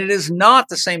and it is not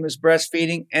the same as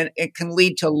breastfeeding, and it can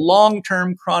lead to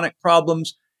long-term chronic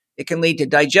problems. It can lead to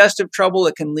digestive trouble.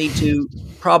 It can lead to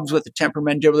problems with the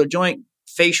temporomandibular joint,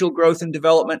 facial growth and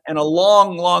development, and a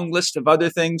long, long list of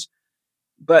other things.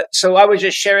 But so I was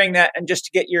just sharing that and just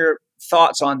to get your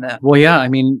thoughts on that. Well, yeah, I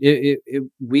mean,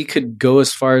 we could go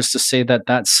as far as to say that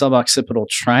suboccipital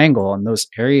triangle and those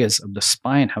areas of the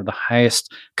spine have the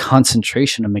highest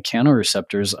concentration of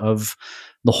mechanoreceptors of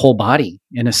the whole body,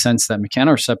 in a sense that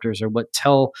mechanoreceptors are what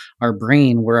tell our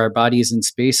brain where our body is in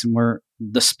space and where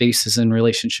the space is in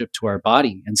relationship to our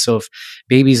body. And so if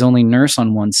babies only nurse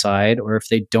on one side, or if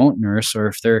they don't nurse, or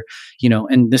if they're,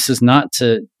 and this is not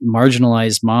to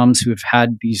marginalize moms who have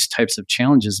had these types of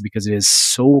challenges because it is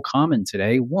so common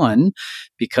today. One,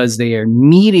 because they are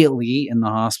immediately in the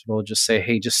hospital, just say,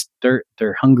 hey,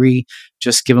 they're hungry,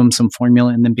 just give them some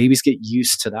formula. And then babies get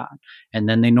used to that. And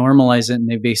then they normalize it. And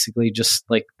they basically just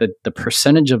like the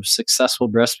percentage of successful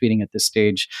breastfeeding at this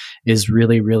stage is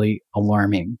really, really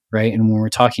alarming, right? And when we're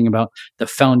talking about the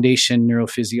foundation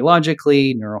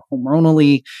neurophysiologically,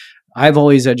 neurohormonally, I've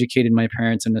always educated my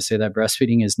parents to say that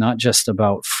breastfeeding is not just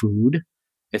about food.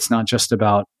 It's not just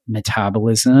about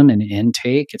metabolism and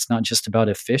intake. It's not just about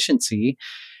efficiency.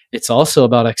 It's also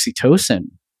about oxytocin.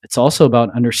 It's also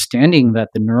about understanding that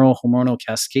the neurohormonal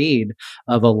cascade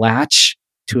of a latch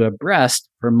to a breast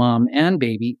for mom and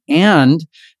baby, and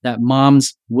that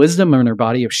mom's wisdom in her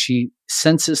body, if she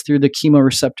senses through the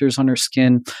chemoreceptors on her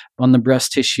skin, on the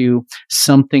breast tissue,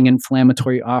 something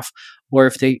inflammatory off, or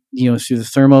if they, through the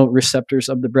thermoreceptors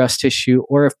of the breast tissue,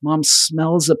 or if mom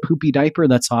smells a poopy diaper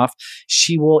that's off,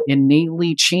 she will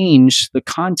innately change the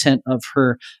content of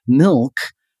her milk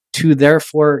to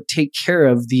therefore take care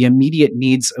of the immediate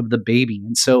needs of the baby.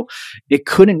 And so it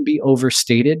couldn't be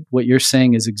overstated. What you're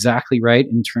saying is exactly right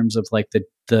in terms of like the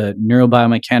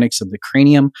neurobiomechanics of the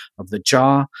cranium, of the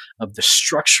jaw, of the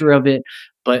structure of it,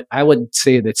 but I would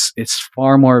say that it's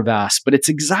far more vast, but it's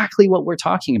exactly what we're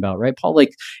talking about, right, Paul?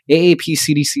 Like AAP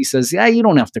CDC says, yeah, you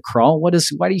don't have to crawl.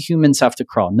 Why do humans have to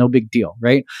crawl? No big deal,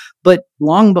 right? But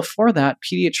long before that,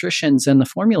 pediatricians and the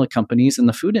formula companies and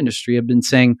the food industry have been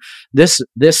saying this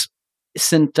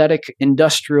synthetic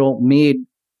industrial made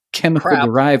chemical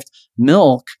derived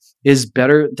milk is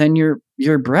better than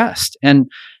your breast. And,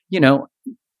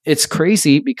 it's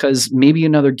crazy because maybe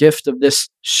another gift of this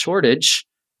shortage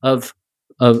of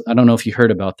I don't know if you heard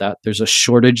about that. There's a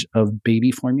shortage of baby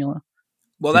formula.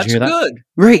 Well, that's good.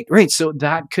 Right. So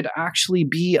that could actually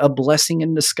be a blessing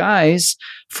in disguise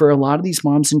for a lot of these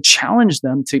moms and challenge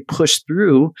them to push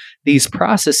through these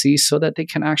processes so that they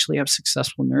can actually have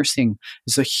successful nursing.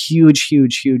 It's a huge,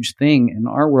 huge, huge thing in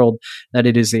our world that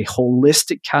it is a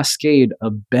holistic cascade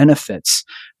of benefits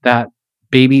that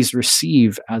babies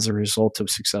receive as a result of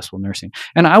successful nursing.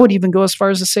 And I would even go as far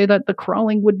as to say that the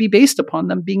crawling would be based upon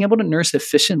them being able to nurse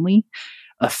efficiently,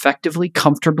 effectively,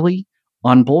 comfortably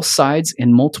on both sides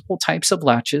in multiple types of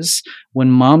latches. When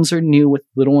moms are new with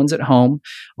little ones at home,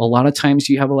 a lot of times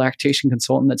you have a lactation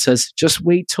consultant that says, just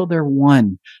wait till they're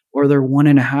 1 or they're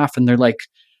 1.5, and they're like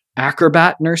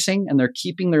acrobat nursing and they're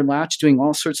keeping their latch, doing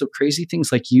all sorts of crazy things.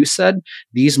 Like you said,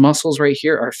 these muscles right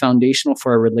here are foundational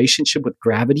for our relationship with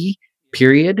gravity,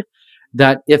 period.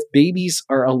 That if babies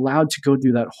are allowed to go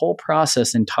through that whole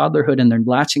process in toddlerhood and they're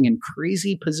latching in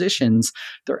crazy positions,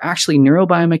 they're actually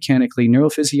neurobiomechanically,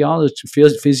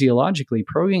 neurophysiologically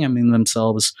programming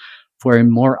themselves for a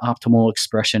more optimal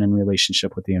expression and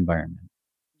relationship with the environment.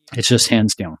 It's just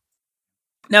hands down.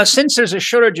 Now, since there's a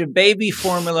shortage of baby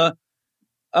formula,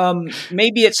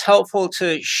 maybe it's helpful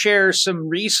to share some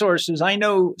resources. I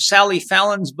know Sally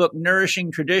Fallon's book,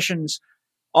 Nourishing Traditions,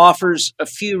 offers a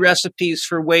few recipes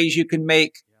for ways you can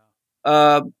make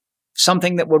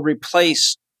something that would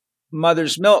replace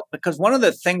mother's milk. Because one of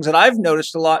the things that I've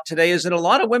noticed a lot today is that a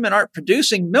lot of women aren't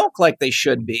producing milk like they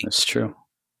should be. That's true.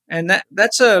 And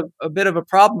that's a bit of a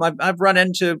problem. I've run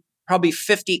into probably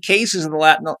 50 cases in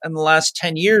the last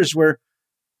 10 years where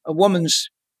a woman's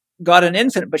got an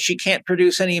infant, but she can't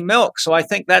produce any milk. So I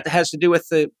think that has to do with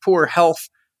the poor health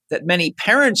that many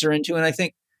parents are into. And I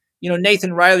think,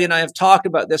 Nathan Riley and I have talked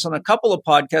about this on a couple of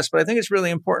podcasts, but I think it's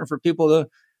really important for people to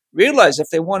realize if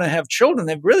they want to have children,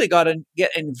 they've really got to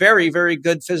get in very, very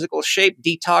good physical shape,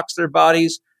 detox their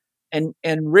bodies, and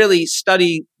really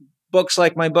study books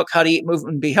like my book, How to Eat, Move,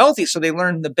 and Be Healthy, so they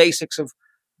learn the basics of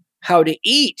how to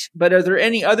eat. But are there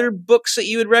any other books that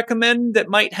you would recommend that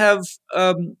might have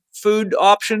food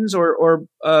options or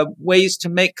ways to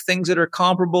make things that are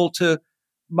comparable to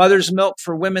mother's milk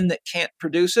for women that can't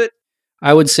produce it?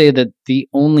 I would say that the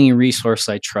only resource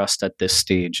I trust at this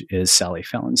stage is Sally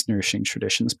Fallon's Nourishing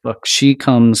Traditions book. She's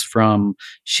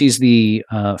the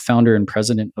founder and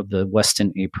president of the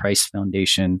Weston A. Price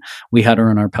Foundation. We had her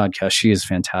on our podcast. She is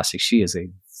fantastic. She is a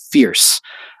fierce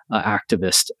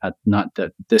activist at not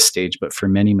this stage, but for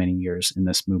many, many years in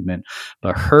this movement.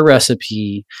 But her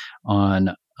recipe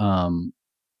on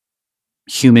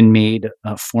human-made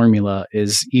formula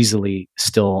is easily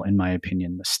still, in my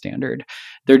opinion, the standard.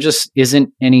 There just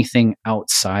isn't anything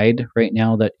outside right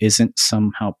now that isn't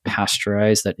somehow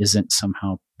pasteurized, that isn't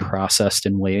somehow processed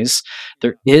in ways.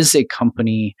 There is a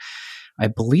company, I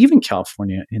believe in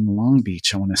California, in Long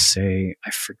Beach, I want to say, I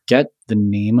forget the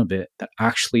name of it, that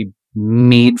actually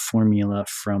made formula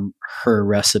from her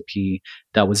recipe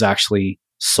that was actually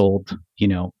sold,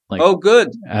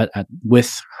 good.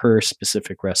 With her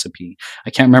specific recipe. I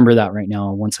can't remember that right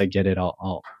now. Once I get it,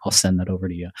 I'll send that over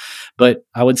to you. But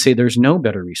I would say there's no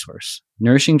better resource.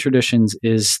 Nourishing Traditions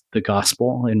is the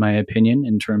gospel, in my opinion,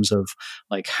 in terms of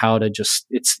like how to just,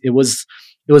 it was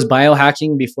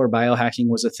biohacking before biohacking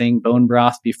was a thing, bone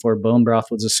broth before bone broth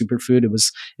was a superfood.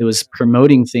 It was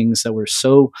promoting things that were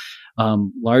so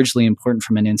largely important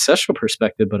from an ancestral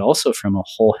perspective, but also from a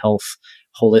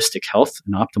holistic health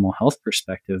and optimal health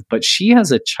perspective. But she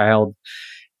has a child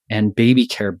and baby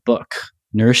care book,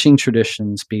 Nourishing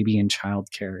Traditions, Baby and Child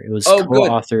Care. It was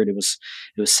co-authored. It was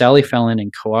Sally Fallon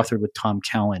and co-authored with Tom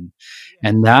Cowan.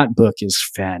 And that book is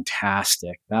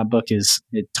fantastic.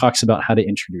 It talks about how to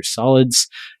introduce solids,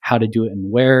 how to do it and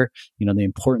where, the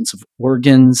importance of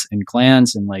organs and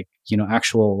glands and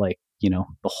actual the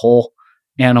whole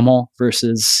animal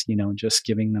versus, just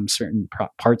giving them certain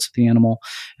parts of the animal.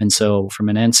 And so from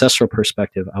an ancestral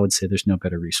perspective, I would say there's no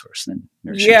better resource than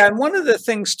Nourishing. Yeah. And one of the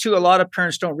things too, a lot of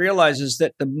parents don't realize is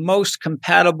that the most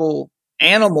compatible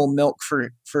animal milk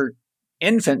for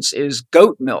infants is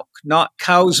goat milk, not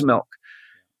cow's milk.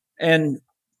 And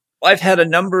I've had a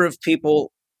number of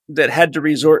people that had to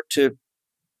resort to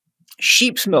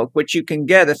sheep's milk, which you can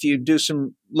get if you do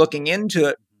some looking into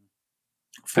it.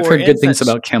 I've heard good things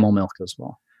about camel milk as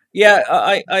well. Yeah,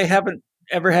 I haven't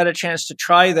ever had a chance to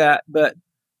try that, but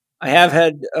I have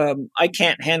had, I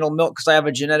can't handle milk because I have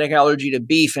a genetic allergy to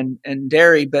beef and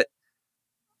dairy, but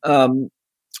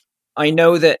I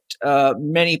know that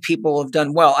many people have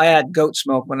done well. I had goat's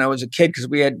milk when I was a kid because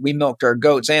we milked our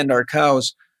goats and our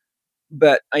cows.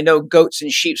 But I know goats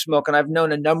and sheep's milk, and I've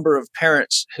known a number of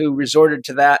parents who resorted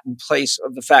to that in place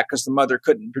of the fact because the mother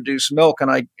couldn't produce milk,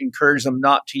 and I encourage them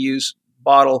not to use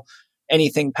bottle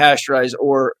anything pasteurized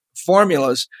or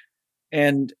formulas.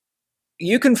 And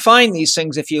you can find these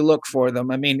things if you look for them.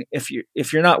 I mean, if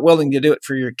you're not willing to do it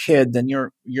for your kid, then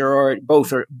you're already,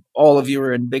 all of you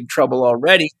are in big trouble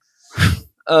already.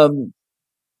 We've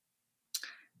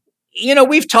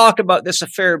talked about this a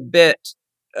fair bit.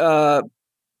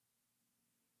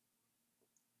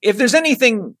 If there's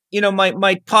anything,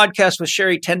 my podcast with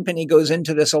Sherry Tenpenny goes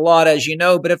into this a lot, as you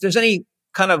know, but if there's any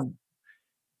kind of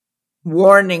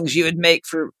warnings you would make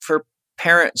for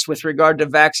parents with regard to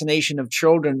vaccination of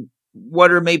children,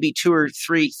 what are maybe 2 or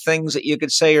 3 things that you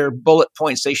could say are bullet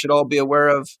points they should all be aware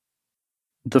of?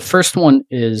 The first one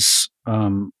is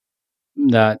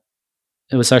that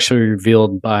it was actually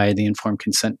revealed by the Informed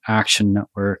Consent Action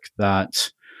Network that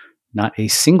not a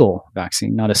single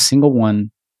vaccine, not a single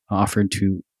one offered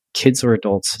to kids or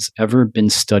adults has ever been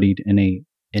studied in a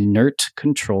inert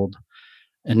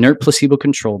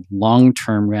placebo-controlled,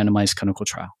 long-term randomized clinical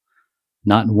trial.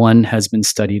 Not one has been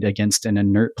studied against an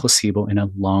inert placebo in a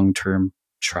long-term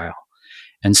trial.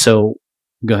 And so,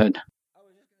 go ahead.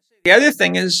 The other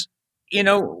thing is,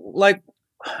 like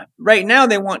right now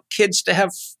they want kids to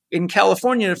have, in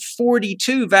California,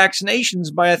 42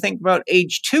 vaccinations by, I think, about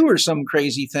age 2 or some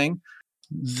crazy thing.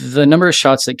 The number of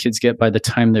shots that kids get by the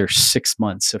time they're 6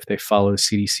 months, if they follow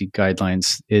CDC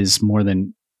guidelines, is more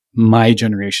than my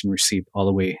generation received all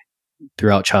the way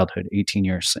throughout childhood, 18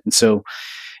 years. And so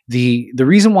the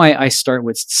reason why I start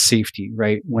with safety,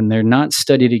 right, when they're not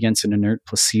studied against an inert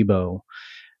placebo,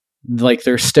 like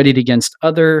they're studied against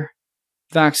other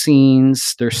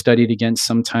vaccines, they're studied against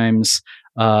sometimes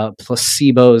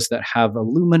placebos that have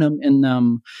aluminum in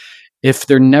them. If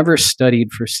they're never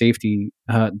studied for safety,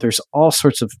 there's all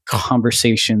sorts of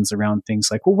conversations around things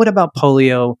like, well, what about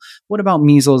polio? What about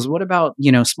measles? What about,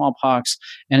 smallpox?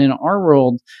 And in our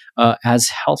world, as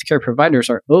healthcare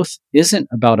providers, our oath isn't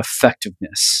about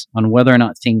effectiveness on whether or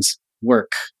not things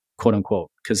work, quote unquote,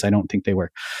 because I don't think they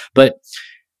work. But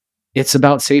it's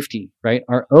about safety, right?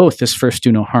 Our oath is first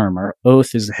do no harm. Our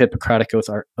oath is the Hippocratic Oath.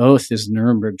 Our oath, as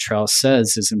Nuremberg trial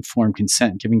says, is informed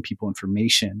consent, giving people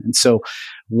information. And so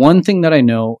one thing that I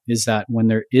know is that when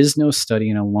there is no study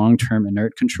in a long-term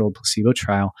inert controlled placebo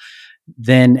trial,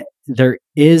 then there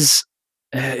is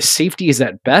safety is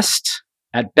at best,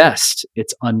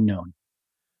 it's unknown.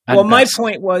 Well, my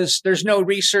point was there's no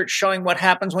research showing what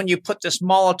happens when you put this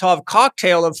Molotov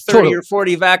cocktail of 30 or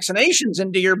 40 vaccinations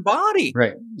into your body.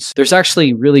 Right. So there's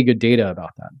actually really good data about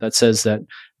that says that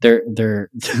the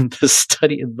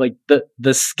study, like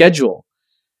the schedule,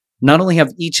 not only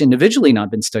have each individually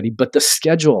not been studied, but the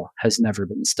schedule has never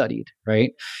been studied.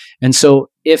 Right. And so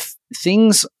if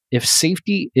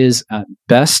safety is at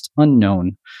best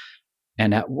unknown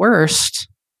and at worst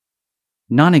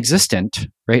non-existent,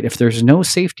 right? If there's no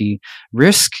safety,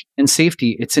 risk and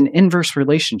safety, it's an inverse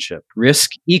relationship.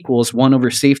 Risk equals 1 over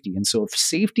safety. And so if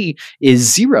safety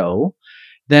is 0,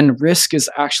 then risk is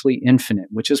actually infinite,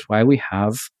 which is why we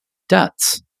have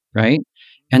deaths, right?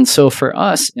 And so for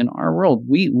us in our world,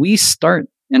 we start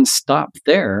and stop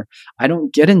there. I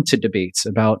don't get into debates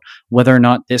about whether or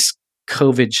not this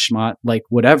COVID schmott, like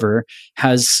whatever,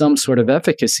 has some sort of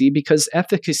efficacy, because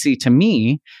efficacy to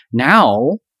me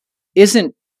now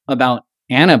isn't about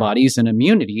antibodies and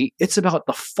immunity. It's about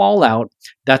the fallout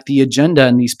that the agenda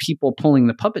and these people pulling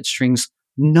the puppet strings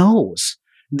knows.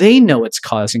 They know it's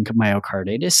causing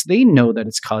myocarditis. They know that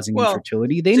it's causing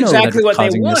infertility. They know exactly that it's what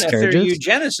causing they want miscarriages. If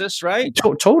they're eugenicists, right?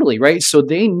 Totally, right? So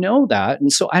they know that.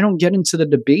 And so I don't get into the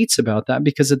debates about that,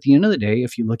 because at the end of the day,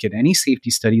 if you look at any safety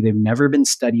study, they've never been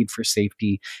studied for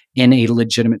safety in a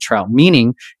legitimate trial.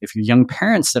 Meaning, if you're young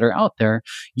parents that are out there,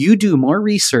 you do more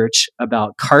research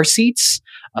about car seats,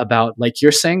 about, like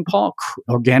you're saying, Paul,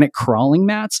 organic crawling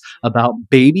mats, about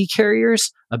baby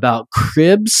carriers, about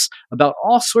cribs, about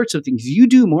all sorts of things. You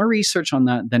do more research on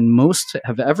that than most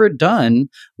have ever done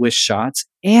with shots.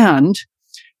 And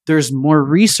there's more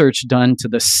research done to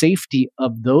the safety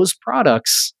of those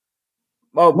products.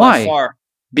 Oh, by far.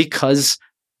 Because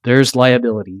there's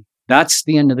liability. That's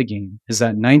the end of the game, is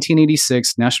that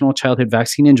 1986 National Childhood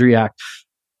Vaccine Injury Act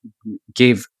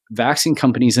gave vaccine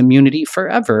companies immunity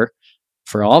forever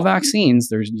for all vaccines,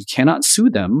 you cannot sue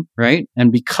them, right?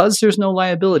 And because there's no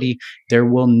liability, there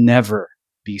will never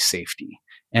be safety.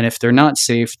 And if they're not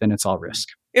safe, then it's all risk.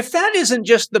 If that isn't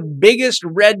just the biggest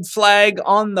red flag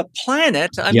on the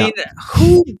planet, I mean,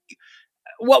 who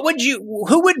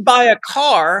would buy a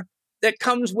car that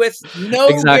comes with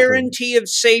no guarantee of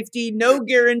safety, no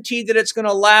guarantee that it's going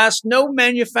to last, no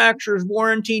manufacturer's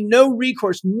warranty, no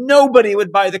recourse? Nobody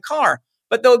would buy the car,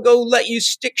 but they'll go let you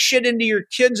stick shit into your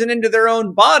kids and into their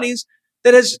own bodies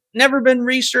that has never been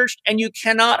researched, and you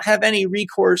cannot have any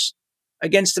recourse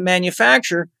against the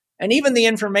manufacturer. And even the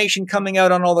information coming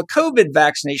out on all the COVID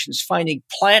vaccinations, finding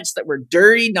plants that were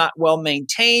dirty, not well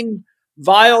maintained,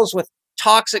 vials with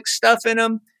toxic stuff in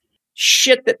them,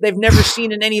 shit that they've never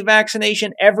seen in any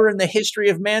vaccination ever in the history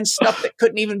of man, stuff that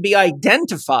couldn't even be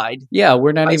identified. Yeah,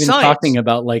 we're not even science. Talking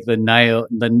about like the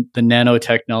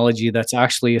nanotechnology that's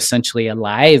actually essentially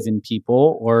alive in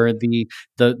people, or the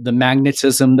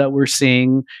magnetism that we're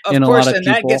seeing in a lot of people. Of course, and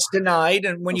that gets denied.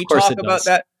 And when you talk about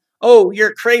that, oh,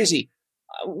 you're crazy.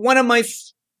 One of my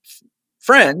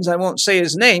friends, I won't say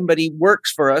his name, but he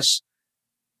works for us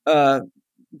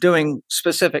doing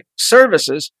specific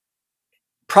services,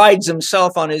 prides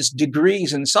himself on his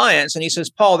degrees in science. And he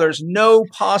says, Paul, there's no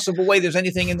possible way there's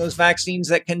anything in those vaccines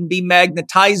that can be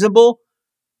magnetizable.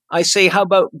 I say, how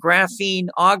about graphene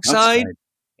oxide?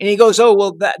 And he goes, oh,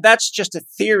 well, that's just a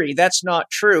theory. That's not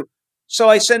true. So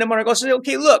I send him on. I go,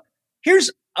 okay, look,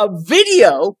 here's a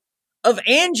video of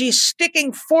Angie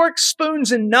sticking forks,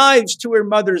 spoons, and knives to her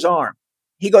mother's arm.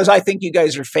 He goes, I think you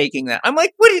guys are faking that. I'm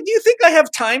like, what, do you think I have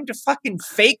time to fucking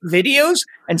fake videos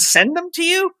and send them to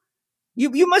you?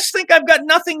 You must think I've got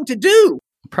nothing to do.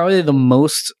 Probably the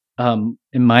most, in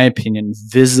my opinion,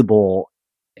 visible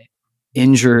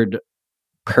injured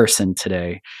person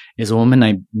today is a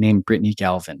woman named Brittany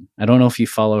Galvin. I don't know if you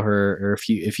follow her, or if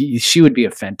you, she would be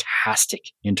a fantastic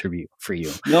interview for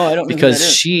you. No, I don't know,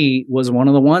 because she was one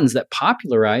of the ones that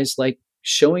popularized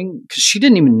showing, because she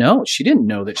didn't know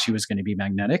that she was going to be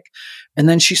magnetic. And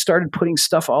then she started putting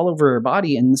stuff all over her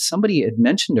body. And somebody had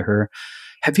mentioned to her,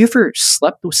 have you ever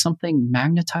slept with something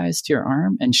magnetized to your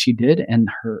arm? And she did. And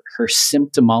her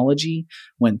symptomology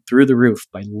went through the roof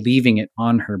by leaving it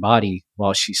on her body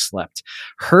while she slept.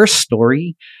 Her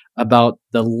story about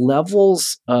the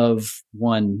levels of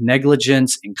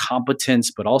negligence,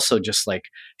 incompetence, but also just like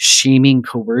shaming,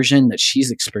 coercion that she's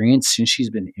experienced since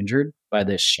she's been injured by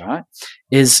this shot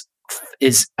is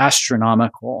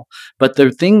astronomical. But the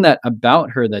thing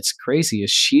about her that's crazy is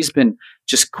she's been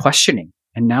just questioning.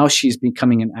 And now she's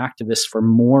becoming an activist for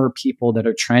more people that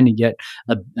are trying to get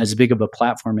as big of a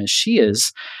platform as she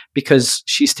is, because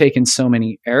she's taken so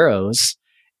many arrows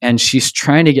and she's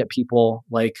trying to get people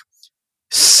like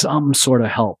some sort of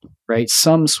help, right?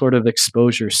 Some sort of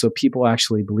exposure so people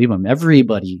actually believe them.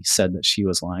 Everybody said that she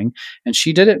was lying, and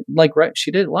she did it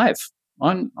she did it live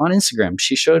on Instagram.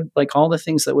 She showed like all the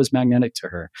things that was magnetic to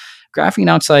her. Graphene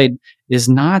oxide is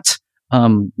not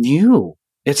new.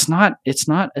 It's not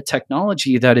a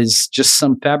technology that is just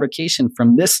some fabrication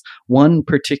from this one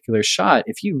particular shot.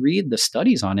 If you read the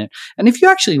studies on it, and if you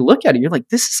actually look at it, you're like,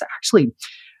 this is actually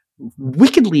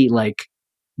wickedly like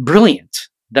brilliant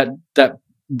that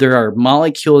there are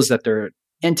molecules, that there are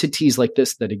entities like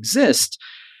this that exist.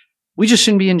 We just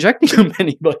shouldn't be injecting them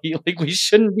anybody. Like we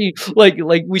shouldn't be like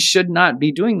we should not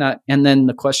be doing that. And then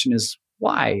the question is,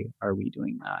 why are we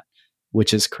doing that?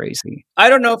 Which is crazy. I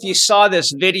don't know if you saw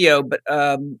this video, but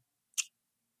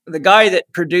the guy that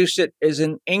produced it is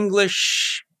an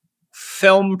English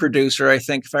film producer, I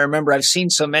think, if I remember. I've seen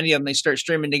so many of them, they start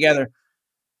streaming together.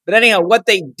 But anyhow, what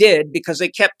they did, because they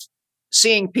kept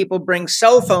seeing people bring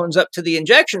cell phones up to the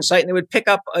injection site, and they would pick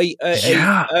up a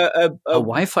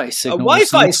Wi-Fi signal. A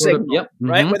Wi-Fi signal,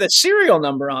 right, with a serial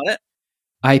number on it.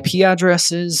 IP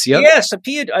addresses. Yep. Yes,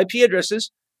 IP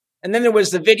addresses. And then there was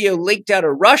the video leaked out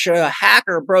of Russia. A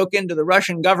hacker broke into the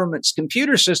Russian government's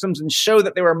computer systems and showed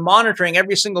that they were monitoring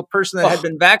every single person that had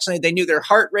been vaccinated. They knew their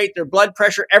heart rate, their blood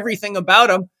pressure, everything about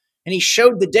them. And he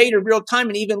showed the data real time,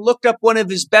 and even looked up one of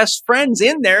his best friends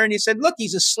in there. And he said, look,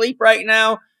 he's asleep right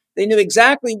now. They knew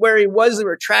exactly where he was. They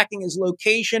were tracking his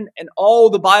location, and all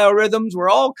the biorhythms were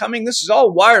all coming. This is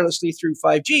all wirelessly through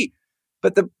 5G.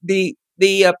 But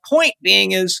the point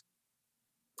being is,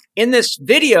 in this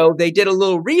video, they did a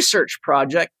little research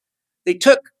project. They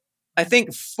took, I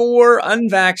think, 4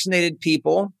 unvaccinated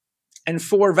people and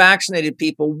 4 vaccinated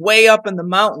people way up in the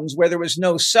mountains where there was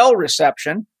no cell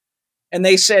reception. And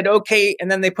they said, okay,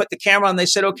 and then they put the camera on. They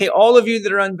said, okay, all of you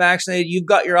that are unvaccinated, you've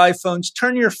got your iPhones,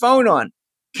 turn your phone on.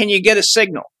 Can you get a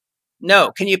signal?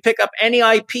 No. Can you pick up any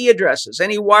IP addresses,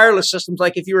 any wireless systems,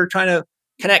 like if you were trying to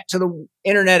connect to the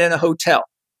internet in a hotel?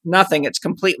 nothing. It's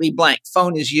completely blank.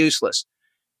 Phone is useless.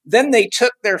 Then they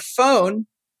took their phone,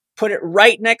 put it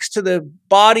right next to the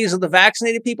bodies of the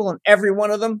vaccinated people, and every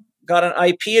one of them got an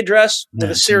IP address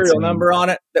with a serial number on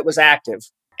it that was active.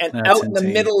 And out in the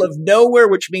middle of nowhere,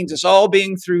 which means it's all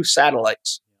being through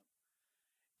satellites.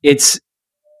 It's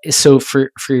so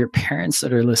for your parents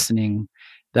that are listening,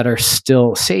 that are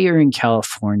still, say you're in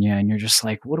California and you're just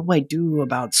like, what do I do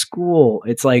about school?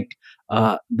 It's like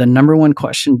the number one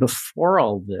question before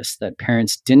all this that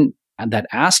parents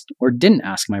asked or didn't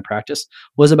ask my practice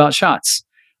was about shots.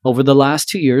 Over the last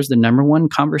 2 years, the number one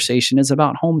conversation is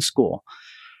about homeschool.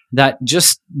 That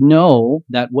just know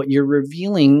that what you're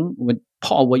revealing with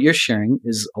Paul, what you're sharing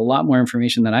is a lot more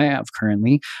information than I have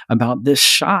currently about this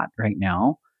shot right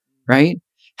now, right?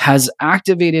 Has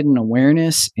activated an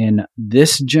awareness in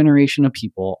this generation of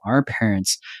people, our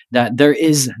parents, that there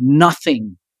is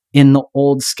nothing in the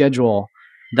old schedule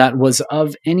that was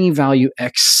of any value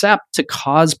except to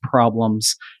cause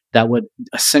problems that would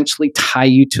essentially tie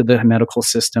you to the medical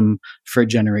system for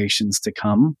generations to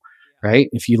come, right?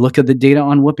 If you look at the data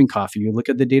on whooping cough, if you look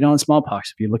at the data on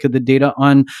smallpox, if you look at the data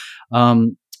on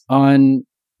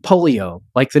polio,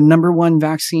 like the number one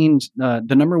vaccine,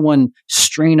 the number one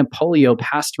strain of polio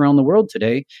passed around the world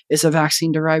today is a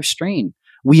vaccine-derived strain.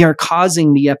 We are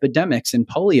causing the epidemics in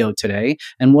polio today.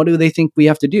 And what do they think we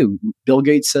have to do? Bill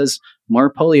Gates says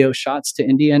more polio shots to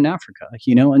India and Africa,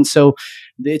 and so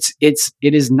it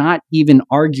is not even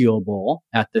arguable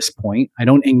at this point. I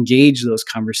don't engage those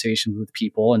conversations with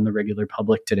people in the regular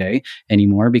public today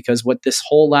anymore, because what this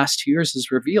whole last 2 years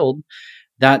has revealed,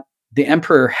 that the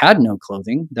emperor had no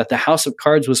clothing, that the house of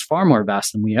cards was far more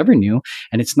vast than we ever knew.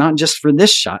 And it's not just for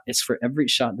this shot, it's for every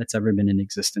shot that's ever been in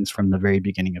existence from the very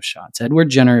beginning of shots. Edward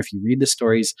Jenner, if you read the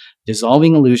stories,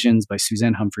 Dissolving Illusions by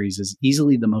Suzanne Humphries is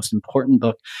easily the most important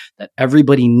book that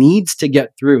everybody needs to get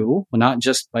through, well, not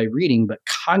just by reading, but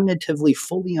cognitively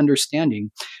fully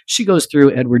understanding. She goes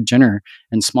through Edward Jenner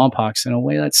and smallpox in a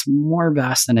way that's more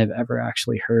vast than I've ever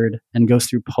actually heard, and goes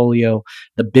through polio,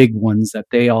 the big ones that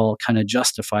they all kind of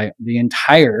justify the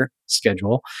entire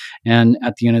schedule. And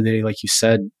at the end of the day, like you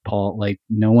said, Paul, like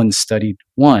no one studied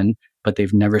one, but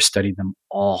they've never studied them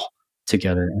all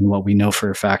together. And what we know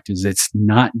for a fact is it's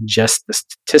not just the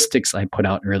statistics I put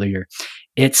out earlier.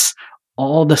 It's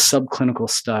all the subclinical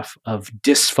stuff of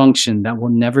dysfunction that will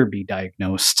never be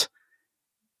diagnosed.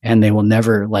 And they will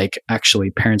never,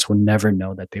 parents will never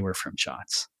know that they were from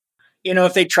shots.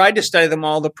 If they tried to study them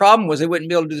all, the problem was they wouldn't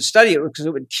be able to study it because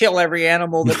it would kill every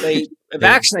animal that they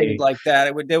vaccinated like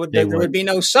that. There would be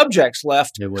no subjects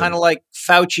left, kind of like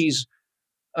Fauci's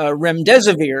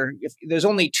remdesivir. If there's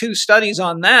only 2 studies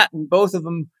on that, and both of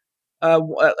them,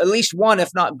 at least one,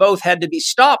 if not both, had to be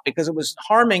stopped because it was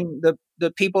harming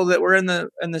the people that were in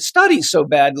the studies so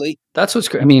badly. That's what's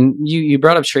great. I mean, you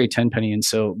brought up Sherry Tenpenny, and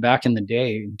so back in the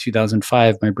day, in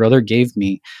 2005, my brother gave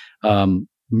me,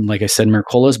 like I said,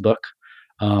 Mercola's book,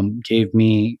 gave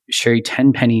me Sherry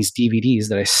Tenpenny's DVDs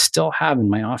that I still have in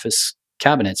my office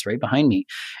cabinets right behind me,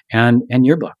 and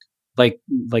your book. Like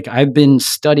I've been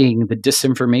studying the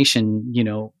disinformation,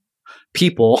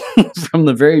 people from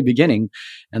the very beginning,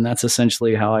 and that's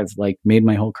essentially how I've made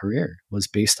my whole career, was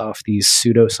based off these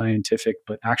pseudoscientific,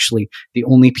 but actually the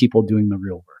only people doing the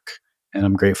real work. And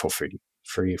I'm grateful for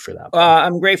you for that.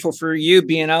 I'm grateful for you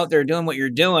being out there doing what you're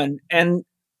doing. And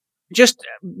just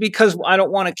because I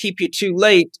don't want to keep you too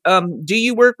late, do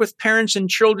you work with parents and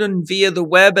children via the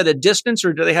web at a distance,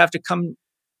 or do they have to come?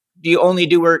 Do you only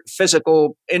do work,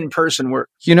 physical, in-person work?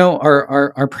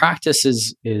 Our practice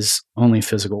is only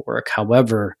physical work.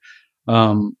 However,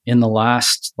 in the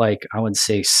last, I would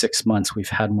say 6 months, we've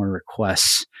had more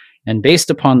requests. And based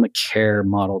upon the care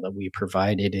model that we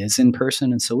provide, it is in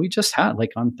person. And so we just had,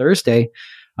 on Thursday,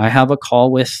 I have a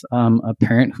call with a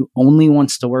parent who only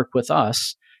wants to work with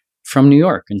us from New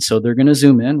York. And so they're going to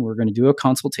Zoom in, we're going to do a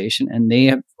consultation, and they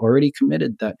have already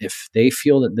committed that if they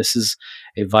feel that this is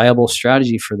a viable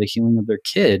strategy for the healing of their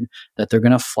kid, that they're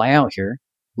going to fly out here,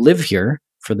 live here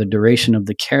for the duration of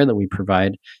the care that we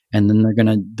provide. And then we're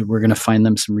going to find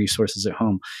them some resources at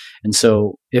home. And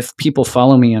so if people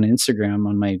follow me on Instagram,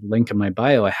 on my link in my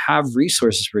bio, I have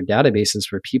resources for databases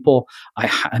for people.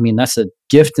 I mean, that's a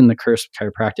gift in the curse of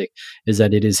chiropractic, is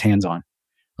that it is hands-on.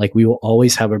 We will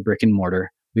always have a brick and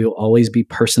mortar. We will always be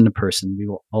person to person. We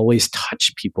will always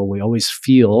touch people. We always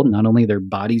feel not only their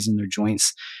bodies and their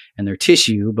joints and their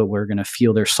tissue, but we're going to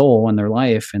feel their soul and their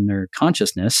life and their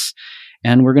consciousness.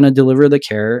 And we're going to deliver the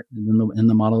care in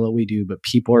the model that we do. But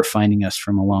people are finding us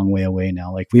from a long way away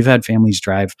now. We've had families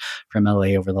drive from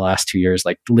LA over the last 2 years,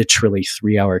 literally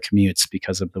 3-hour commutes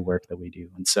because of the work that we do.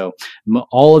 And so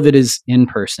all of it is in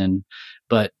person.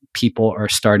 But people are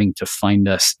starting to find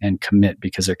us and commit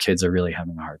because their kids are really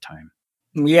having a hard time.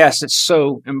 Yes, it's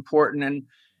so important. And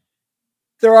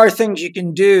there are things you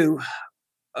can do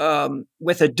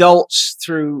with adults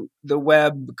through the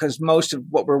web, because most of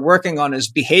what we're working on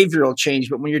is behavioral change.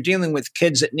 But when you're dealing with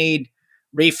kids that need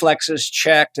reflexes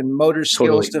checked and motor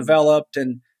skills developed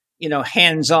and,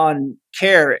 hands-on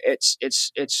care,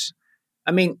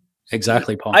 I mean,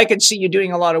 exactly, Paul. I could see you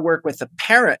doing a lot of work with the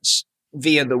parents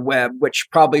via the web, which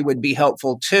probably would be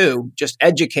helpful too, just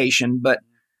education. But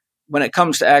when it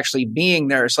comes to actually being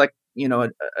there, it's like,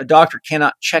 a doctor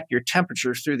cannot check your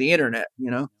temperature through the internet,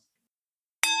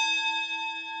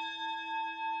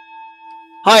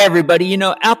 Hi, everybody.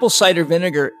 Apple cider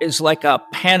vinegar is like a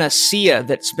panacea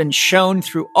that's been shown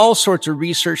through all sorts of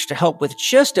research to help with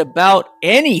just about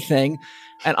anything.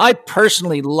 And I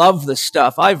personally love the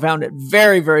stuff. I found it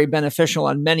very, very beneficial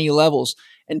on many levels.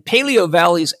 And Paleo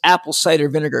Valley's apple cider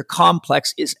vinegar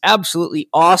complex is absolutely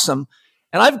awesome.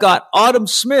 And I've got Autumn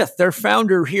Smith, their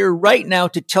founder, here right now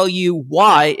to tell you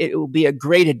why it will be a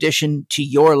great addition to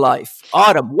your life.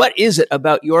 Autumn, what is it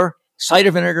about your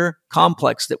cider vinegar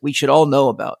complex that we should all know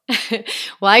about?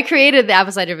 Well, I created the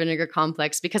apple cider vinegar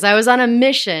complex because I was on a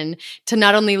mission to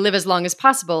not only live as long as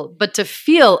possible, but to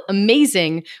feel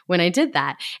amazing when I did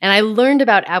that. And I learned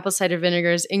about apple cider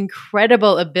vinegar's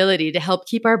incredible ability to help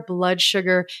keep our blood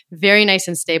sugar very nice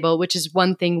and stable, which is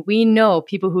one thing we know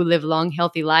people who live long,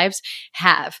 healthy lives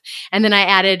have. And then I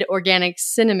added organic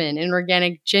cinnamon and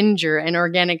organic ginger and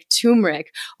organic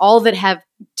turmeric, all that have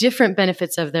different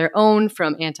benefits of their own,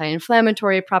 from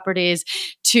anti-inflammatory properties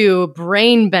to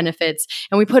brain benefits.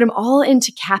 And we put them all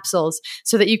into capsules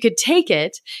so that you could take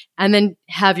it and then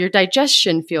have your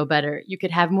digestion feel better. You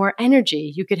could have more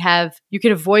energy. You could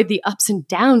avoid the ups and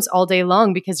downs all day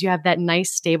long because you have that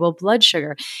nice stable blood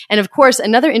sugar. And of course,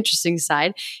 another interesting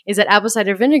side is that apple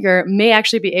cider vinegar may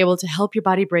actually be able to help your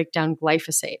body break down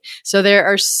glyphosate. So there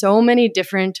are so many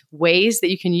different ways that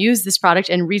you can use this product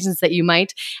and reasons that you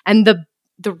might. And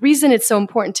the reason it's so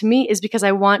important to me is because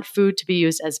I want food to be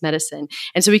used as medicine.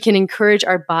 And so we can encourage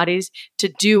our bodies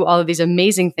to do all of these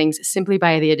amazing things simply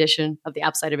by the addition of the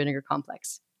apple cider vinegar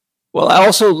complex. Well, I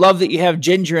also love that you have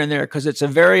ginger in there because it's a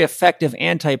very effective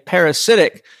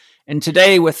anti-parasitic. And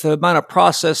today, with the amount of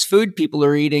processed food people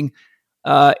are eating,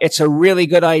 it's a really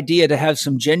good idea to have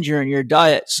some ginger in your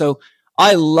diet. So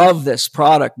I love this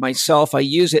product myself. I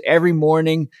use it every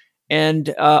morning.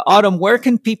 And Autumn, where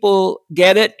can people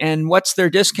get it and what's their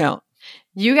discount?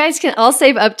 You guys can all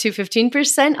save up to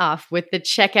 15% off with the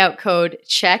checkout code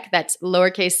CHECK. That's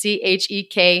lowercase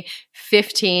CHEK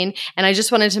 15. And I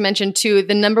just wanted to mention too,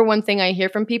 the number one thing I hear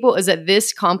from people is that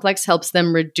this complex helps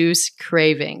them reduce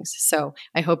cravings. So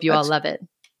I hope you all love it.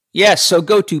 Yes. So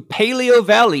go to Paleo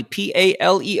Valley,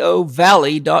 PALEO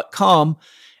Valley.com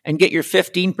and get your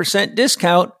 15%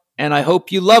 discount. And I hope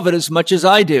you love it as much as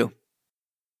I do.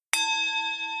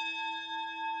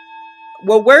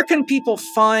 Well, where can people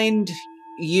find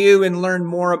you and learn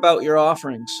more about your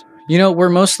offerings? We're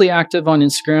mostly active on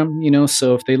Instagram,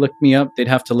 so if they look me up, they'd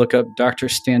have to look up Dr.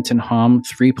 Stanton Hom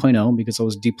 3.0 because I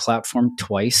was deplatformed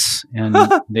twice and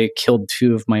they killed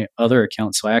two of my other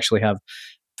accounts. So I actually have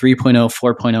 3.0,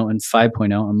 4.0, and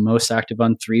 5.0. I'm most active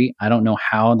on 3. I don't know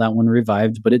how that one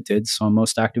revived, but it did. So I'm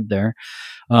most active there.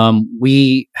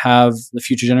 We have the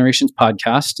Future Generations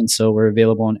podcast. And so we're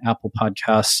available on Apple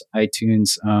Podcasts,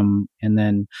 iTunes, and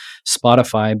then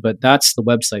Spotify. But that's the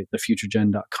website,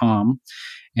 thefuturegen.com.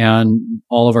 And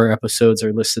all of our episodes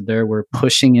are listed there. We're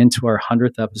pushing into our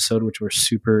 100th episode, which we're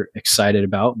super excited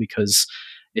about because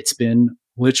it's been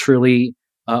literally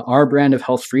our brand of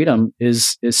health freedom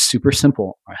is super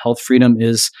simple. Our health freedom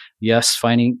is, yes,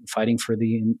 fighting for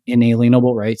the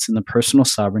inalienable rights and the personal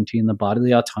sovereignty and the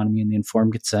bodily autonomy and the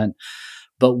informed consent.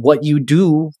 But what you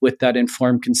do with that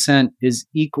informed consent is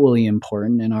equally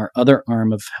important. And our other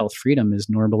arm of health freedom is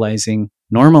normalizing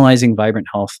vibrant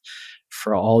health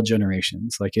for all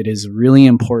generations. Like, it is really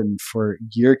important for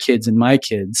your kids and my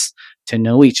kids to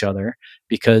know each other,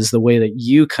 because the way that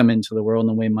you come into the world and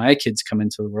the way my kids come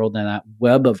into the world and that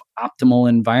web of optimal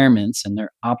environments and their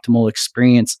optimal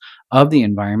experience of the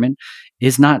environment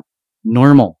is not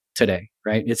normal today,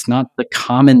 right? It's not the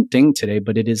common thing today,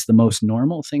 but it is the most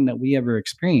normal thing that we ever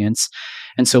experience.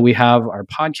 And so we have our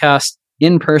podcast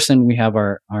in person. We have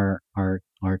our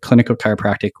clinical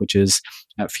chiropractic, which is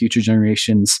at Future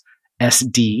Generations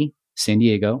SD San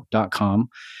Diego.com.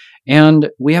 And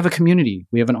we have a community.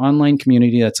 We have an online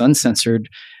community that's uncensored,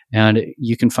 and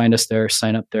you can find us there,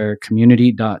 sign up there,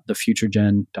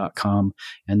 community.thefuturegen.com.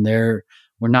 And there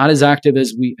we're not as active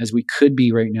as we could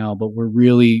be right now, but we're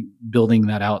really building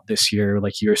that out this year.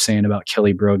 Like you were saying about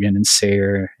Kelly Brogan and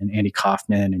Sayer and Andy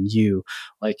Kaufman and you,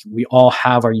 like we all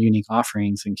have our unique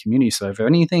offerings in community. So if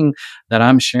anything that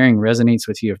I'm sharing resonates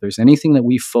with you, if there's anything that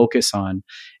we focus on,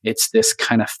 it's this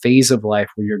kind of phase of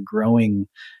life where you're growing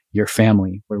your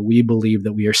family, where we believe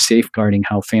that we are safeguarding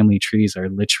how family trees are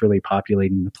literally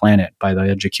populating the planet by the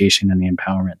education and the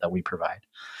empowerment that we provide.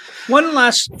 One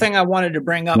last thing I wanted to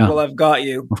bring up while I've got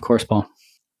you. Of course, Paul.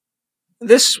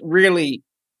 This really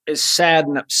is sad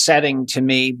and upsetting to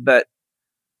me, but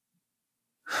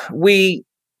we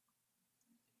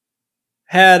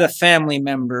had a family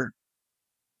member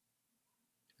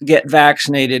get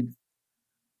vaccinated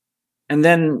and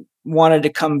then wanted to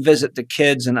come visit the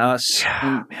kids and us.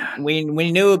 Yeah, we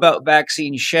knew about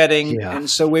vaccine shedding. And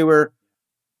so we were,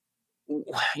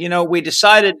 we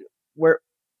decided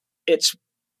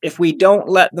if we don't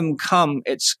let them come,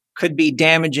 could be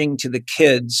damaging to the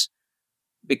kids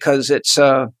because it's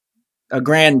a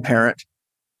grandparent.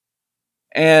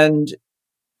 And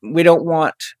we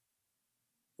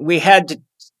had to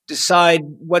decide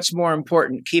what's more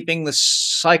important, keeping the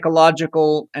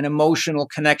psychological and emotional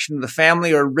connection to the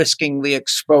family or risking the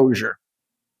exposure.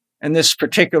 And this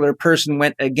particular person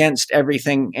went against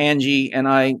everything Angie and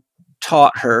I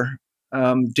taught her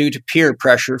due to peer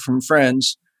pressure from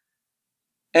friends.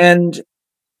 And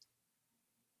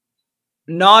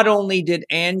not only did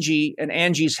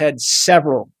Angie's had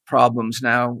several problems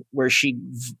now where she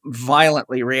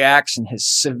violently reacts and has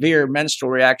severe menstrual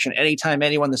reaction anytime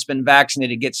anyone that's been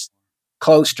vaccinated gets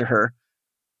close to her.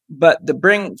 But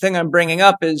the thing I'm bringing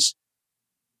up is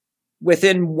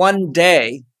within one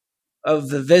day of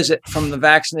the visit from the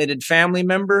vaccinated family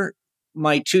member,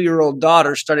 my 2-year-old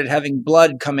daughter started having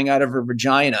blood coming out of her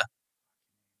vagina.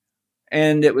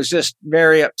 And it was just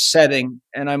very upsetting.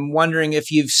 And I'm wondering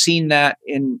if you've seen that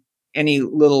in any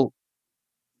little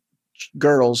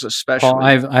girls, especially. Paul,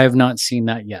 I have not seen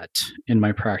that yet in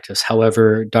my practice.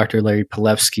 However, Dr. Larry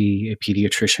Pilevsky, a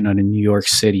pediatrician out in New York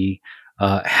City,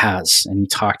 has, and he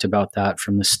talked about that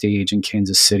from the stage in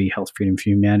Kansas City Health Freedom for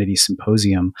Humanity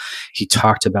Symposium. He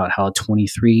talked about how a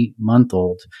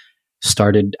 23-month-old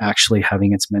started actually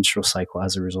having its menstrual cycle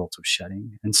as a result of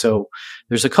shedding. And so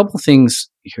there's a couple things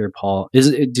here, Paul.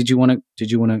 Did you want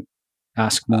to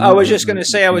ask more? I was just going to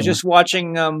say, I was just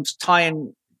watching Ty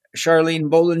and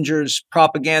Charlene Bollinger's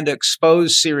Propaganda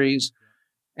Exposed series.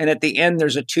 And at the end,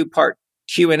 there's a 2-part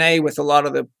Q&A with a lot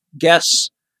of the guests.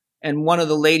 And one of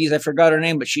the ladies, I forgot her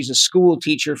name, but she's a school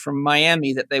teacher from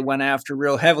Miami that they went after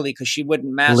real heavily because she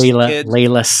wouldn't mask the kids.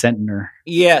 Layla Sentner.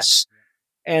 Yes.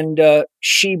 And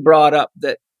she brought up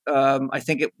that I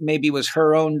think it maybe was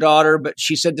her own daughter, but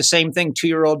she said the same thing.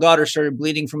 2-year-old daughter started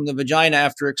bleeding from the vagina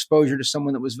after exposure to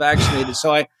someone that was vaccinated.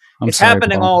 So it's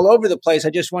happening Paul. All over the place.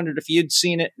 I just wondered if you'd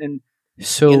seen it. And,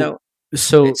 so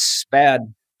it's bad.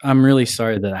 I'm really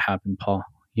sorry that happened, Paul,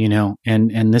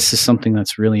 and this is something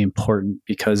that's really important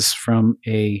because from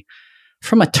a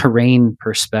terrain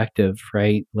perspective,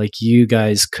 right? Like you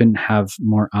guys couldn't have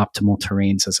more optimal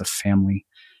terrains as a family.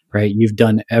 Right. You've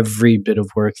done every bit of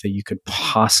work that you could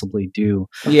possibly do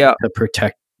to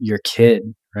protect your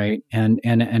kid. Right. And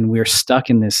we're stuck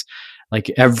in this, like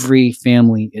every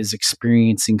family is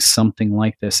experiencing something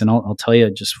like this. And I'll tell you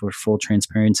just for full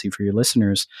transparency for your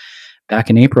listeners, back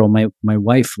in April, my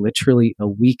wife, literally a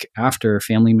week after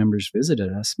family members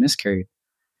visited us, miscarried.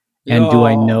 And do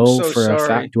I know for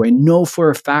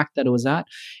a fact that it was that?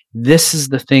 This is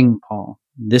the thing, Paul.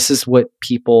 This is what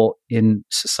people in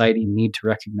society need to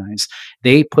recognize.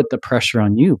 They put the pressure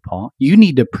on you, Paul. You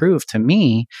need to prove to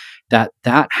me that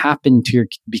happened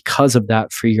because of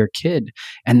that for your kid.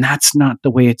 And that's not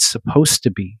the way it's supposed to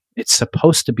be. It's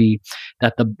supposed to be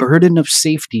that the burden of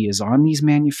safety is on these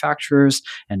manufacturers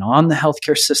and on the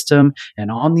healthcare system and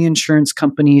on the insurance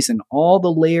companies and all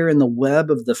the layer in the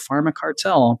web of the pharma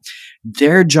cartel.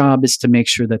 Their job is to make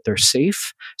sure that they're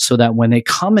safe so that when they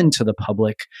come into the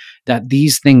public, that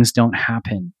these things don't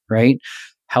happen, right?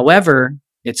 However,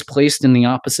 it's placed in the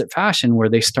opposite fashion where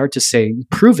they start to say,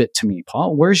 prove it to me,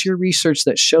 Paul. Where's your research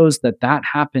that shows that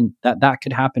happened, that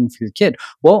could happen for your kid?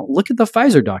 Well, look at the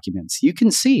Pfizer documents. You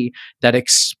can see that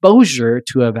exposure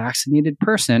to a vaccinated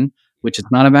person, which is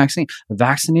not a vaccine, a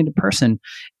vaccinated person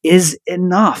is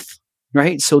enough,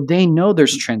 right? So they know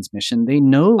there's transmission. They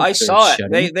know I saw it.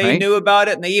 Shedding, they knew about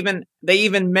it. And they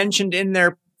even mentioned in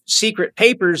their secret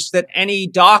papers that any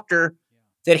doctor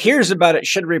that hears about it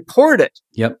should report it.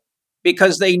 Yep.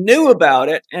 Because they knew about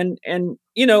it. And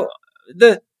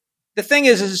the thing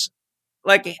is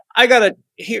like,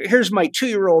 here's my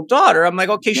 2-year-old daughter. I'm like,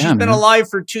 okay, she's been alive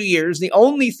for 2 years. The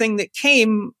only thing that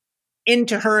came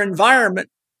into her environment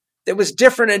that was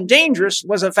different and dangerous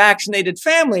was a vaccinated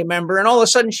family member. And all of a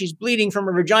sudden she's bleeding from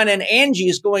her vagina, and Angie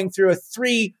is going through a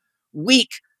 3-week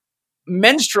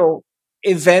menstrual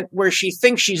event where she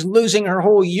thinks she's losing her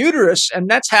whole uterus. And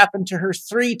that's happened to her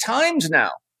 3 times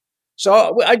now.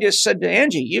 So I just said to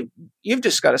Angie, you've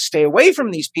just got to stay away from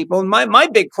these people. And my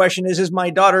big question is my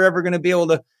daughter ever going to be able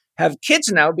to have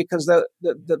kids now, because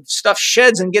the stuff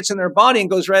sheds and gets in their body and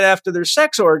goes right after their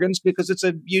sex organs because it's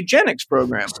a eugenics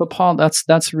program. So Paul, that's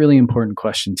a really important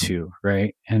question too,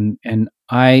 right? And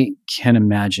I can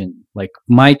imagine, like,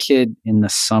 my kid in the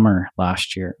summer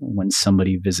last year, when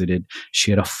somebody visited, she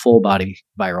had a full body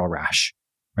viral rash,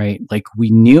 right? Like,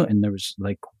 we knew, and there was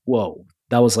like, whoa.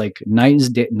 That was like night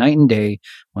and day.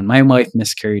 When my wife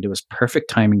miscarried, it was perfect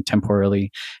timing temporally.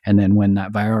 And then when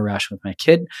that viral rash with my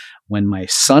kid, when my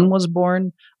son was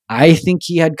born, I think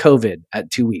he had COVID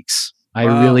at 2 weeks.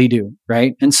 I really do.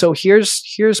 Right. And so here's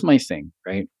my thing.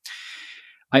 Right.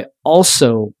 I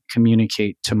also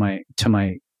communicate to my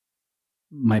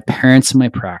parents in my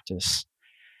practice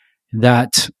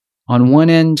that on one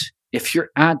end, if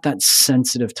you're at that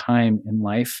sensitive time in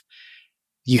life,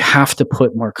 you have to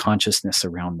put more consciousness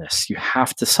around this. You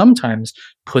have to sometimes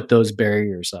put those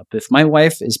barriers up. If my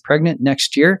wife is pregnant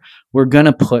next year, we're going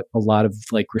to put a lot of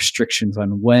like restrictions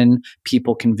on when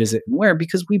people can visit and where,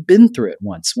 because we've been through it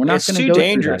once. We're not going to go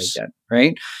through that again,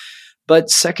 right?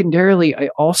 But secondarily, I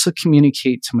also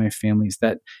communicate to my families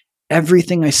that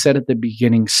everything I said at the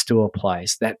beginning still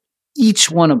applies, that each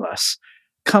one of us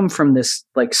come from this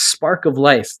like spark of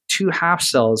life, 2 half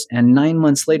cells, and 9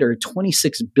 months later, a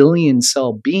 26 billion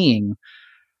cell being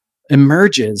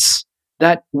emerges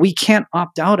that we can't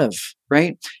opt out of,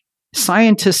 right?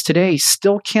 Scientists today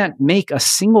still can't make a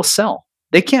single cell.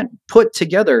 They can't put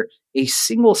together a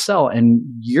single cell, and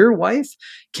your wife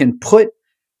can put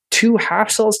 2 half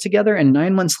cells together, and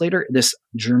 9 months later, this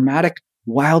dramatic,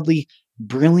 wildly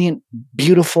brilliant,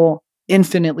 beautiful,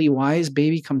 infinitely wise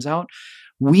baby comes out.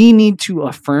 We need to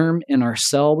affirm in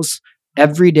ourselves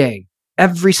every day,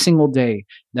 every single day,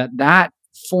 that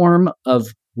form of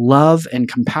love and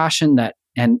compassion,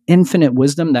 and infinite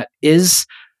wisdom that is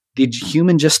the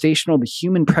human gestational, the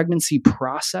human pregnancy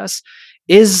process,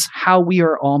 is how we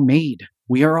are all made.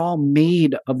 We are all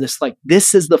made of this. Like,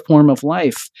 this is the form of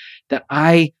life that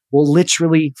I will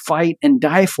literally fight and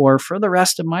die for the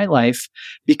rest of my life,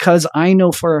 because I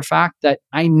know for a fact that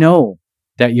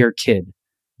your kid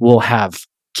will have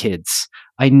kids.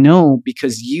 I know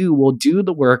because you will do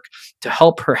the work to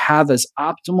help her have this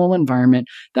optimal environment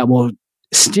that will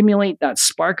stimulate that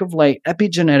spark of light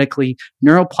epigenetically,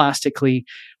 neuroplastically,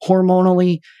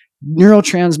 hormonally,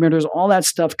 neurotransmitters, all that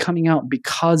stuff coming out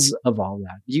because of all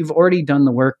that. You've already done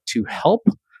the work to help,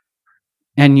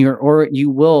 and you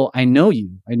will. I know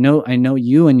you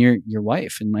and your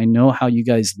wife, and I know how you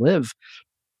guys live.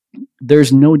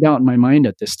 There's no doubt in my mind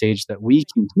at this stage that we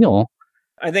can heal.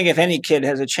 I think if any kid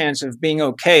has a chance of being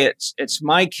okay, it's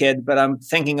my kid, but I'm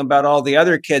thinking about all the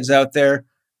other kids out there.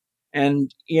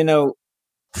 And,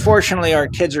 fortunately, our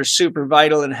kids are super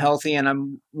vital and healthy, and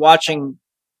I'm watching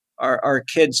our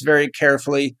kids very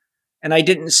carefully. And I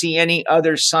didn't see any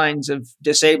other signs of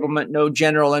disablement, no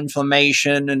general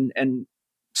inflammation and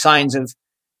signs of,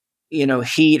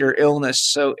 heat or illness.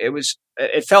 So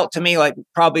it felt to me like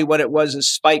probably what it was is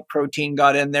spike protein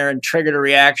got in there and triggered a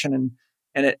reaction,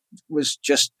 and it was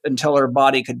just until her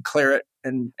body could clear it.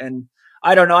 And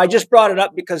I don't know. I just brought it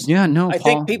up because I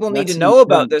think people need to know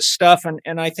about this stuff.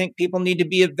 And I think people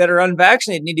that are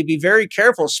unvaccinated need to be very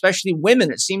careful, especially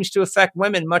women. It seems to affect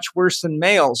women much worse than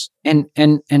males. And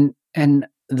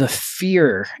the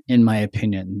fear, in my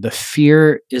opinion, the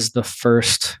fear is the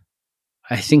first,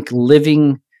 I think,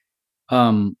 living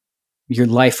your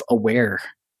life aware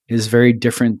is very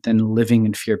different than living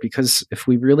in fear. Because if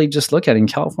we really just look at it, in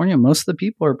California, most of the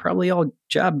people are probably all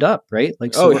jabbed up, right?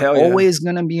 Like, so we're always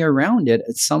going to be around it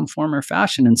in some form or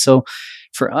fashion. And so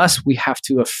for us, we have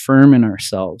to affirm in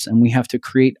ourselves, and we have to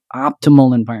create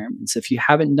optimal environments. If you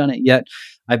haven't done it yet,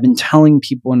 I've been telling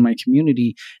people in my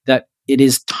community that it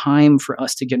is time for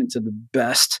us to get into the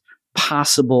best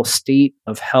possible state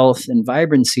of health and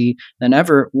vibrancy than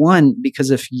ever. One,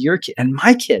 because if your kid and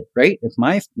my kid, right? If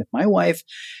my wife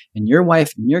and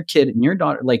your kid and your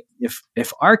daughter, like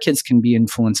if our kids can be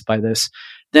influenced by this,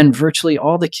 then virtually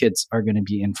all the kids are going to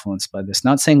be influenced by this.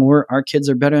 Not saying our kids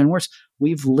are better and worse.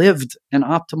 We've lived an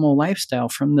optimal lifestyle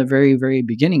from the very, very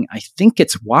beginning. I think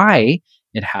it's why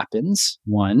it happens.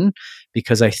 One,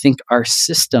 because I think our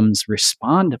systems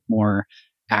respond more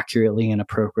accurately and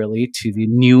appropriately to the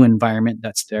new environment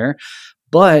that's there.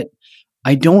 But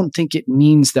I don't think it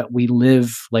means that we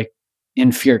live like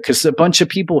in fear, because a bunch of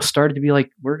people started to be like,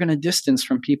 we're going to distance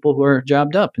from people who are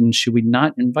jabbed up, and should we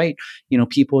not invite,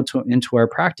 people into our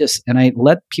practice? And I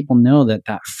let people know that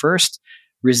first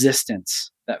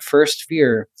resistance, that first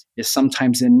fear is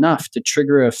sometimes enough to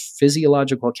trigger a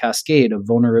physiological cascade of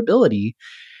vulnerability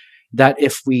that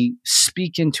if we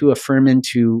speak into, affirm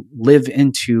into, live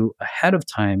into ahead of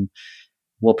time,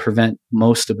 will prevent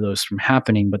most of those from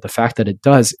happening. But the fact that it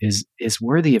does is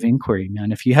worthy of inquiry,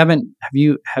 man. If you haven't,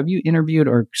 have you interviewed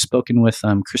or spoken with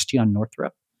Christiane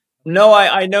Northrup? No,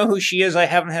 I know who she is. I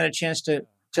haven't had a chance to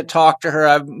talk to her.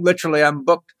 I'm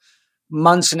booked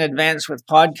months in advance with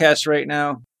podcasts right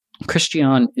now.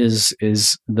 Christiane is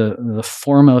the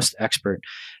foremost expert,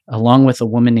 along with a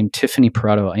woman named Tiffany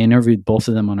Parado. I interviewed both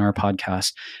of them on our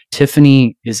podcast.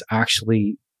 Tiffany is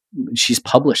actually, she's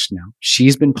published now.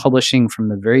 She's been publishing from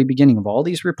the very beginning of all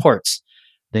these reports.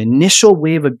 The initial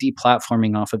wave of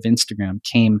deplatforming off of Instagram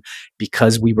came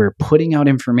because we were putting out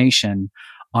information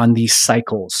on these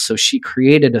cycles. So she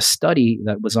created a study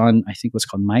that was on, I think it was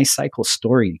called My Cycle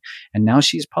Story. And now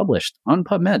she's published on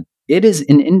PubMed. It is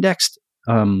an indexed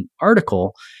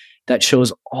article that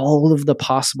shows all of the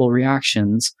possible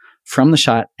reactions from the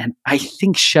shot. And I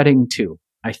think shedding too.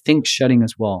 I think shedding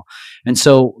as well. And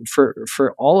so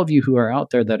for all of you who are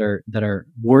out there that are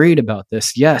worried about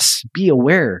this, yes, be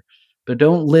aware, but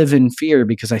don't live in fear,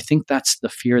 because I think that's the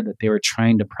fear that they were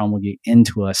trying to promulgate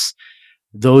into us,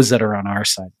 those that are on our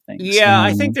side of things. Yeah,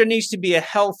 I think there needs to be a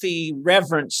healthy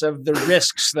reverence of the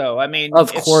risks, though. I mean,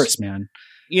 of course, man.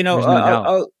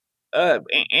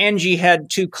 Angie had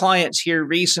 2 clients here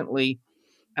recently,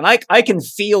 and I can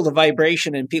feel the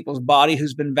vibration in people's body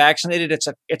who's been vaccinated.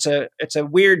 It's a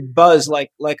weird buzz,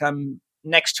 like I'm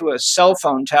next to a cell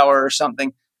phone tower or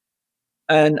something.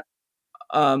 And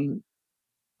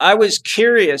I was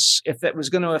curious if that was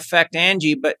going to affect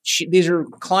Angie, but these are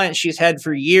clients she's had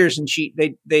for years, and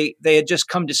they had just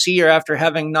come to see her after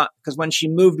having because when she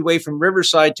moved away from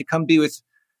Riverside to come be with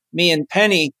me and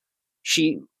Penny,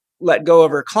 she let go of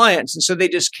her clients. And so they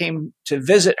just came to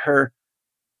visit her,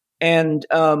 and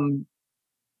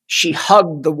she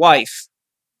hugged the wife.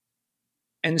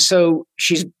 And so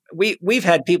we've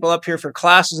had people up here for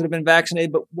classes that have been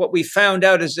vaccinated, but what we found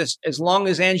out is this: as long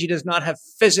as Angie does not have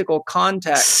physical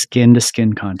contact, skin to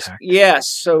skin contact. Yes.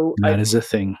 So that is a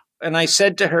thing. And I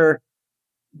said to her,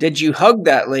 "Did you hug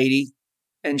that lady?"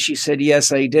 And she said,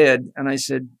 "Yes, I did." And I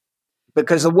said,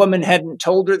 because the woman hadn't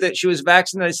told her that she was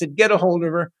vaccinated, I said, "Get a hold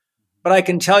of her." But I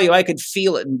can tell you, I could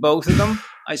feel it in both of them.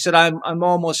 I said, I'm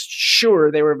almost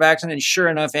sure they were vaccinated. And sure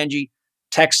enough, Angie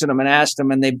texted them and asked them,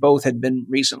 and they both had been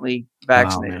recently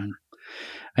vaccinated. Wow,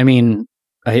 I mean,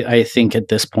 I think at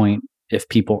this point, if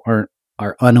people are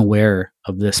unaware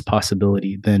of this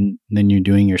possibility, then you're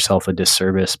doing yourself a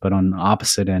disservice. But on the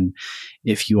opposite end,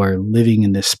 if you are living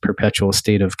in this perpetual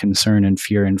state of concern and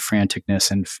fear and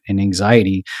franticness and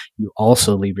anxiety, you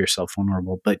also leave yourself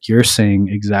vulnerable. But you're saying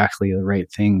exactly the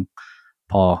right thing,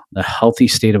 Paul. The healthy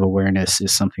state of awareness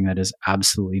is something that is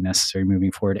absolutely necessary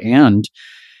moving forward, and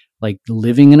like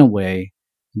living in a way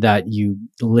that you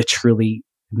literally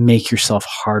make yourself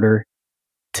harder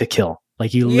to kill.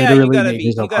 Like you literally make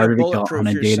yourself harder to kill on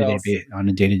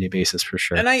a day-to-day basis, for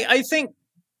sure. And I think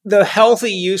the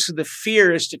healthy use of the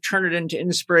fear is to turn it into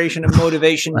inspiration and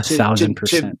motivation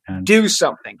to do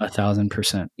something.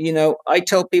 1,000%. I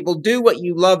tell people, do what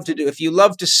you love to do. If you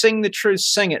love to sing the truth,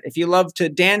 sing it. If you love to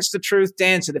dance the truth,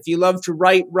 dance it. If you love to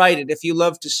write it. If you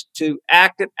love to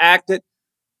act it, act it.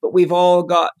 But we've all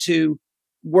got to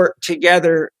work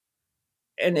together.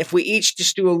 And if we each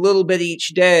just do a little bit each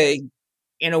day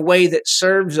in a way that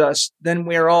serves us, then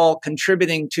we're all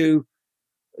contributing to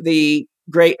the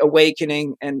great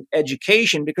awakening and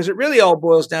education, because it really all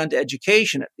boils down to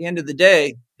education at the end of the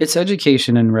day. It's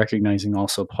education, and recognizing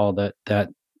also, Paul, that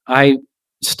I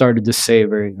started to say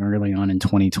very early on in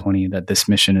 2020 that this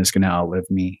mission is going to outlive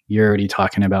me. You're already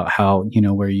talking about how,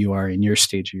 where you are in your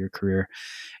stage of your career,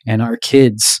 and our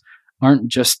kids aren't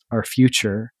just our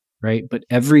future, right? But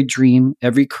every dream,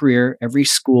 every career, every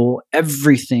school,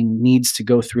 everything needs to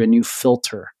go through a new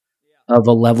filter of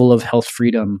a level of health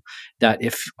freedom that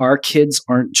if our kids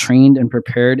aren't trained and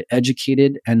prepared,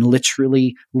 educated, and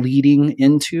literally leading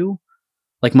into,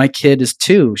 like my kid is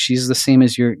 2, she's the same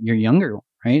as your younger,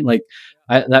 right? Like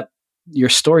your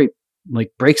story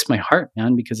like breaks my heart,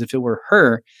 man, because if it were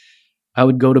her, I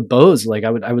would go to Bose. Like I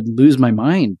would lose my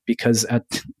mind because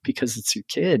it's your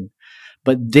kid.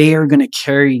 But they are going to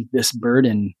carry this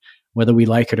burden, whether we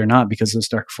like it or not, because those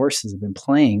dark forces have been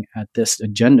playing at this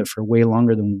agenda for way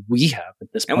longer than we have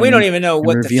at this point. And we don't even know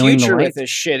what the future with this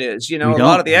shit is. A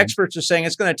lot of the experts are saying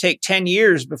it's going to take 10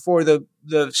 years before the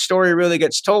story really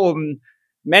gets told. And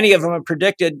many of them have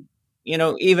predicted,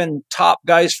 even top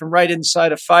guys from right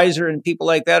inside of Pfizer and people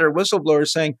like that are whistleblowers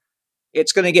saying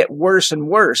it's going to get worse and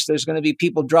worse. There's going to be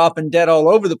people dropping dead all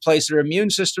over the place. Their immune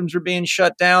systems are being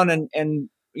shut down. And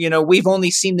we've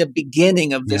only seen the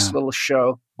beginning of this little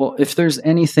show. Well, if there's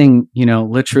anything,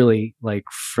 literally like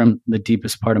from the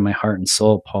deepest part of my heart and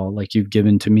soul, Paul, like you've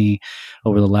given to me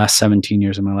over the last 17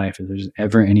 years of my life, if there's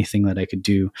ever anything that I could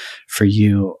do for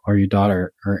you or your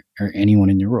daughter or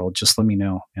anyone in your world, just let me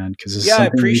know, man. Because this is something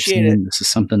I appreciate it. This is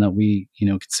something that we,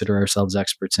 consider ourselves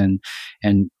experts in,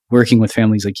 and working with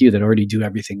families like you that already do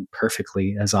everything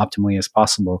perfectly as optimally as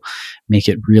possible, make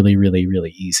it really, really,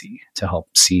 really easy to help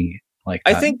see.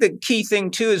 I think the key thing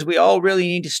too is we all really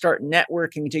need to start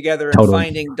networking together and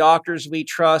finding doctors we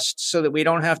trust so that we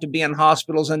don't have to be in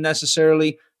hospitals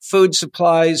unnecessarily, food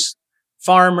supplies,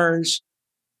 farmers,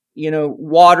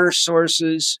 water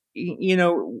sources,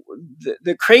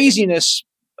 the craziness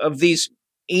of these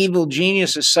evil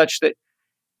geniuses such that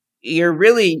you're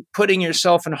really putting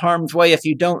yourself in harm's way if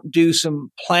you don't do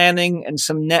some planning and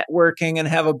some networking and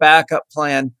have a backup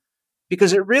plan.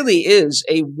 Because it really is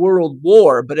a world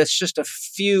war, but it's just a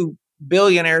few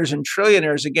billionaires and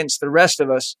trillionaires against the rest of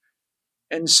us.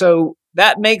 And so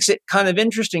that makes it kind of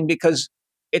interesting because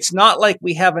it's not like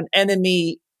we have an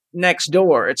enemy next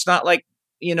door. It's not like,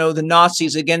 the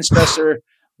Nazis against us or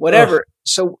whatever.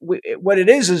 So what it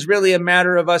is really a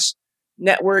matter of us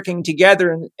networking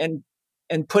together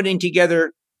and putting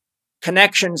together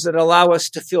connections that allow us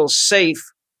to feel safe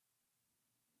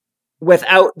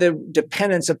without the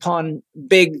dependence upon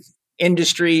big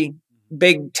industry,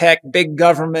 big tech, big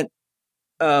government.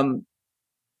 And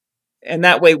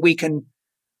that way we can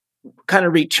kind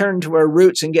of return to our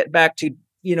roots and get back to,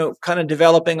 kind of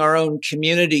developing our own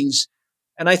communities.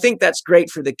 And I think that's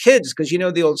great for the kids because,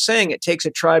 the old saying, it takes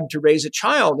a tribe to raise a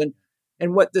child.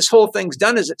 And what this whole thing's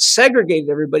done is it's segregated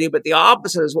everybody, but the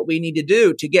opposite is what we need to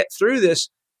do to get through this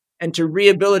and to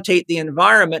rehabilitate the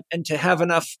environment and to have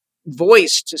enough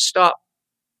voice to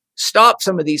stop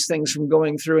some of these things from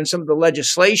going through and some of the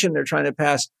legislation they're trying to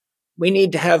pass. We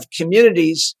need to have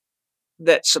communities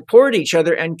that support each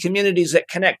other and communities that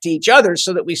connect to each other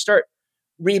so that we start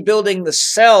rebuilding the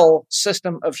cell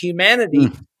system of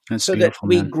humanity so that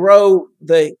we grow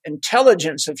the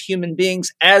intelligence of human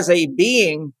beings as a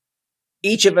being,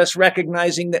 each of us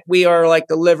recognizing that we are like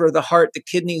the liver, the heart, the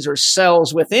kidneys, or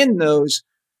cells within those.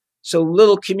 So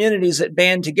little communities that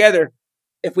band together.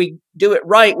 If we do it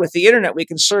right with the internet, we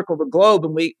can circle the globe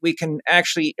and we can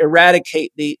actually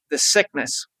eradicate the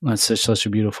sickness. That's such a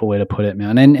beautiful way to put it,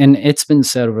 man. And it's been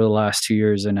said over the last 2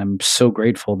 years, and I'm so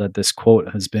grateful that this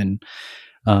quote has been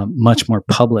much more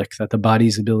public, that the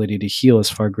body's ability to heal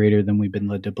is far greater than we've been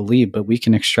led to believe. But we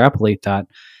can extrapolate that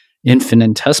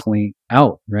infinitesimally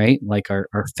out, right? Like our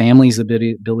family's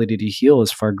ability to heal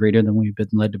is far greater than we've been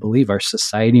led to believe. Our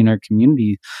society and our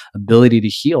community ability to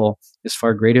heal is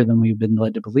far greater than we've been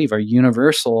led to believe. Our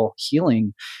universal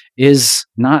healing is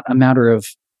not a matter of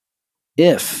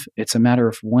if, it's a matter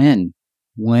of when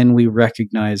we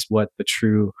recognize what the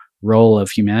true role of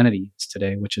humanity is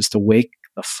today, which is to wake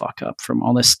the fuck up from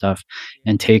all this stuff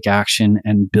and take action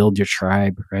and build your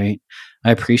tribe, right?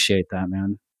 I appreciate that,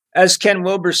 man. As Ken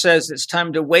Wilber says, it's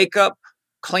time to wake up,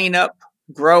 clean up,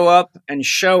 grow up, and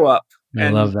show up. I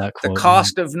love that quote. The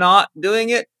cost of not doing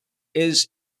it is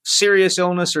serious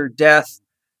illness or death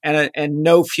and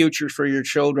no future for your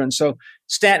children. So,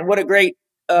 Stanton, what a great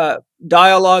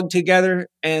dialogue together.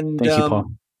 And thank you,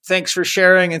 Paul. Thanks for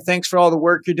sharing, and thanks for all the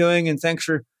work you're doing, and thanks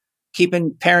for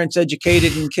keeping parents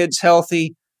educated and kids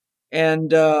healthy.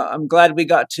 And I'm glad we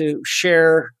got to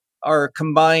share our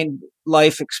combined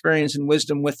life experience and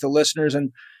wisdom with the listeners.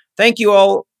 And thank you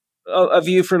all of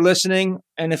you for listening.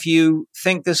 And if you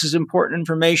think this is important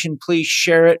information, please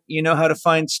share it. You know how to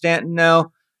find Stanton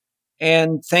now.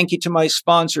 And thank you to my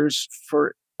sponsors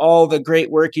for all the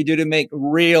great work you do to make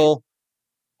real,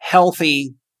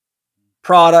 healthy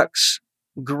products,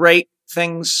 great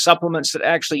things, supplements that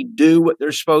actually do what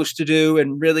they're supposed to do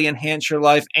and really enhance your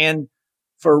life, and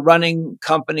for running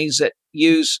companies that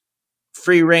use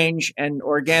free range and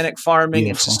organic farming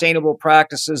and sustainable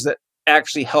practices that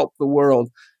actually help the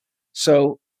world.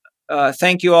 So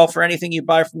thank you all for anything you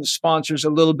buy from the sponsors. A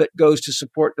little bit goes to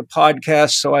support the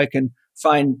podcast so I can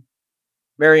find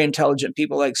very intelligent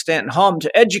people like Stanton Hom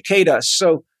to educate us.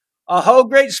 So a whole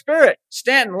great spirit.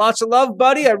 Stanton, lots of love,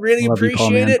 buddy. I really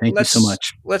appreciate it. Thank you so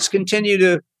much. Let's continue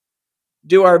to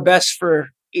do our best for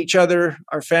each other,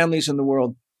 our families, and the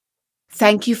world.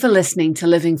 Thank you for listening to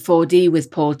Living 4D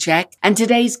with Paul Chek and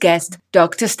today's guest,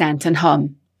 Dr. Stanton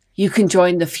Hom. You can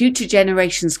join the Future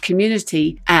Generations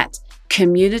community at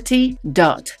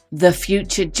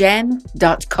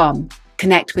community.thefuturegen.com.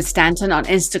 Connect with Stanton on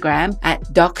Instagram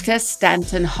at Dr.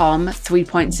 Stanton Hom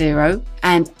 3.0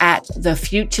 and at The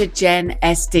Future Gen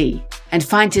SD. And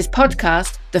find his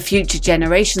podcast, The Future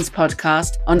Generations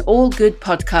Podcast, on all good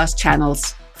podcast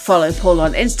channels. Follow Paul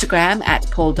on Instagram at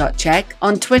paul.check,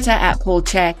 on Twitter at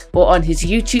paulcheck, or on his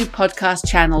YouTube podcast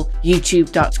channel,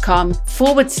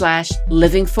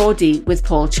 youtube.com/living4d with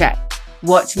Paul Check.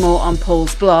 Watch more on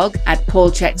Paul's blog at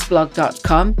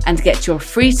paulchecksblog.com and get your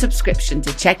free subscription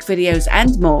to Check videos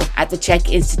and more at the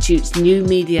Check Institute's new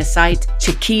media site,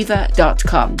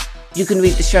 checkiva.com. You can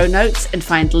read the show notes and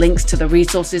find links to the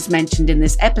resources mentioned in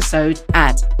this episode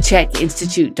at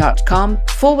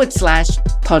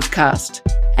checkinstitute.com/podcast.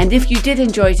 And if you did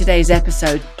enjoy today's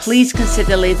episode, please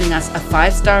consider leaving us a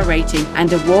 5-star rating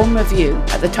and a warm review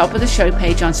at the top of the show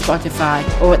page on Spotify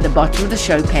or at the bottom of the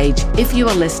show page if you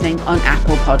are listening on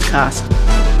Apple Podcast.